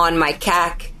benefits on my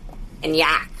cack and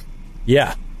yak?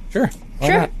 Yeah, sure.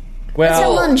 Sure. Well, let's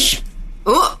have lunch.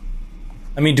 Oh.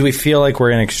 I mean, do we feel like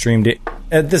we're in extreme...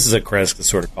 this is a Kreska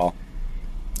sort of call.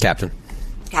 Captain.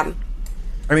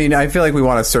 I mean, I feel like we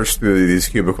want to search through these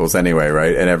cubicles anyway,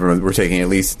 right? And we're taking at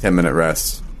least a 10-minute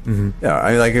rest. Mm-hmm. Yeah,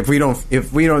 I mean, like if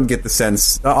we don't get the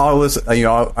sense, I'll listen.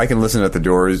 I can listen at the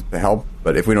doors to help.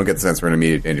 But if we don't get the sense we're in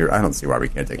immediate danger, I don't see why we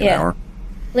can't take an hour.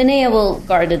 Linnea will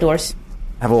guard the doors.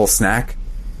 Have a little snack.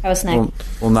 Have a snack.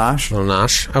 Little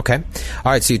nosh. Okay.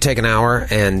 All right. So you take an hour,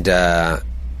 and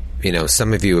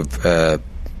some of you have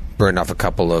burned off a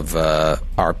couple of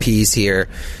RPs here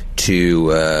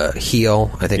to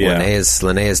heal. I think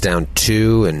Linnea's down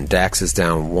 2, and Dax is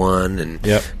down 1, and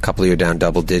a couple of you are down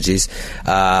double digits.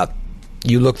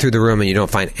 You look through the room and you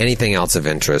don't find anything else of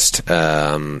interest.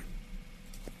 Let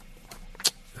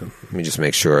me just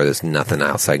make sure there's nothing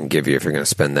else I can give you if you're going to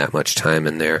spend that much time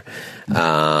in there.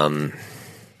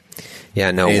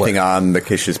 Anything on the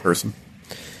Kish's person?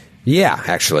 Yeah,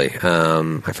 actually.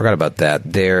 I forgot about that.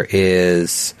 There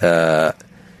is an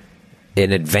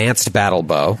advanced battle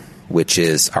bow, which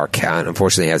is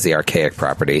unfortunately has the archaic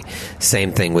property.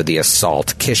 Same thing with the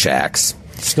assault Kish axe.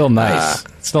 Still nice.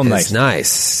 It's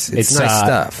nice. It's nice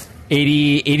stuff.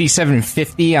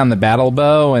 8750 on the battle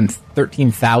bow and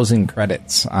 13,000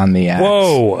 credits on the axe.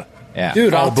 Whoa. Yeah.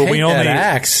 Dude, I'll take that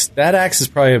axe. That axe is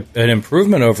probably an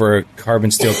improvement over a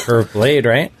carbon steel curved blade,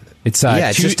 right? It's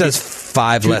it just does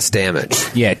 5 less damage.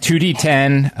 Yeah,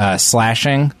 2d10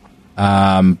 slashing.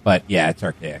 But yeah, it's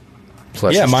archaic.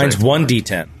 Plus mine's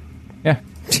 1d10. Yeah.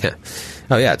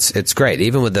 Oh yeah, it's great.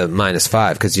 Even with the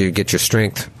 -5, because you get your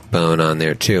strength bone on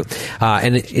there too.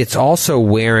 And it's also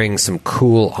wearing some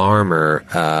cool armor.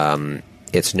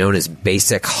 It's known as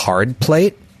basic hard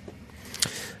plate.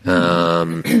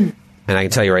 And I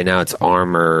can tell you right now, it's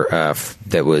armor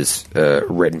that was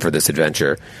written for this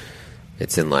adventure.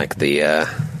 It's in like the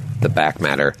back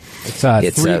matter. It's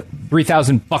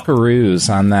 3,000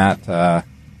 buckaroos on that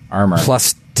armor.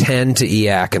 Plus 10 to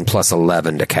EAC and plus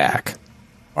 11 to CAC.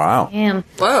 Wow. Damn.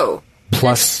 Whoa.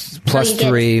 Plus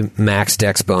 3 max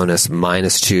dex bonus,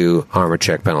 -2 armor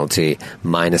check penalty,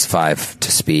 -5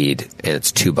 to speed, and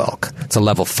it's 2 bulk. It's a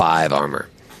level 5 armor.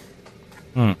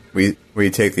 We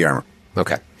take the armor.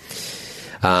 Okay.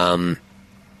 And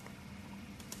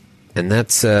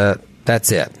that's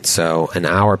it. So an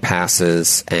hour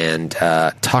passes, and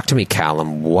talk to me,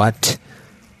 Callum. What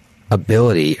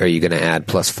ability are you going to add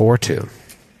 +4 to?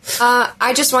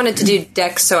 I just wanted to do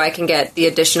dex so I can get the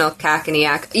additional CAC and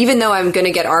EAC. Even though I'm going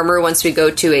to get armor once we go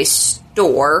to a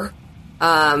store,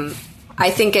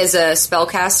 I think as a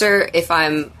spellcaster, if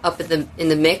I'm up in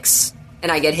the mix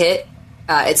and I get hit,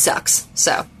 it sucks.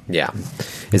 So yeah,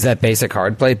 is that basic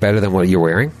hard plate better than what you're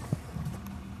wearing?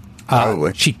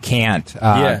 Probably. She can't.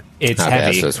 It's okay,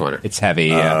 heavy. It's heavy.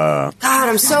 Yeah. God,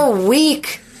 I'm so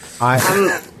weak.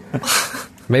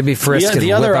 Maybe Frisk can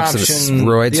whip up some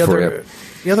steroids for you.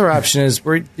 The other option is,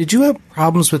 did you have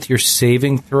problems with your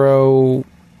saving throw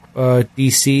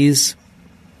DCs?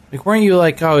 Like, weren't you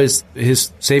like,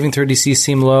 his saving throw DCs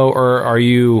seem low, or are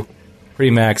you pretty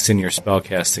maxed in your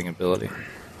spellcasting ability?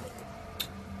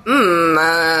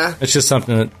 It's just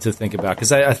something to think about,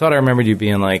 because I thought I remembered you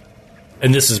being like,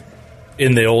 and this is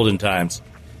in the olden times,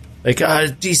 like,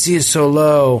 DC is so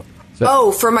low.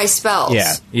 For my spells.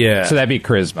 Yeah. So that'd be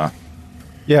charisma.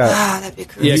 Yeah, that'd be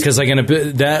crazy. Yeah, because like an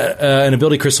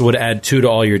ability crystal would add 2 to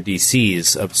all your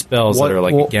DCs of spells that are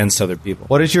like against other people.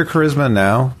 What is your charisma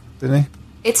now, Sydney?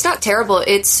 It's not terrible.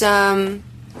 It's a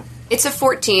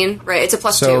 14, right? It's a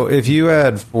 +2. So if you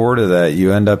add 4 to that,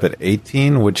 you end up at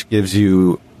 18, which gives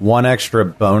you 1 extra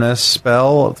bonus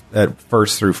spell at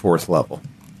 1st through 4th level.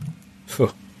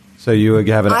 So you would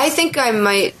have I think I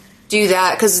might do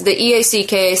that because the EAC,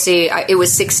 KAC, it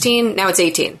was 16, now it's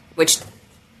 18, which...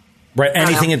 Right,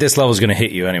 anything at this level is going to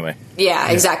hit you anyway.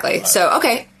 Yeah, exactly. So,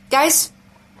 okay, guys,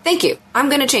 thank you. I'm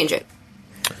going to change it.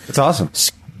 It's awesome.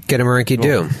 Get a Marinky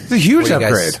do. It's a huge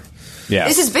upgrade. Yeah,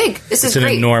 this is big. This is an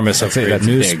great. Enormous upgrade. That's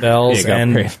New big. spells Big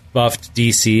and upgrade. buffed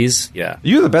DCs. Yeah,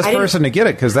 you're the best person to get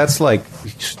it because that's like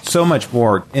so much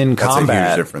more in combat. That's a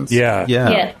huge difference. Yeah.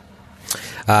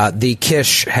 The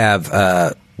Kish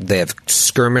have. They have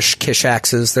skirmish Kish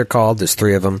axes, they're called. There's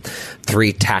 3 of them.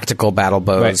 3 tactical battle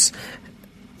bows. Right.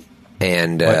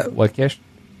 And what Kish?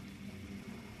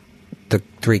 The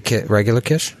 3 regular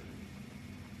Kish?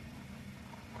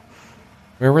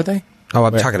 Where were they? Oh,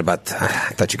 I'm talking about...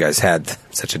 I thought you guys had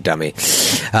such a dummy.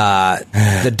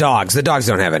 The dogs. The dogs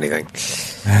don't have anything.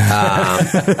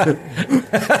 I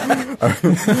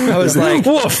was like,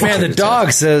 man, the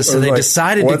dogs. So they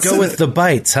decided to go with the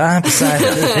bites, huh?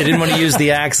 They didn't want to use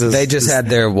the axes. They just had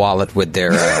their wallet with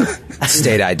their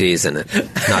state IDs in it,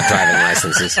 not driving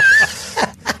licenses.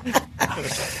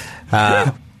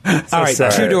 All right,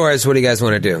 sad. 2 doors. What do you guys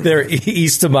want to do? They're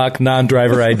Eastamock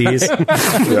non-driver IDs.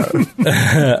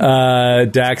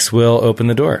 Dax will open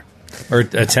the door. Or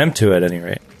attempt to, at any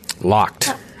rate.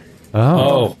 Locked.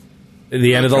 Oh.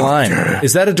 The end of the line.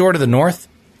 Is that a door to the north?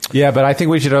 Yeah, but I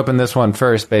think we should open this one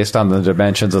first based on the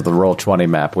dimensions of the Roll20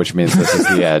 map, which means this is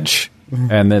the edge.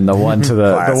 And then the one to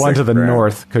the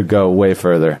north could go way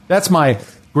further. That's my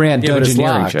grand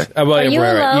engineering check. Are you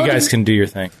allowed? You guys can do your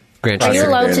thing. Are you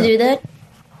allowed to do that?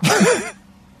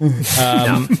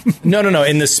 No.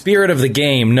 In the spirit of the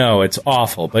game, no, it's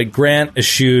awful. But Grant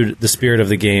eschewed the spirit of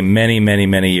the game many, many,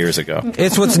 many years ago.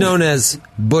 It's what's known as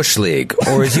Bush League,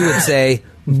 or as you would say,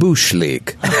 Bush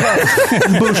League.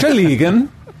 Bush League.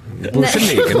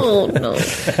 Oh, no.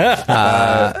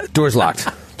 Door's locked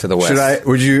to the west.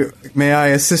 May I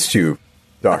assist you,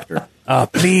 Doctor?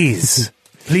 Please,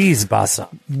 Basa.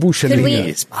 Bush Could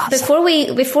we,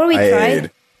 League. before we try,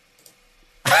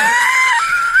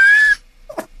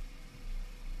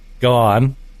 Go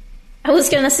on. I was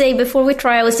gonna say before we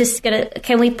try,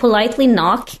 can we politely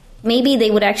knock? Maybe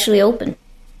they would actually open.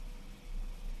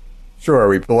 Sure,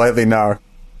 we politely knock.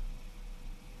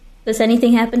 Does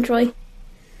anything happen, Troy?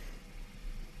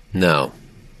 No.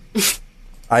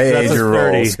 I aid your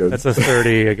rolls. That's a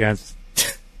 30 against.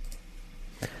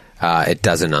 It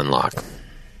doesn't unlock.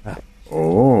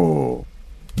 Oh.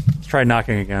 Let's try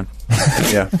knocking again.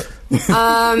 Yeah.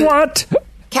 What?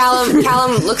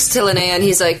 Callum looks to Linnea and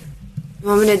he's like, "You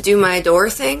want me to do my door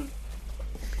thing?"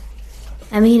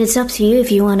 I mean, it's up to you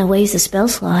if you want to waste the spell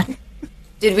slot.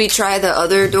 Did we try the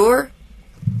other door?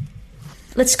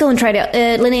 Let's go and try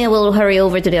it. Linnea will hurry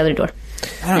over to the other door.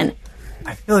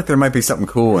 I feel like there might be something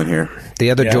cool in here.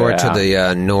 The other door to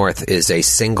the north is a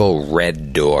single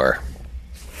red door.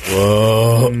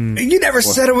 Whoa. You never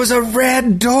said it was a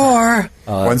red door.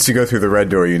 Once you go through the red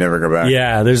door, you never go back.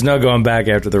 Yeah, there's no going back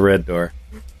after the red door.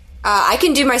 I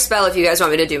can do my spell if you guys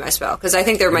want me to do my spell, because I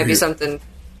think there might be something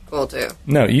cool too.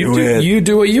 No, you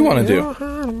do what you want to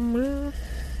do.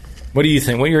 What do you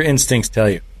think? What do your instincts tell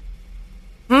you?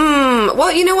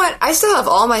 Well, you know what? I still have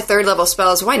all my 3rd level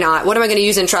spells. Why not? What am I going to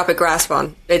use Entropic Grasp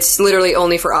on? It's literally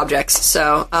only for objects.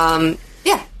 So,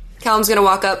 yeah. Callum's going to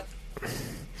walk up.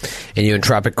 And you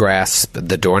entropic grasp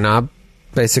the doorknob,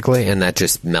 basically, and that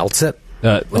just melts it?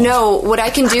 No, what I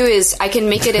can do is I can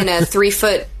make it in a 3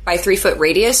 foot by 3 foot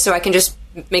radius, so I can just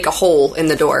make a hole in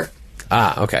the door.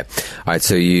 Ah, okay. All right,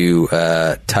 so you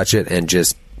touch it and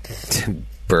just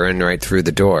burn right through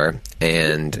the door.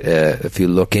 And if you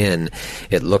look in,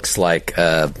 it looks like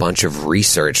a bunch of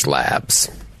research labs.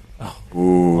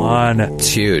 It's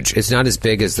huge. It's not as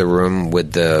big as the room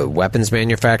with the weapons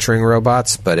manufacturing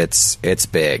robots, but it's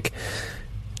big.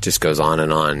 Just goes on,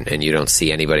 and you don't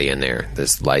see anybody in there.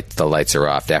 The lights are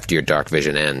off. After your dark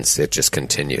vision ends, it just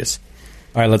continues.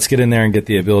 All right, let's get in there and get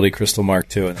the ability crystal mark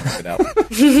II and then get out.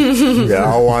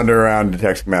 Yeah, I'll wander around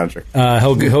detect magic.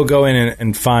 He'll go in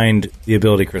and find the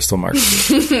ability crystal mark II.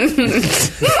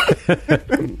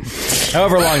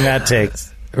 However long that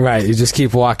takes. Right, you just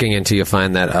keep walking until you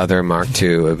find that other Mark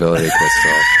II ability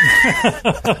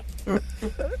crystal.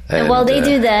 And while they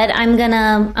do that, I'm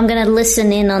gonna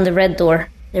listen in on the red door,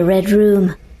 the red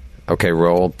room. Okay,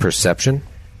 roll perception.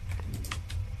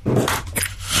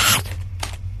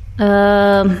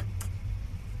 20.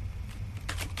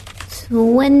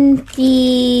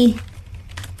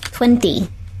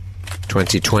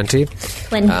 2020.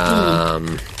 20.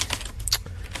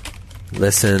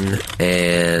 Listen,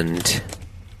 and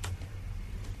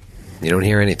you don't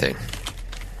hear anything.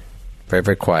 Very,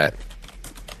 very quiet.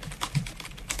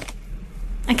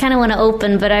 I kind of want to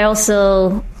open, but I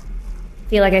also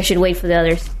feel like I should wait for the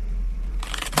others.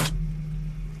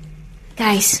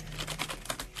 Guys,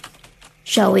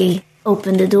 shall we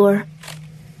open the door?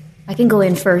 I can go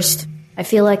in first. I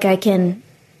feel like I can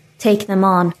take them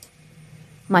on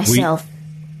myself.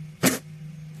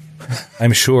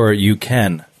 I'm sure you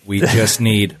can. We just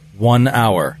need 1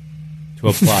 hour to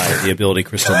apply the ability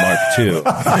crystal mark II.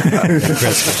 The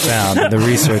crystal found in the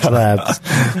research labs.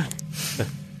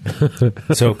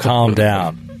 So calm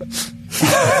down.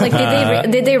 Like,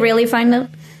 did they really find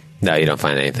them? No, you don't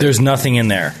find anything. There's nothing in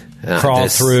there. Crawl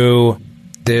through.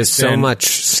 There's so much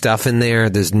stuff in there.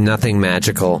 There's nothing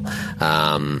magical.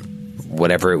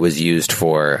 Whatever it was used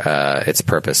for, its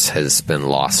purpose has been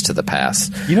lost to the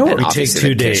past. You know what? And We take obviously 2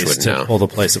 the kids days would to know. pull the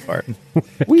place apart.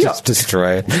 We just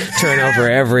destroy it, turn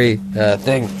over every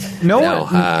thing.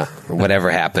 Whatever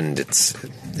happened,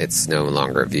 it's no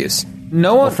longer of use.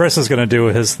 Well, Friss is going to do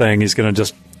his thing. He's going to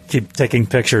just keep taking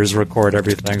pictures, record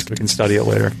everything, so we can study it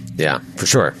later. Yeah, for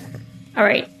sure. All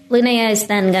right. Linnea is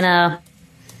then gonna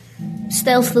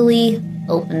stealthily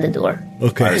open the door.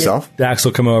 Okay. By yourself? Dax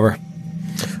will come over.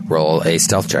 Roll a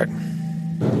stealth check.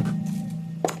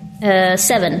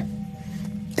 7.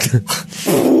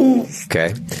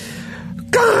 Okay.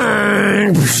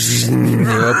 You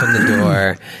open the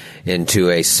door into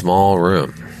a small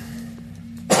room.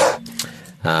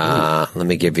 Let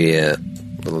me give you a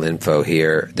little info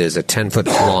here. There's a 10-foot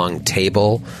long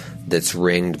table that's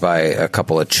ringed by a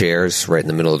couple of chairs right in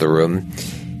the middle of the room.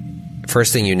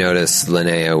 First thing you notice,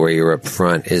 Linnea, where you're up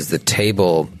front, is the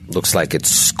table looks like it's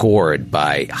scored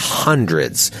by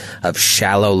hundreds of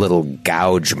shallow little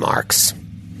gouge marks.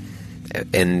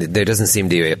 And there doesn't seem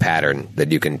to be a pattern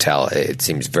that you can tell. It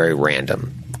seems very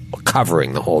random,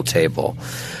 covering the whole table.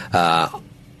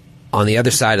 On the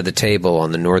other side of the table,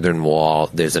 on the northern wall,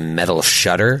 there's a metal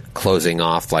shutter closing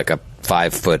off like a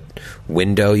 5-foot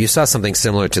window. You saw something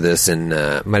similar to this in,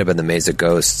 might have been the Maze of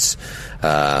Ghosts,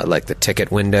 like the ticket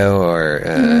window, or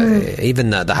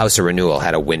even the House of Renewal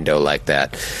had a window like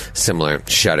that, similar,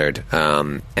 shuttered.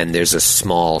 And there's a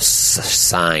small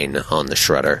sign on the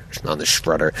shutter,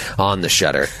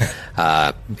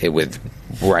 with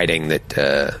writing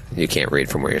that you can't read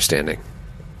from where you're standing.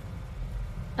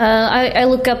 I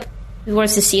look up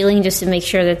towards the ceiling just to make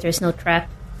sure that there's no trap.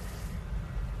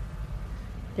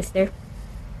 Is there? Do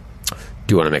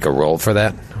you want to make a roll for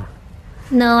that?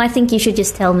 No, I think you should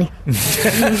just tell me. You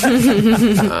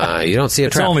don't see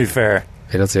a trap. It's only fair.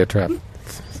 You don't see a trap. All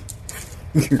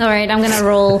right, I'm gonna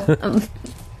roll.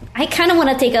 I kind of want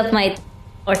to take up my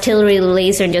artillery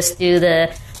laser and just do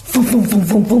the boom, boom, boom,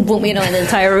 boom, boom, boom, in the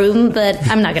entire room, but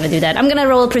I'm not gonna do that. I'm gonna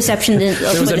roll a perception.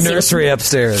 There was a nursery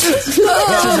upstairs.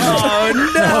 Oh,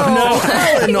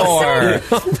 no, Eleanor.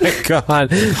 Oh my God.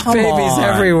 Babies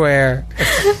everywhere.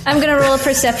 I'm gonna roll a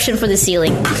perception for the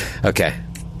ceiling. Okay.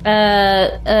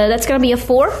 That's gonna be a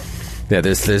 4. Yeah,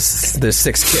 there's 6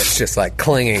 kids just like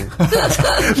clinging.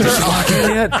 Did she walk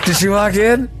in yet? Did she walk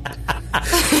in?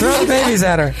 Throw the babies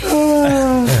at her.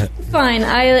 Fine,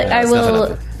 I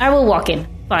will walk in.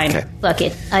 Fine, Okay. Fuck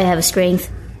it. I have a strength.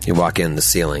 You walk in, the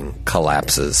ceiling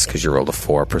collapses because you rolled a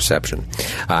 4 perception.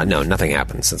 No, nothing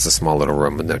happens. It's a small little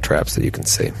room with no traps that you can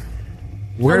see.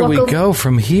 Where do we go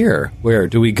from here? Where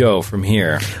do we go from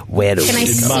here? Where do Can I we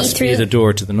see It must through? be the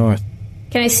door to the north.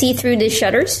 Can I see through the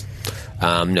shutters?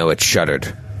 No, it's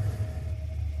shuttered.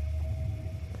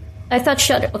 I thought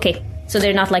shutter. Okay, so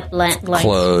they're not like blinds.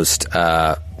 Closed.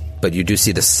 But you do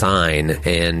see the sign,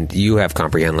 and you have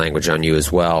comprehend language on you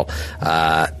as well.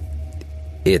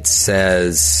 It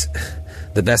says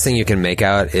the best thing you can make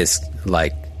out is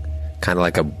like kind of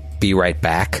like a "be right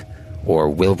back" or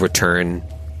 "will return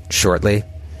shortly."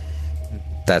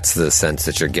 That's the sense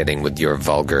that you're getting with your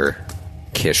vulgar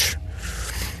Kish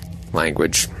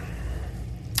language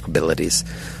abilities.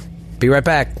 Be right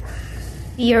back.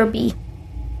 BRB.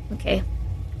 Okay.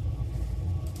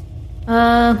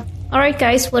 All right,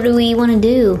 guys. What do we want to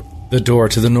do? The door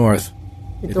to the north.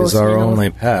 It door is to our the north. only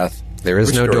path. There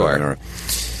is no Which door. door?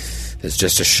 There's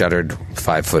just a shuttered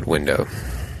 5-foot window.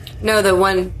 No, the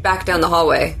one back down the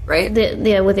hallway, right?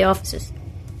 Yeah, with the offices.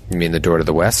 You mean the door to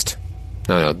the west?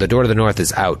 No, the door to the north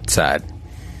is outside.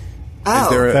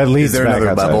 Oh. That leads is there back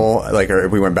another outside. level? Like, or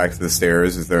if we went back to the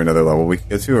stairs, is there another level we could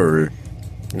get to? Or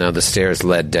No, the stairs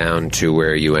led down to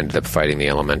where you ended up fighting the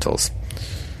elementals.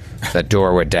 That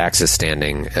door where Dax is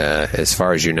standing, as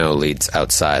far as you know, leads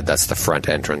outside. That's the front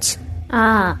entrance.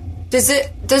 Ah. Does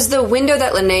the window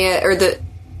that Linnea, or the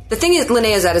thing that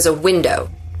Linnea's at is a window?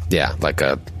 Yeah, like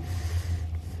a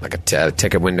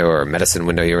ticket window or a medicine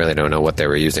window. You really don't know what they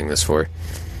were using this for.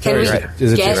 Can we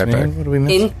Is it get just me? What do we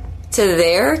miss? into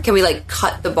there? Can we like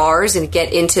cut the bars and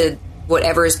get into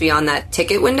whatever is beyond that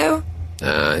ticket window?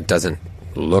 It doesn't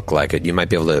look like it. You might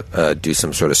be able to do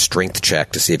some sort of strength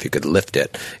check to see if you could lift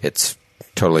it. It's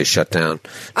totally shut down.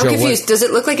 I'm Joe, confused. Does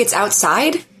it look like it's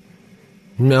outside?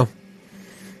 No,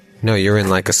 you're in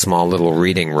like a small little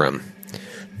reading room.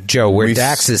 Joe, where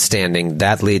Dax is standing,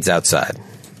 that leads outside.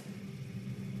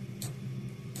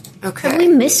 Okay. Have we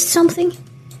missed something?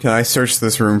 can I search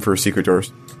this room for secret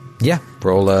doors? Yeah,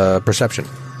 roll a perception.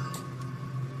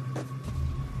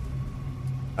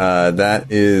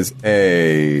 That is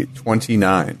a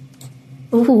 29.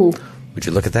 Ooh. Would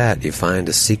you look at that? You find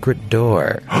a secret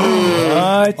door.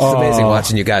 What? It's amazing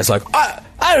watching you guys like,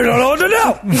 I don't know what to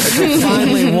do. And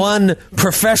finally, one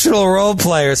professional role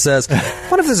player says,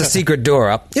 what if there's a secret door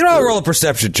up? You know, I'll roll a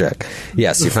perception check.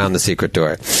 Yes, you found the secret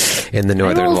door in the I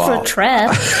northern rolled wall. for a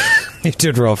trap. You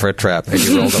did roll for a trap, and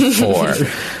you rolled a 4.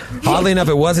 Oddly enough,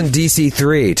 it wasn't DC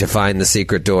 3 to find the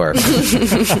secret door.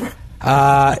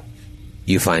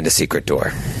 You find a secret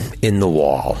door in the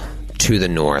wall to the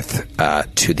north,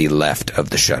 to the left of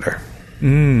the shutter.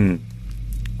 Everyone,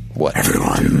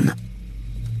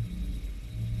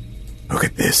 Look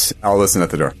at this. I'll listen at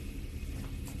the door.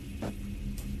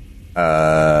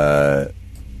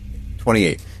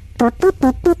 28.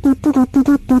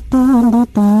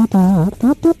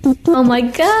 Oh my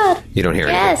god. You don't hear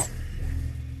Yes.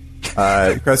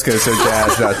 Kreska is so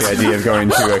jazzed about the idea of going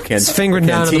to a It's fingering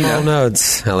down on the wall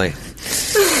nodes, Ellie.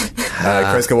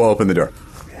 Kreska will open the door.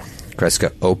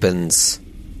 Kreska opens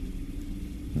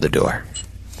the door.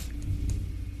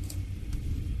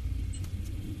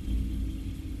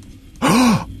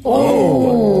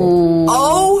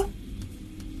 Oh!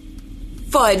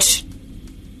 Fudge.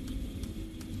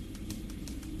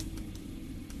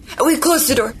 We closed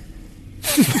the door.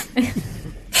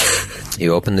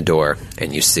 You open the door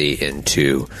and you see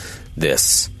into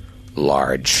this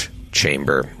large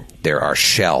chamber. There are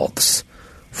shelves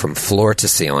from floor to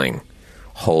ceiling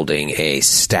holding a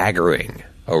staggering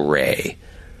array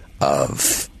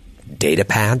of data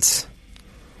pads.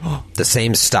 The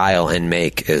same style and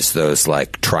make as those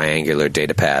like triangular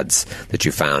data pads that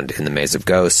you found in the Maze of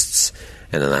Ghosts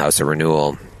and in the House of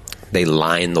Renewal. They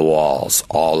line the walls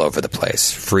all over the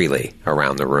place, freely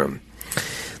around the room.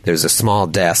 There's a small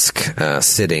desk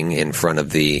sitting in front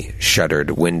of the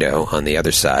shuttered window on the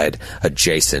other side,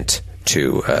 adjacent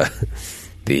to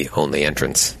the only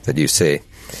entrance that you see,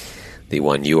 the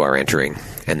one you are entering.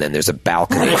 And then there's a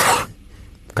balcony.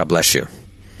 God bless you.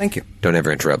 Thank you. Don't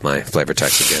ever interrupt my flavor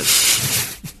text again.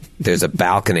 There's a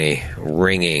balcony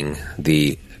ringing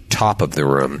the top of the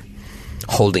room,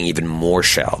 holding even more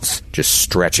shelves, just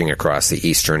stretching across the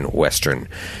eastern, western,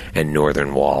 and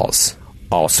northern walls,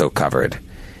 also covered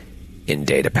in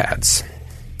data pads.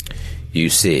 You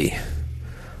see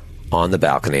on the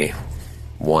balcony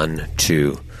 1,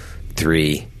 2,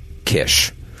 3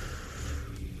 Kish.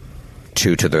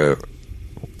 2 to the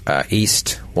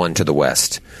east, 1 to the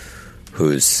west,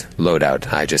 whose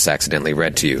loadout I just accidentally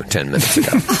read to you 10 minutes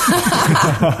ago.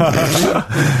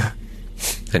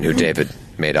 And who David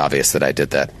made obvious that I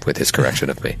did that with his correction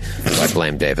of me. So I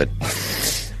blame David.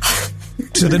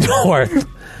 To the north,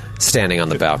 standing on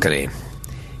the balcony,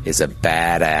 is a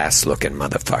badass-looking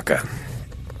motherfucker.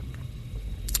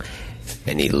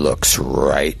 And he looks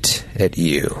right at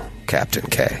you, Captain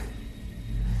K.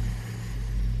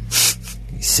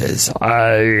 He says,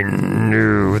 I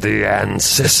knew the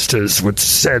ancestors would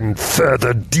send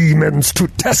further demons to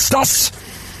test us.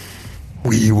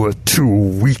 We were too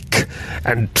weak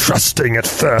and trusting at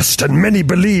first, and many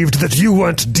believed that you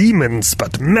weren't demons,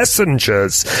 but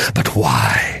messengers. But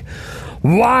why?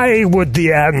 Why would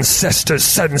the ancestors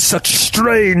send such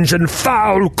strange and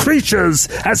foul creatures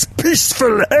as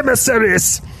peaceful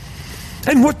emissaries?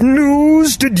 And what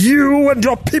news did you and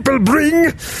your people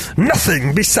bring?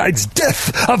 Nothing besides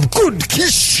death of good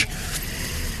Kish,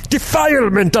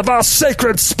 defilement of our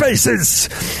sacred spaces,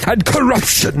 and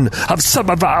corruption of some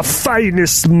of our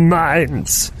finest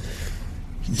minds.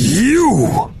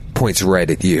 You, points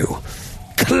right at you,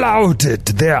 clouded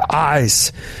their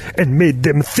eyes and made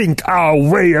them think our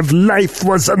way of life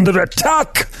was under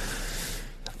attack.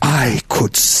 I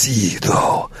could see,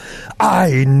 though.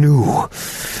 I knew.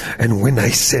 And when I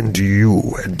send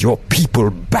you and your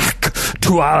people back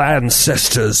to our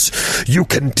ancestors, you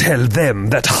can tell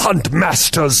them that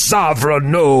Huntmaster Zavra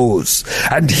knows,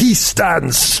 and he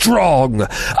stands strong.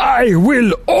 I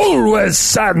will always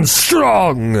stand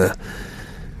strong.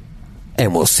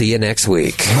 And we'll see you next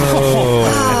week.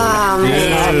 Oh,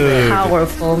 man.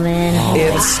 Powerful, man.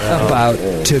 It's about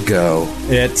to go.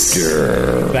 It's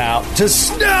about to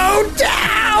snow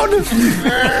down. We'll see you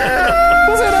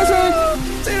next week.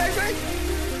 See you next week.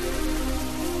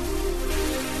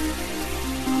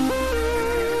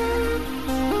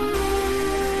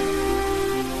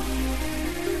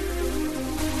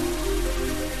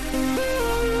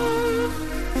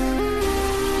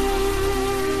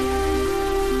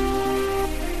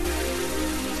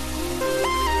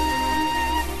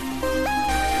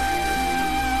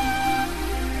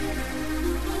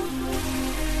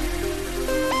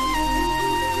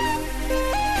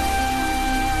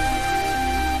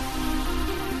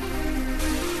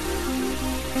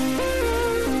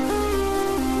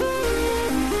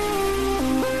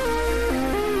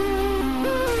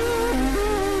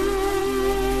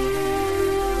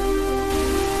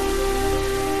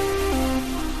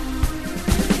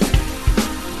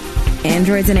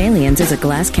 Androids and Aliens is a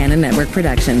Glass Cannon Network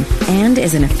production and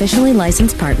is an officially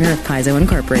licensed partner of Paizo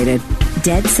Incorporated.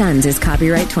 Dead Suns is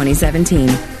copyright 2017.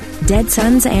 Dead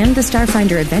Suns and the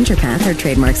Starfinder Adventure Path are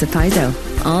trademarks of Paizo.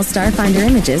 All Starfinder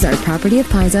images are property of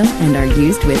Paizo and are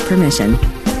used with permission.